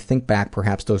house, and when I think back,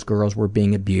 perhaps those girls were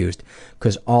being abused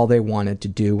because all they wanted to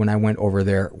do when I went over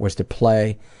there was to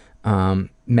play,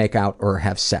 make out, or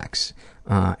have sex.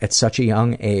 At such a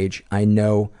young age, I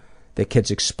know that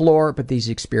kids explore, but these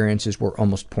experiences were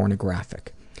almost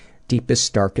pornographic.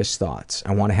 Deepest, darkest thoughts.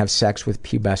 I want to have sex with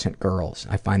pubescent girls.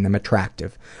 I find them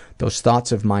attractive. Those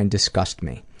thoughts of mine disgust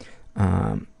me.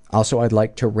 Also, I'd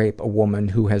like to rape a woman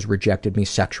who has rejected me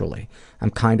sexually. I'm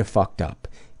kind of fucked up.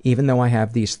 Even though I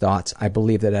have these thoughts, I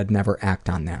believe that I'd never act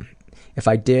on them. If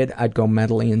I did, I'd go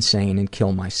mentally insane and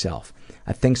kill myself.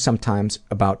 I think sometimes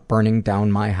about burning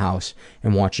down my house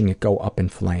and watching it go up in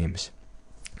flames.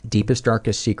 Deepest,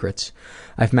 darkest secrets.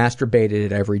 I've masturbated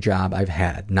at every job I've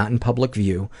had. Not in public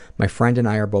view. My friend and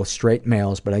I are both straight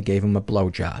males, but I gave him a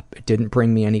blowjob. It didn't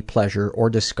bring me any pleasure or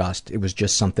disgust. It was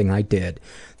just something I did.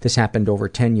 This happened over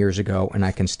 10 years ago, and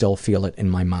I can still feel it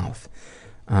in my mouth.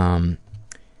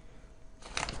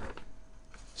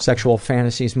 Sexual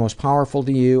fantasies most powerful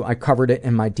to you. I covered it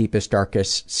in my deepest,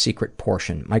 darkest secret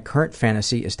portion. My current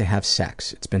fantasy is to have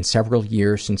sex. It's been several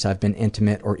years since I've been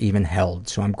intimate or even held,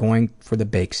 so I'm going for the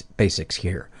basics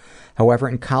here. However,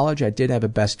 in college I did have a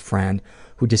best friend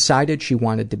who decided she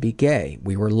wanted to be gay.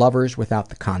 We were lovers without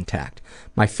the contact.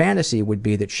 My fantasy would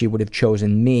be that she would have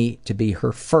chosen me to be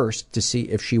her first to see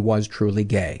if she was truly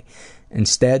gay.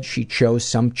 Instead, she chose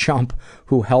some chump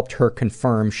who helped her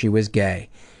confirm she was gay.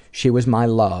 She was my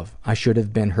love. I should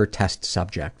have been her test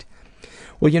subject.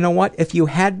 Well, you know what? If you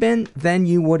had been, then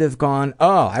you would have gone,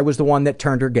 oh, I was the one that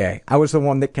turned her gay. I was the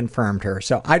one that confirmed her.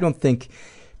 So I don't think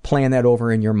playing that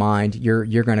over in your mind, you're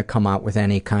going to come out with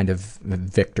any kind of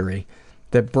victory.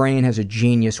 The brain has a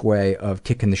genius way of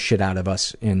kicking the shit out of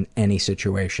us in any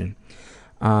situation.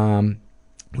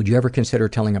 Would you ever consider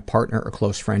telling a partner or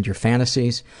close friend your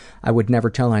fantasies? I would never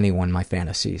tell anyone my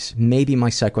fantasies. Maybe my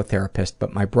psychotherapist,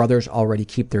 but my brothers already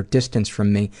keep their distance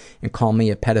from me and call me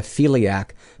a pedophiliac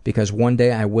because one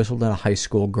day I whistled at a high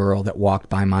school girl that walked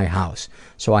by my house.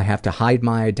 So I have to hide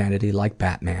my identity like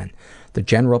Batman. The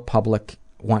general public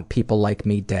want people like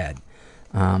me dead.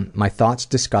 My thoughts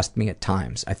disgust me at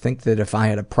times. I think that if I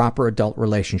had a proper adult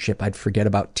relationship, I'd forget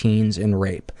about teens and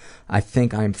rape. I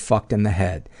think I'm fucked in the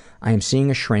head. I am seeing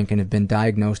a shrink and have been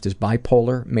diagnosed as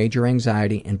bipolar, major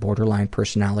anxiety, and borderline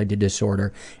personality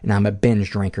disorder, and I'm a binge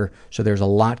drinker, so there's a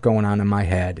lot going on in my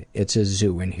head. It's a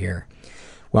zoo in here.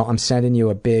 Well, I'm sending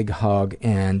you a big hug,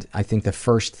 and I think the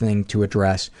first thing to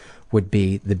address would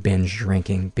be the binge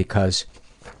drinking, because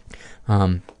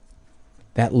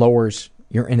that lowers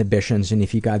your inhibitions, and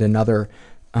if you got another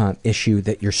issue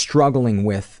that you're struggling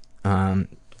with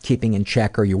keeping in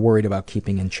check, or you're worried about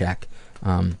keeping in check,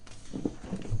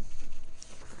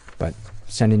 but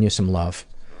sending you some love.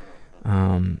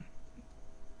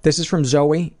 This is from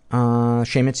Zoe,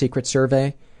 Shame and Secret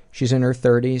survey. She's in her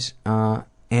 30s,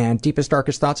 and deepest,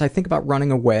 darkest thoughts. I think about running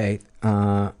away,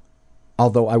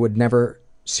 although I would never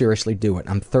seriously do it.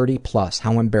 I'm 30 plus.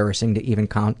 How embarrassing to even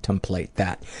contemplate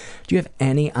that. Do you have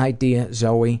any idea,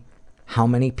 Zoe, how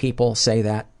many people say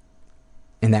that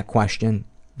in that question?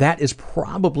 That is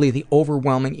probably the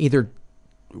overwhelming, either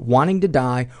wanting to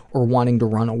die or wanting to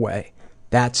run away.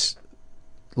 That's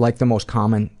like the most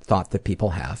common thought that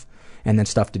people have. And then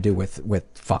stuff to do with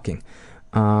fucking.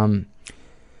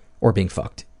 Or being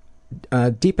fucked.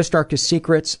 Deepest, darkest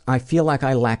secrets. I feel like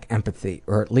I lack empathy,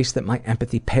 or at least that my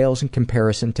empathy pales in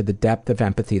comparison to the depth of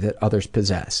empathy that others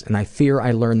possess. And I fear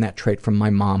I learned that trait from my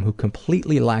mom, who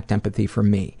completely lacked empathy for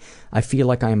me. I feel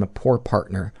like I am a poor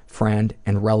partner, friend,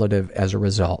 and relative as a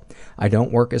result. I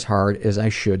don't work as hard as I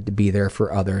should to be there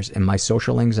for others, and my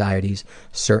social anxieties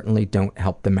certainly don't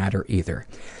help the matter either.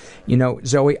 You know,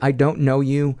 Zoe, I don't know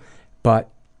you, but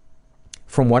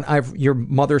from what your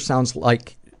mother sounds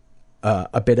like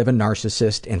a bit of a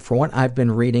narcissist, and for what I've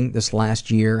been reading this last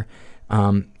year,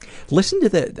 listen to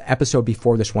the episode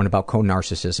before this one about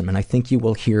co-narcissism, and I think you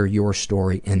will hear your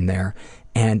story in there.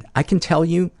 And I can tell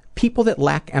you, people that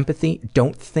lack empathy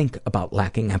don't think about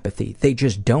lacking empathy. They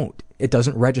just don't. It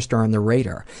doesn't register on their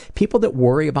radar. People that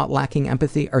worry about lacking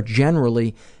empathy are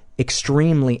generally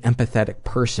extremely empathetic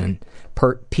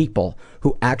people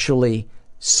who actually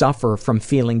suffer from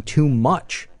feeling too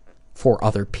much for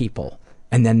other people.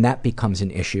 And then that becomes an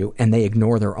issue, and they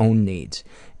ignore their own needs.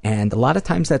 And a lot of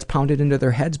times that's pounded into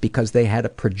their heads because they had a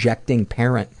projecting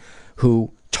parent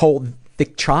who told the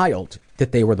child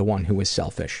that they were the one who was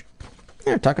selfish.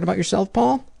 You're talking about yourself,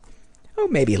 Paul? Oh,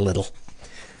 maybe a little.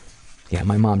 Yeah,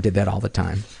 my mom did that all the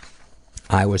time.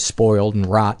 I was spoiled and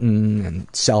rotten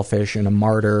and selfish and a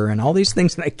martyr and all these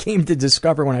things that I came to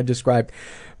discover when I described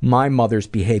my mother's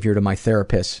behavior to my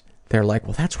therapist. They're like,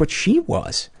 well, that's what she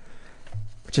was.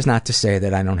 Which is not to say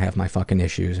that I don't have my fucking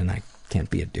issues and I can't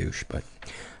be a douche, but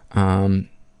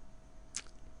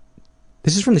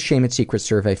this is from the Shame and Secret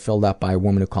survey filled out by a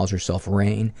woman who calls herself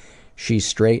Rain. She's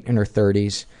straight, in her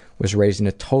 30s, was raised in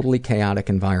a totally chaotic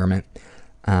environment,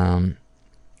 and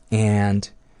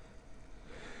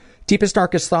deepest,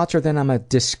 darkest thoughts are that I'm a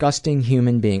disgusting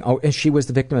human being. Oh, and she was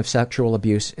the victim of sexual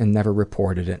abuse and never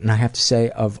reported it. And I have to say,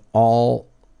 of all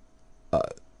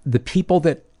the people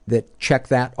that check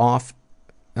that off,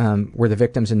 were the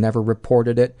victims and never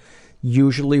reported it,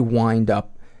 usually wind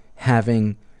up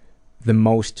having the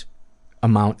most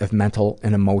amount of mental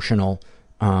and emotional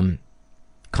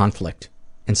conflict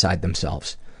inside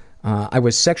themselves. I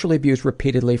was sexually abused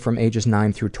repeatedly from ages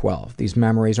 9 through 12. These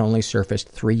memories only surfaced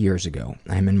 3 years ago.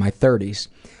 I'm in my 30s.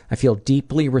 I feel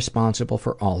deeply responsible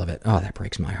for all of it. Oh, that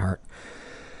breaks my heart.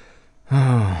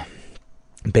 Oh.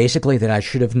 Basically, that I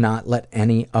should have not let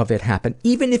any of it happen,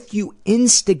 even if you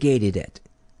instigated it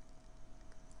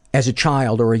as a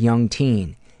child or a young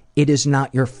teen. It is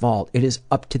not your fault. It is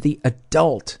up to the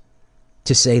adult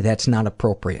to say that's not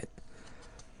appropriate.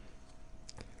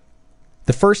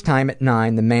 The first time at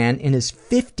 9, the man in his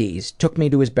 50s took me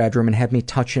to his bedroom and had me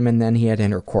touch him, and then he had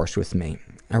intercourse with me.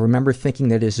 I remember thinking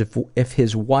that if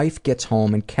his wife gets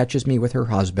home and catches me with her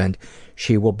husband,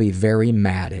 she will be very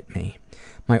mad at me.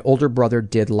 My older brother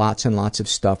did lots and lots of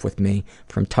stuff with me,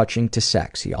 from touching to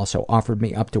sex. He also offered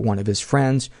me up to one of his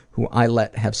friends, who I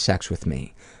let have sex with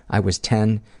me. I was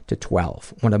 10 to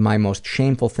 12. One of my most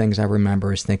shameful things I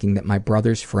remember is thinking that my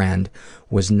brother's friend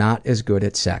was not as good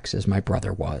at sex as my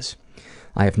brother was.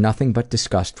 I have nothing but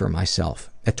disgust for myself.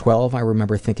 At 12, I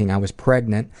remember thinking I was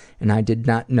pregnant, and I did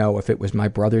not know if it was my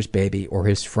brother's baby or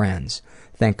his friend's.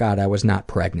 Thank God I was not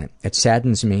pregnant. It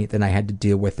saddens me that I had to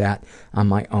deal with that on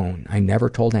my own. I never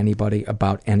told anybody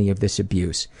about any of this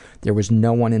abuse. There was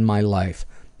no one in my life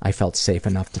I felt safe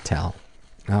enough to tell.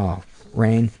 Oh,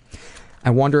 Rain, I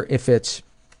wonder if it's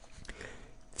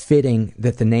fitting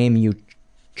that the name you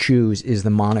choose is the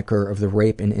moniker of the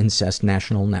Rape and Incest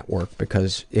National Network,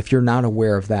 because if you're not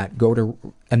aware of that,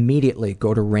 immediately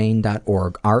go to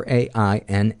RAINN.org, RAINN.org,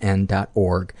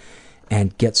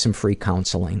 and get some free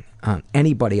counseling.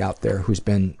 Anybody out there who's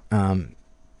been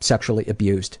sexually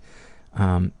abused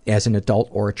as an adult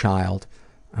or a child.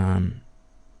 And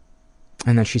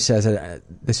then she says,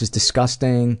 this is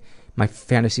disgusting. My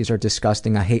fantasies are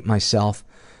disgusting. I hate myself.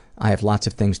 I have lots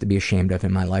of things to be ashamed of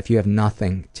in my life. You have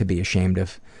nothing to be ashamed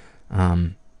of.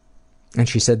 And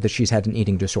she said that she's had an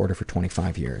eating disorder for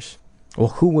 25 years. Well,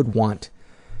 who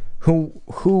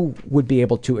would be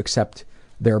able to accept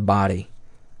their body,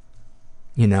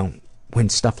 when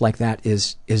stuff like that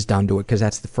is done to it? Because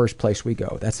that's the first place we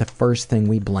go. That's the first thing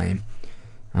we blame.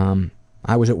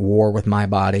 I was at war with my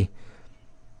body.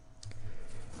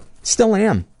 Still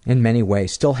am in many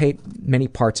ways. Still hate many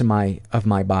parts of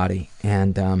my body,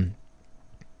 and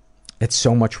it's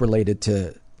so much related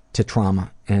to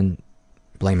trauma and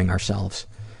blaming ourselves.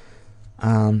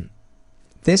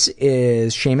 This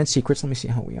is Shame and Secrets. Let me see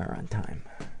how we are on time.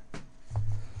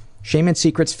 Shame and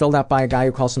Secrets, filled out by a guy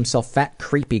who calls himself Fat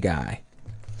Creepy Guy.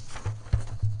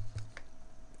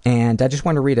 And I just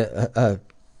want to read a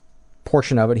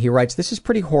portion of it. He writes, "This is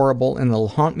pretty horrible and it'll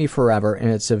haunt me forever,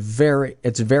 and it's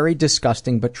very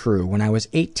disgusting but true. When I was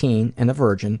 18 and a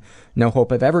virgin, no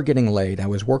hope of ever getting laid, I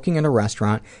was working in a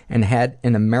restaurant and had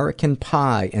an American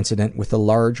Pie incident with a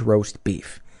large roast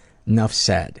beef. Nuff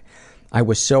said. I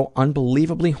was so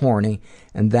unbelievably horny,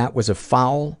 and that was a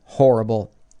foul, horrible,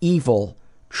 evil,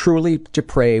 truly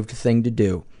depraved thing to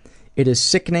do. It is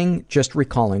sickening just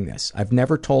recalling this. I've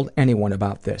never told anyone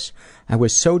about this. I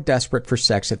was so desperate for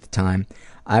sex at the time,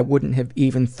 I wouldn't have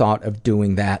even thought of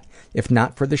doing that if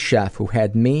not for the chef who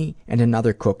had me and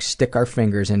another cook stick our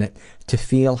fingers in it to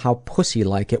feel how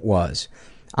pussy-like it was.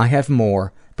 I have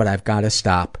more, but I've got to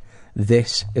stop.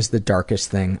 This is the darkest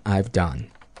thing I've done."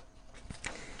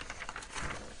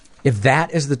 If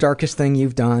that is the darkest thing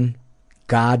you've done,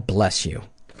 God bless you.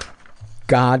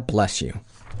 God bless you.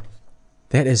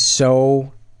 That is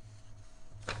so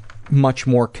much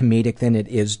more comedic than it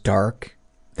is dark.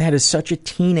 That is such a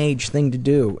teenage thing to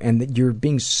do, and that you're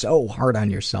being so hard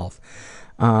on yourself.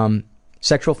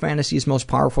 Sexual fantasies most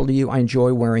powerful to you. I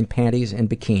enjoy wearing panties and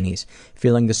bikinis,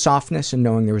 feeling the softness and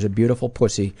knowing there was a beautiful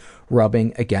pussy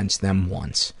rubbing against them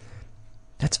once.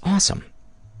 That's awesome.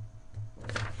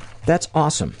 That's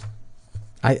awesome.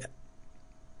 I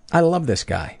love this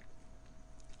guy.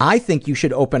 I think you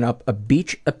should open up a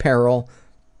beach apparel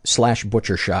 /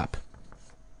 butcher shop.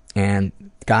 And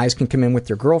guys can come in with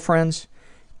their girlfriends,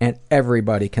 and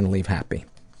everybody can leave happy.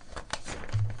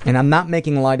 And I'm not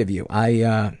making light of you.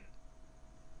 I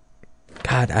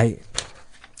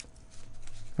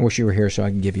wish you were here so I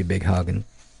can give you a big hug and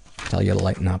tell you to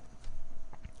lighten up.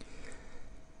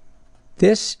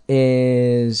 This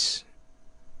is...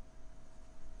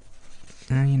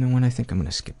 you know what? I think I'm going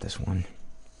to skip this one.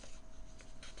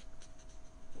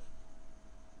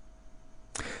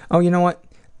 Oh, you know what?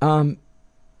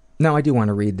 No, I do want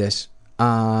to read this.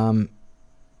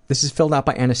 This is filled out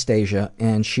by Anastasia,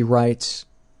 and she writes,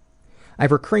 "I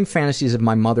have recurring fantasies of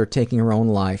my mother taking her own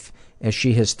life, as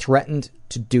she has threatened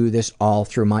to do this all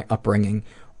through my upbringing.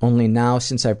 Only now,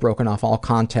 since I've broken off all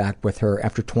contact with her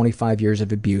after 25 years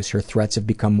of abuse, her threats have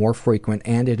become more frequent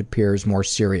and it appears more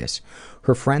serious.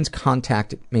 Her friends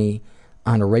contact me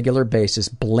on a regular basis,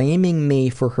 blaming me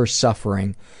for her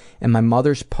suffering, and my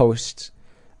mother's posts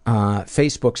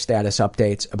Facebook status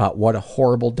updates about what a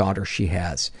horrible daughter she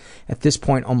has. At this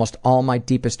point, almost all my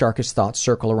deepest, darkest thoughts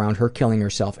circle around her killing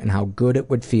herself and how good it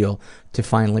would feel to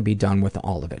finally be done with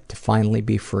all of it, to finally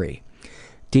be free.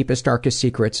 Deepest, darkest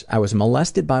secrets. I was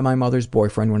molested by my mother's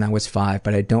boyfriend when I was 5,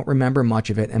 but I don't remember much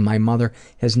of it, and my mother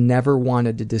has never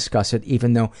wanted to discuss it,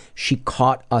 even though she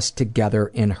caught us together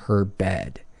in her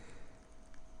bed.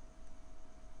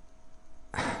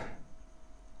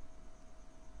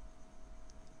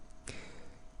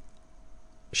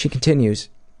 She continues,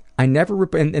 I never,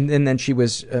 and then she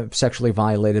was sexually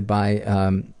violated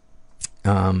by,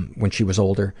 when she was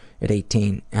older, at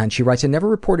 18. And she writes, I never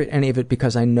reported any of it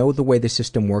because I know the way the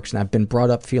system works, and I've been brought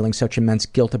up feeling such immense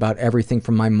guilt about everything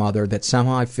from my mother that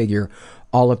somehow I figure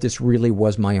all of this really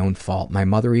was my own fault. My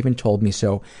mother even told me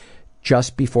so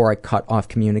just before I cut off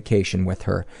communication with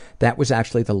her. That was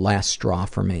actually the last straw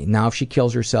for me. Now if she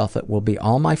kills herself, it will be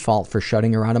all my fault for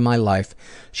shutting her out of my life.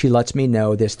 She lets me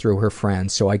know this through her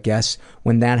friends, so I guess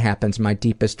when that happens, my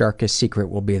deepest, darkest secret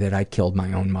will be that I killed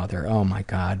my own mother. Oh my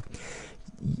God.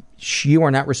 You are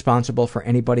not responsible for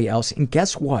anybody else. And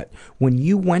guess what? When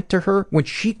you went to her, when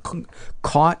she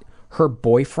caught her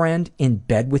boyfriend in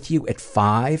bed with you at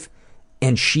 5,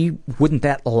 and she wouldn't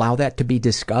allow that to be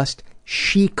discussed,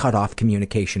 she cut off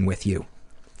communication with you.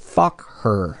 Fuck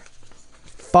her.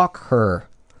 Fuck her.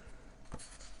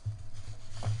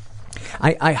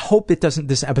 I hope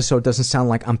this episode doesn't sound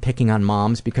like I'm picking on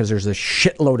moms, because there's a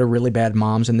shitload of really bad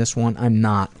moms in this one. I'm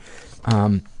not.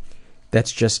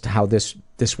 That's just how this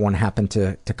one happened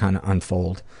to kind of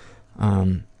unfold.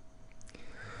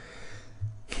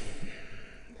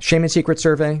 Shame and Secret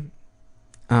Survey.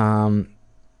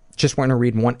 Just want to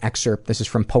read one excerpt. This is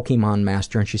from Pokemon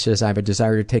Master, and she says, I have a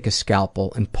desire to take a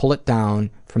scalpel and pull it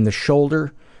down from the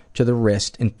shoulder to the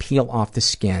wrist and peel off the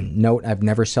skin. Note, I've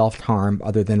never self-harmed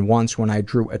other than once when I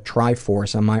drew a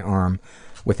Triforce on my arm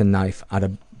with a knife out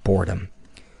of boredom.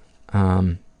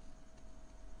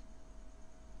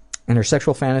 And her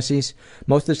sexual fantasies,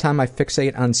 most of the time I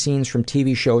fixate on scenes from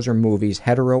TV shows or movies,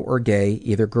 hetero or gay,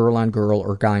 either girl on girl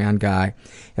or guy on guy.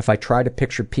 If I try to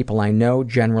picture people I know,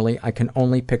 generally I can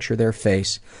only picture their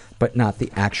face, but not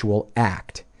the actual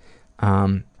act.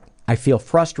 I feel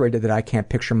frustrated that I can't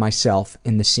picture myself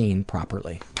in the scene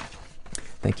properly.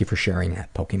 Thank you for sharing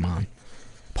that, Pokemon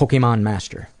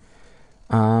Master.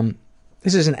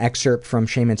 This is an excerpt from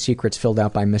Shame and Secrets filled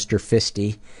out by Mr.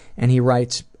 Fisty, and he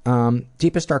writes,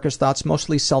 deepest, darkest thoughts,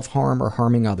 mostly self-harm or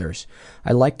harming others.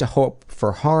 I like to hope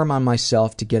for harm on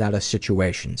myself to get out of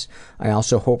situations. I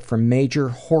also hope for major,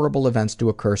 horrible events to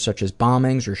occur, such as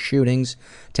bombings or shootings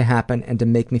to happen and to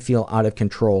make me feel out of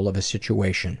control of a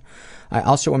situation. I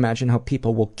also imagine how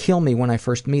people will kill me when I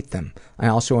first meet them. I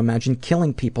also imagine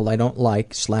killing people I don't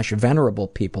like / venerable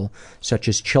people, such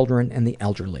as children and the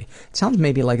elderly. It sounds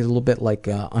maybe like a little bit like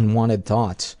unwanted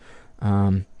thoughts.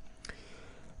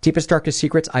 Deepest, darkest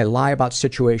secrets, I lie about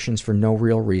situations for no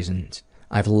real reasons.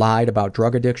 I've lied about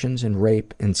drug addictions and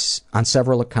rape on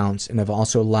several accounts, and have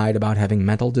also lied about having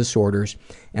mental disorders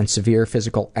and severe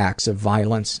physical acts of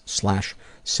violence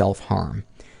 / self-harm.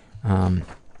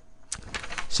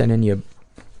 Sending you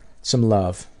some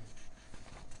love.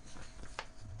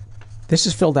 This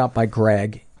is filled out by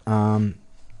Greg, and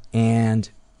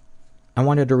I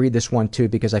wanted to read this one too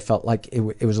because I felt like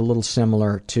it was a little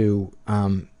similar to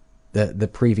the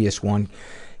previous one.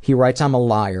 He writes, I'm a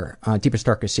liar. Deepest,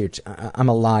 darkest secrets. I'm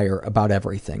a liar about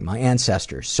everything. My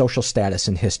ancestors, social status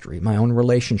and history, my own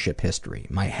relationship history,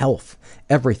 my health,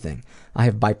 everything. I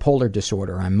have bipolar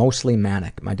disorder. I'm mostly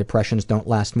manic. My depressions don't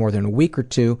last more than a week or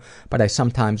two, but I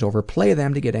sometimes overplay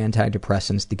them to get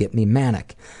antidepressants to get me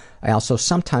manic. I also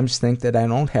sometimes think that I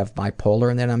don't have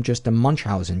bipolar and that I'm just a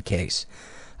Munchausen case.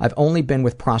 I've only been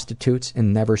with prostitutes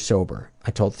and never sober. I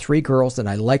told 3 girls that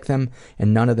I liked them,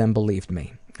 and none of them believed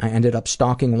me. I ended up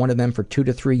stalking one of them for 2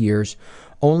 to 3 years,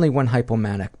 only when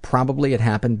hypomanic. Probably it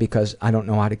happened because I don't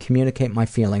know how to communicate my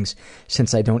feelings,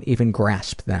 since I don't even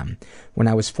grasp them. When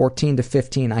I was 14 to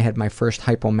 15, I had my first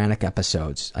hypomanic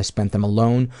episodes. I spent them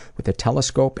alone with a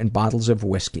telescope and bottles of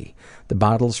whiskey. The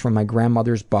bottles from my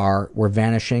grandmother's bar were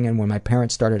vanishing, and when my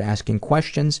parents started asking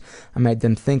questions, I made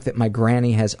them think that my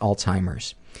granny has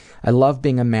Alzheimer's. I love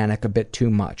being a manic a bit too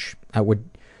much. I would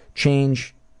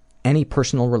change any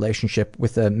personal relationship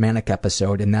with a manic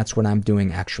episode, and that's what I'm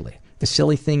doing actually. The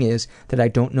silly thing is that I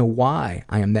don't know why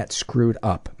I am that screwed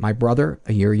up. My brother,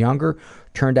 a year younger,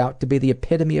 turned out to be the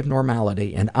epitome of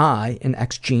normality, and I, an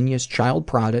ex-genius, child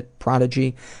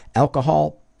prodigy,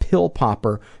 alcohol pill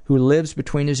popper who lives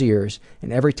between his ears,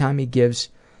 and every time he gives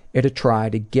it a try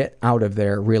to get out of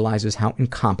there, realizes how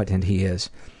incompetent he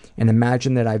is. And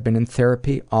imagine that I've been in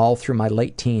therapy all through my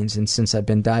late teens, and since I've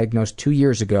been diagnosed 2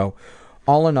 years ago,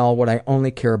 all in all, what I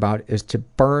only care about is to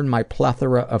burn my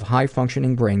plethora of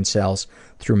high-functioning brain cells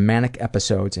through manic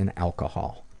episodes and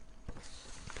alcohol.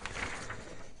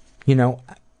 You know,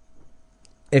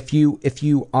 if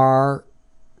you are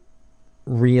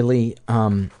really,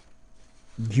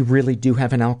 you really do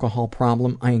have an alcohol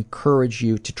problem, I encourage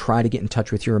you to try to get in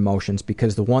touch with your emotions,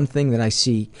 because the one thing that I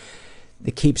see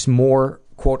that keeps more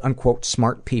quote-unquote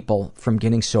smart people from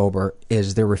getting sober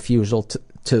is their refusal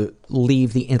to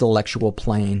leave the intellectual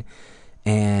plane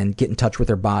and get in touch with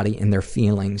their body and their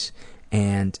feelings,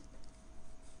 and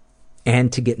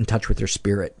to get in touch with their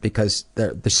spirit, because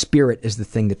the spirit is the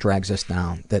thing that drags us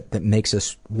down, that makes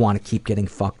us want to keep getting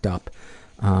fucked up.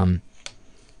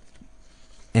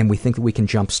 And we think that we can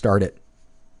jumpstart it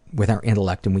with our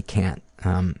intellect, and we can't.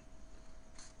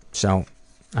 So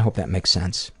I hope that makes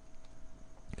sense.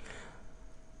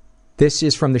 This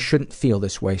is from the Shouldn't Feel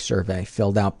This Way survey,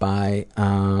 filled out by,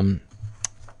 by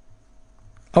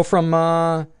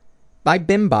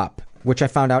Bimbop, which I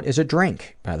found out is a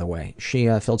drink, by the way. She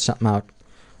filled something out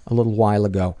a little while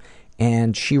ago.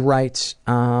 And she writes,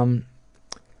 what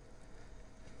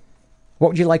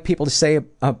would you like people to say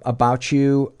about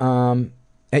you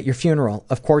at your funeral?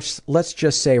 Of course, let's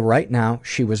just say right now,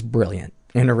 she was brilliant.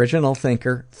 An original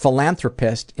thinker,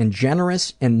 philanthropist, and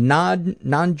generous and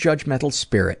non-judgmental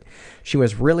spirit. She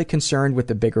was really concerned with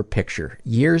the bigger picture.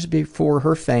 Years before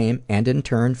her fame, and in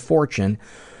turn fortune,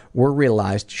 were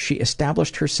realized, she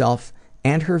established herself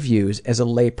and her views as a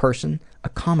layperson, a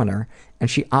commoner, and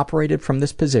she operated from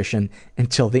this position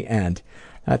until the end.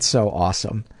 That's so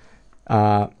awesome.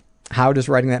 How does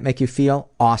writing that make you feel?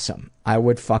 Awesome. I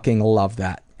would fucking love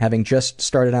that. Having just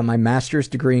started on my master's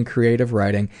degree in creative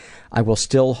writing, I will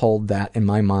still hold that in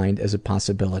my mind as a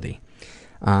possibility.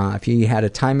 If you had a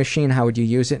time machine, how would you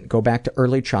use it? Go back to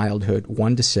early childhood,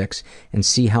 1 to 6, and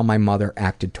see how my mother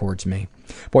acted towards me.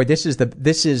 Boy, this is the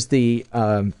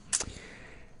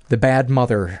bad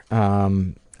mother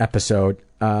episode.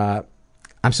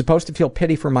 I'm supposed to feel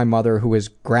pity for my mother, who has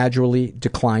gradually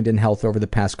declined in health over the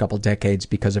past couple decades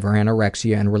because of her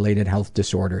anorexia and related health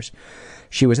disorders.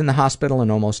 She was in the hospital and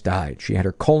almost died. She had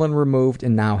her colon removed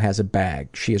and now has a bag.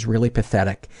 She is really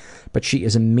pathetic, but she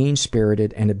is a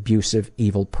mean-spirited and abusive,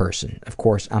 evil person. Of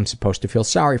course, I'm supposed to feel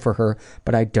sorry for her,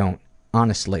 but I don't.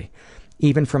 Honestly,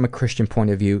 even from a Christian point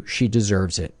of view, she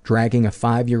deserves it. Dragging a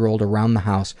 5-year-old around the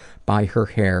house by her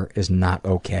hair is not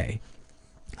okay.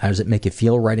 How does it make you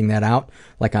feel writing that out?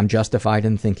 Like I'm justified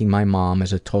in thinking my mom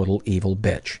is a total evil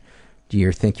bitch. Do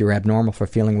you think you're abnormal for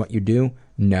feeling what you do?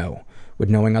 No. Would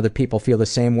knowing other people feel the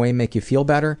same way make you feel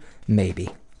better? Maybe.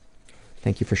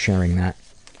 Thank you for sharing that.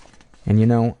 And you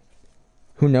know,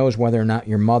 who knows whether or not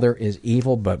your mother is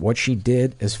evil, but what she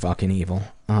did is fucking evil.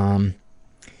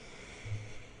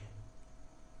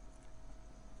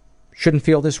 Shouldn't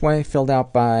Feel This Way, filled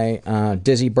out by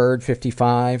Dizzy Bird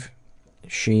 55.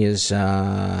 She is,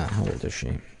 how old is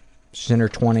she? She's in her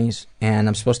 20s, and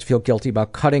I'm supposed to feel guilty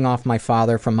about cutting off my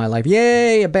father from my life.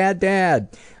 Yay, a bad dad.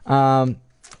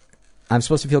 I'm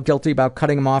supposed to feel guilty about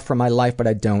cutting him off from my life, but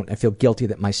I don't. I feel guilty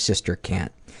that my sister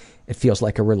can't. It feels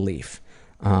like a relief.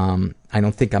 I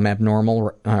don't think I'm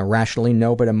abnormal, rationally,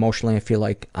 no, but emotionally I feel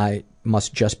like I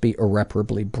must just be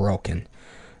irreparably broken.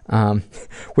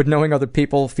 Would knowing other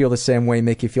people feel the same way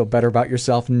make you feel better about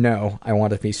yourself? No, I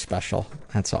want to be special.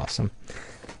 That's awesome.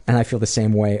 And I feel the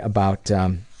same way about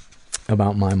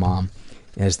my mom,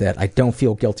 is that I don't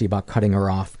feel guilty about cutting her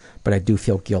off, but I do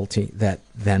feel guilty that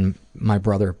then my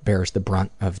brother bears the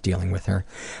brunt of dealing with her.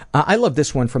 I love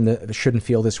this one from the Shouldn't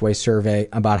Feel This Way survey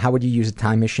about how would you use a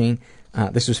time machine.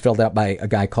 This was filled out by a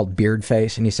guy called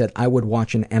Beardface, and he said, I would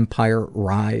watch an empire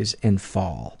rise and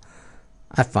fall.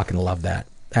 I fucking love that.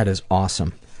 That is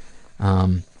awesome.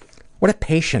 What a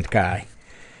patient guy.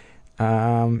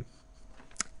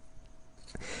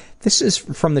 This is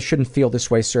from the Shouldn't Feel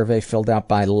This Way survey, filled out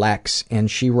by Lex,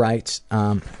 and she writes,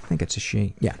 I think it's a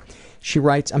she, yeah. She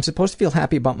writes, I'm supposed to feel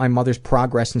happy about my mother's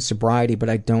progress in sobriety, but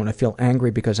I don't. I feel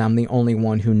angry because I'm the only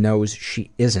one who knows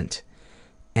she isn't.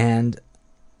 And,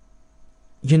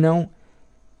 you know,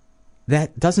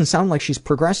 that doesn't sound like she's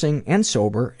progressing and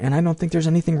sober, and I don't think there's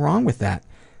anything wrong with that.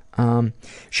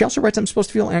 She also writes, I'm supposed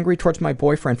to feel angry towards my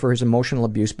boyfriend for his emotional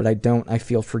abuse, but I don't. I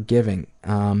feel forgiving.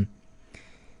 And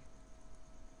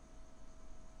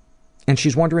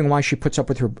she's wondering why she puts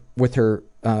up with her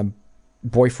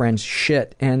boyfriend's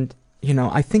shit. And, you know,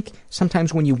 I think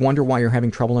sometimes when you wonder why you're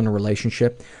having trouble in a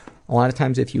relationship, a lot of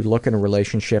times if you look in a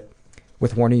relationship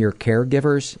with one of your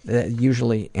caregivers, that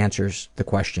usually answers the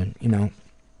question, you know.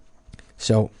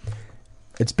 So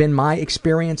it's been my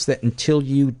experience that until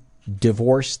you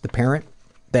divorce the parent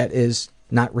that is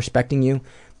not respecting you,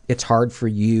 it's hard for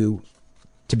you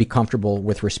to be comfortable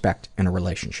with respect in a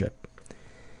relationship.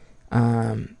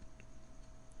 I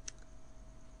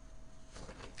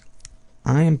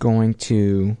am going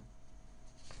to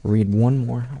read one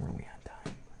more. How are we on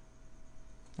time?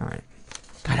 All right.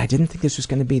 God, I didn't think this was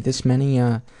going to be this many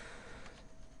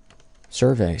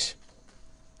surveys.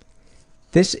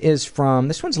 This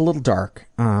one's a little dark.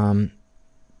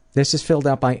 This is filled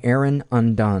out by Erin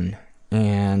Undone.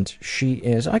 And she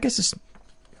is,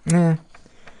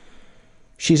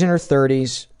 she's in her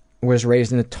 30s, was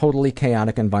raised in a totally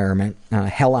chaotic environment,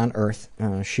 hell on earth.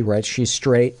 She writes, she's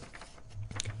straight,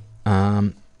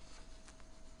 was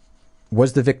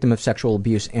the victim of sexual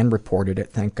abuse and reported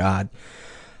it, thank God.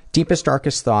 Deepest,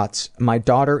 darkest thoughts. My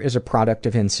daughter is a product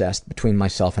of incest between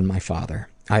myself and my father.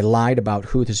 I lied about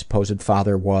who the supposed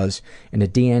father was, and a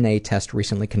DNA test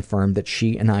recently confirmed that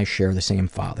she and I share the same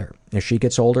father. As she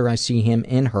gets older, I see him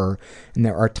in her, and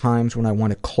there are times when I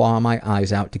want to claw my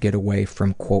eyes out to get away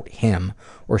from, quote, him,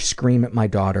 or scream at my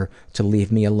daughter to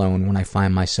leave me alone when I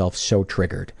find myself so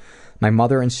triggered. My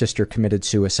mother and sister committed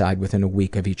suicide within a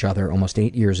week of each other almost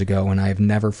 8 years ago, and I have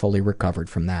never fully recovered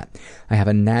from that. I have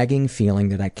a nagging feeling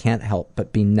that I can't help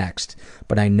but be next,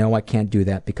 but I know I can't do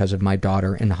that because of my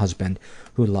daughter and husband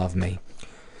who love me.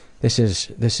 This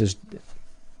is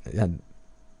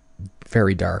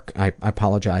very dark. I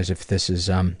apologize if this is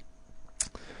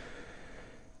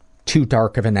too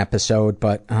dark of an episode,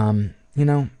 but I'm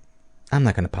not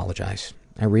going to apologize.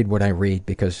 I read what I read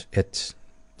because it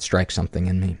strikes something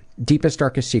in me. Deepest,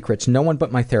 darkest secrets. No one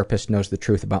but my therapist knows the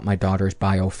truth about my daughter's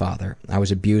bio father. I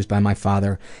was abused by my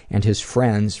father and his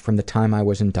friends from the time I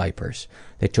was in diapers.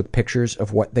 They took pictures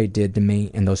of what they did to me,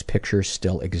 and those pictures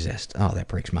still exist. Oh, that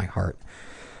breaks my heart.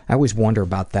 I always wonder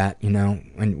about that,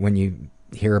 when you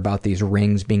hear about these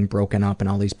rings being broken up and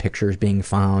all these pictures being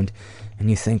found, and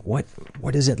you think, what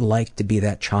is it like to be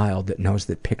that child that knows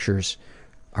that pictures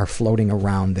are floating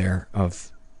around there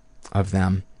of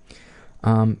them?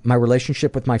 My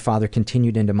relationship with my father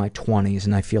continued into my 20s,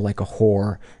 and I feel like a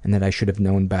whore and that I should have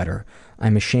known better.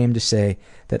 I'm ashamed to say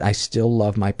that I still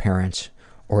love my parents,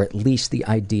 or at least the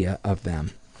idea of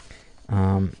them.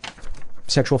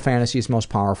 Sexual fantasies most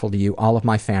powerful to you. All of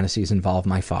my fantasies involve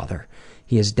my father.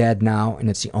 He is dead now, and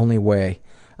it's the only way.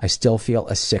 I still feel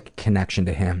a sick connection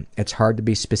to him. It's hard to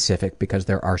be specific because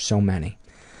there are so many.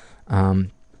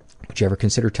 Would you ever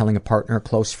consider telling a partner or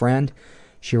close friend?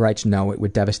 She writes, no, it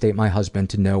would devastate my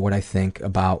husband to know what I think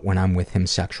about when I'm with him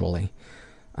sexually.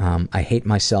 I hate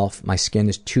myself, my skin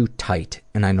is too tight,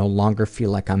 and I no longer feel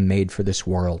like I'm made for this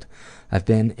world. I've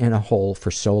been in a hole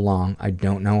for so long, I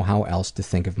don't know how else to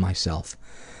think of myself.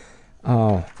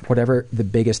 Oh, whatever the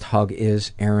biggest hug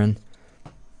is, Erin,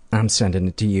 I'm sending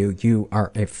it to you. You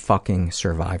are a fucking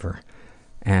survivor.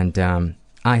 And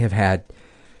I have had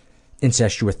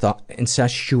incestuous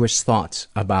thoughts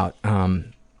about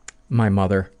my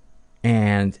mother,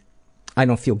 and I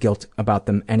don't feel guilt about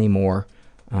them anymore.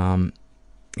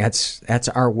 That's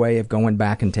our way of going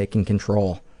back and taking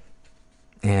control.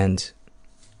 And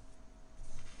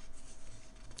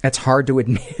it's hard to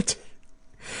admit.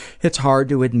 It's hard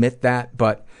to admit that,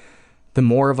 but the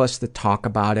more of us that talk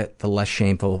about it, the less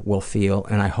shameful we'll feel.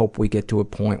 And I hope we get to a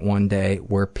point one day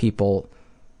where people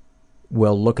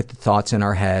will look at the thoughts in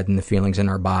our head and the feelings in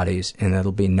our bodies, and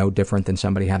it'll be no different than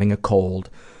somebody having a cold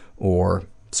or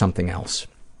something else.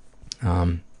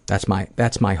 That's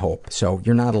my hope. So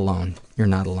you're not alone. You're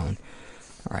not alone.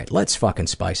 All right, let's fucking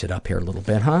spice it up here a little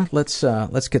bit, huh? Let's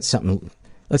get something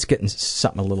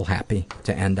a little happy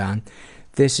to end on.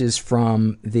 This is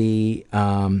from the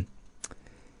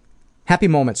Happy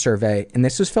Moment survey, and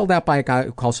this was filled out by a guy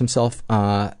who calls himself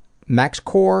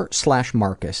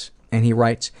MaxCore/Marcus, and he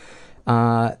writes,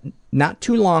 not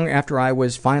too long after I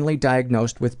was finally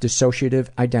diagnosed with dissociative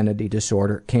identity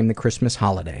disorder came the Christmas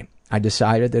holiday. I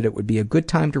decided that it would be a good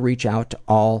time to reach out to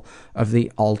all of the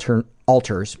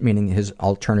alters, meaning his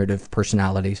alternative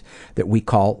personalities, that we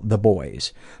call the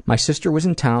boys. My sister was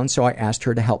in town, so I asked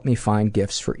her to help me find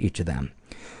gifts for each of them.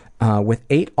 With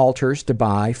 8 alters to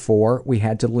buy for, we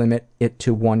had to limit it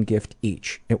to 1 gift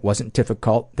each. It wasn't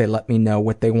difficult. They let me know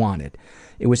what they wanted.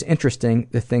 It was interesting.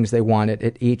 The things they wanted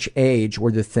at each age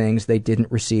were the things they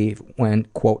didn't receive when,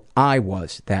 quote, I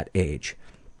was that age.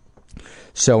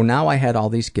 So now I had all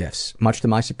these gifts. Much to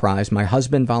my surprise, my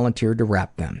husband volunteered to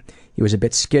wrap them. He was a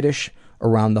bit skittish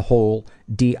around the whole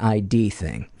DID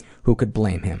thing. Who could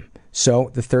blame him?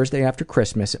 So the Thursday after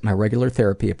Christmas at my regular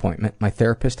therapy appointment, my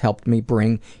therapist helped me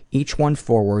bring each one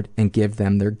forward and give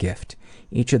them their gift.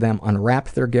 Each of them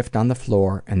unwrapped their gift on the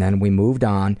floor, and then we moved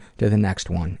on to the next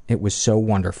one. It was so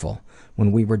wonderful.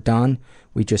 When we were done,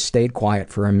 we just stayed quiet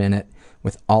for a minute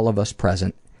with all of us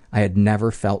present. I had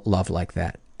never felt love like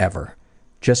that, ever.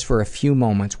 Just for a few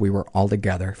moments, we were all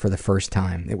together for the first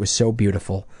time. It was so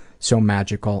beautiful, so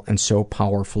magical, and so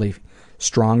powerfully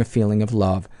strong a feeling of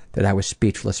love that I was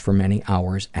speechless for many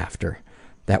hours after.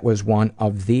 That was one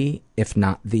of the, if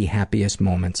not the happiest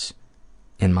moments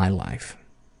in my life.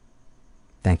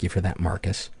 Thank you for that,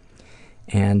 Marcus.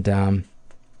 And,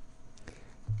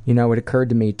 you know, it occurred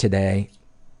to me today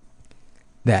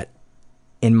that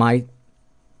in my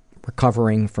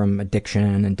recovering from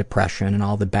addiction and depression and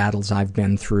all the battles I've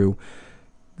been through,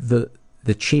 the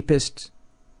cheapest,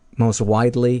 most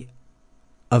widely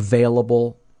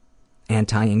available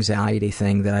anti-anxiety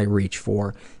thing that I reach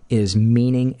for is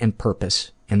meaning and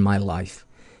purpose in my life.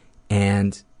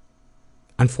 And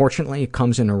unfortunately, it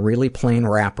comes in a really plain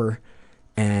wrapper,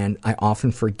 and I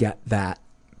often forget that.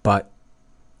 But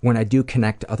when I do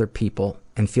connect to other people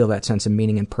and feel that sense of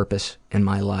meaning and purpose in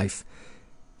my life,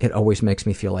 it always makes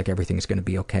me feel like everything's going to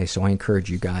be okay. So I encourage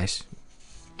you guys,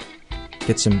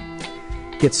 get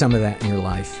some of that in your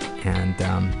life, and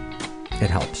it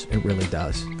helps. It really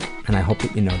does. And I hope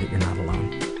that you know that you're not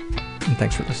alone. And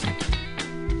thanks for listening.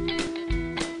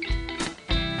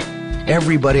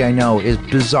 Everybody I know is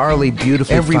bizarrely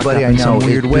beautifully Everybody fucked up I know in some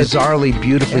weird is way. bizarrely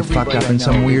beautifully Everybody fucked up I in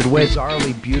some know weird is way.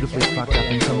 Bizarrely beautifully fucked up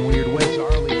in some weird way.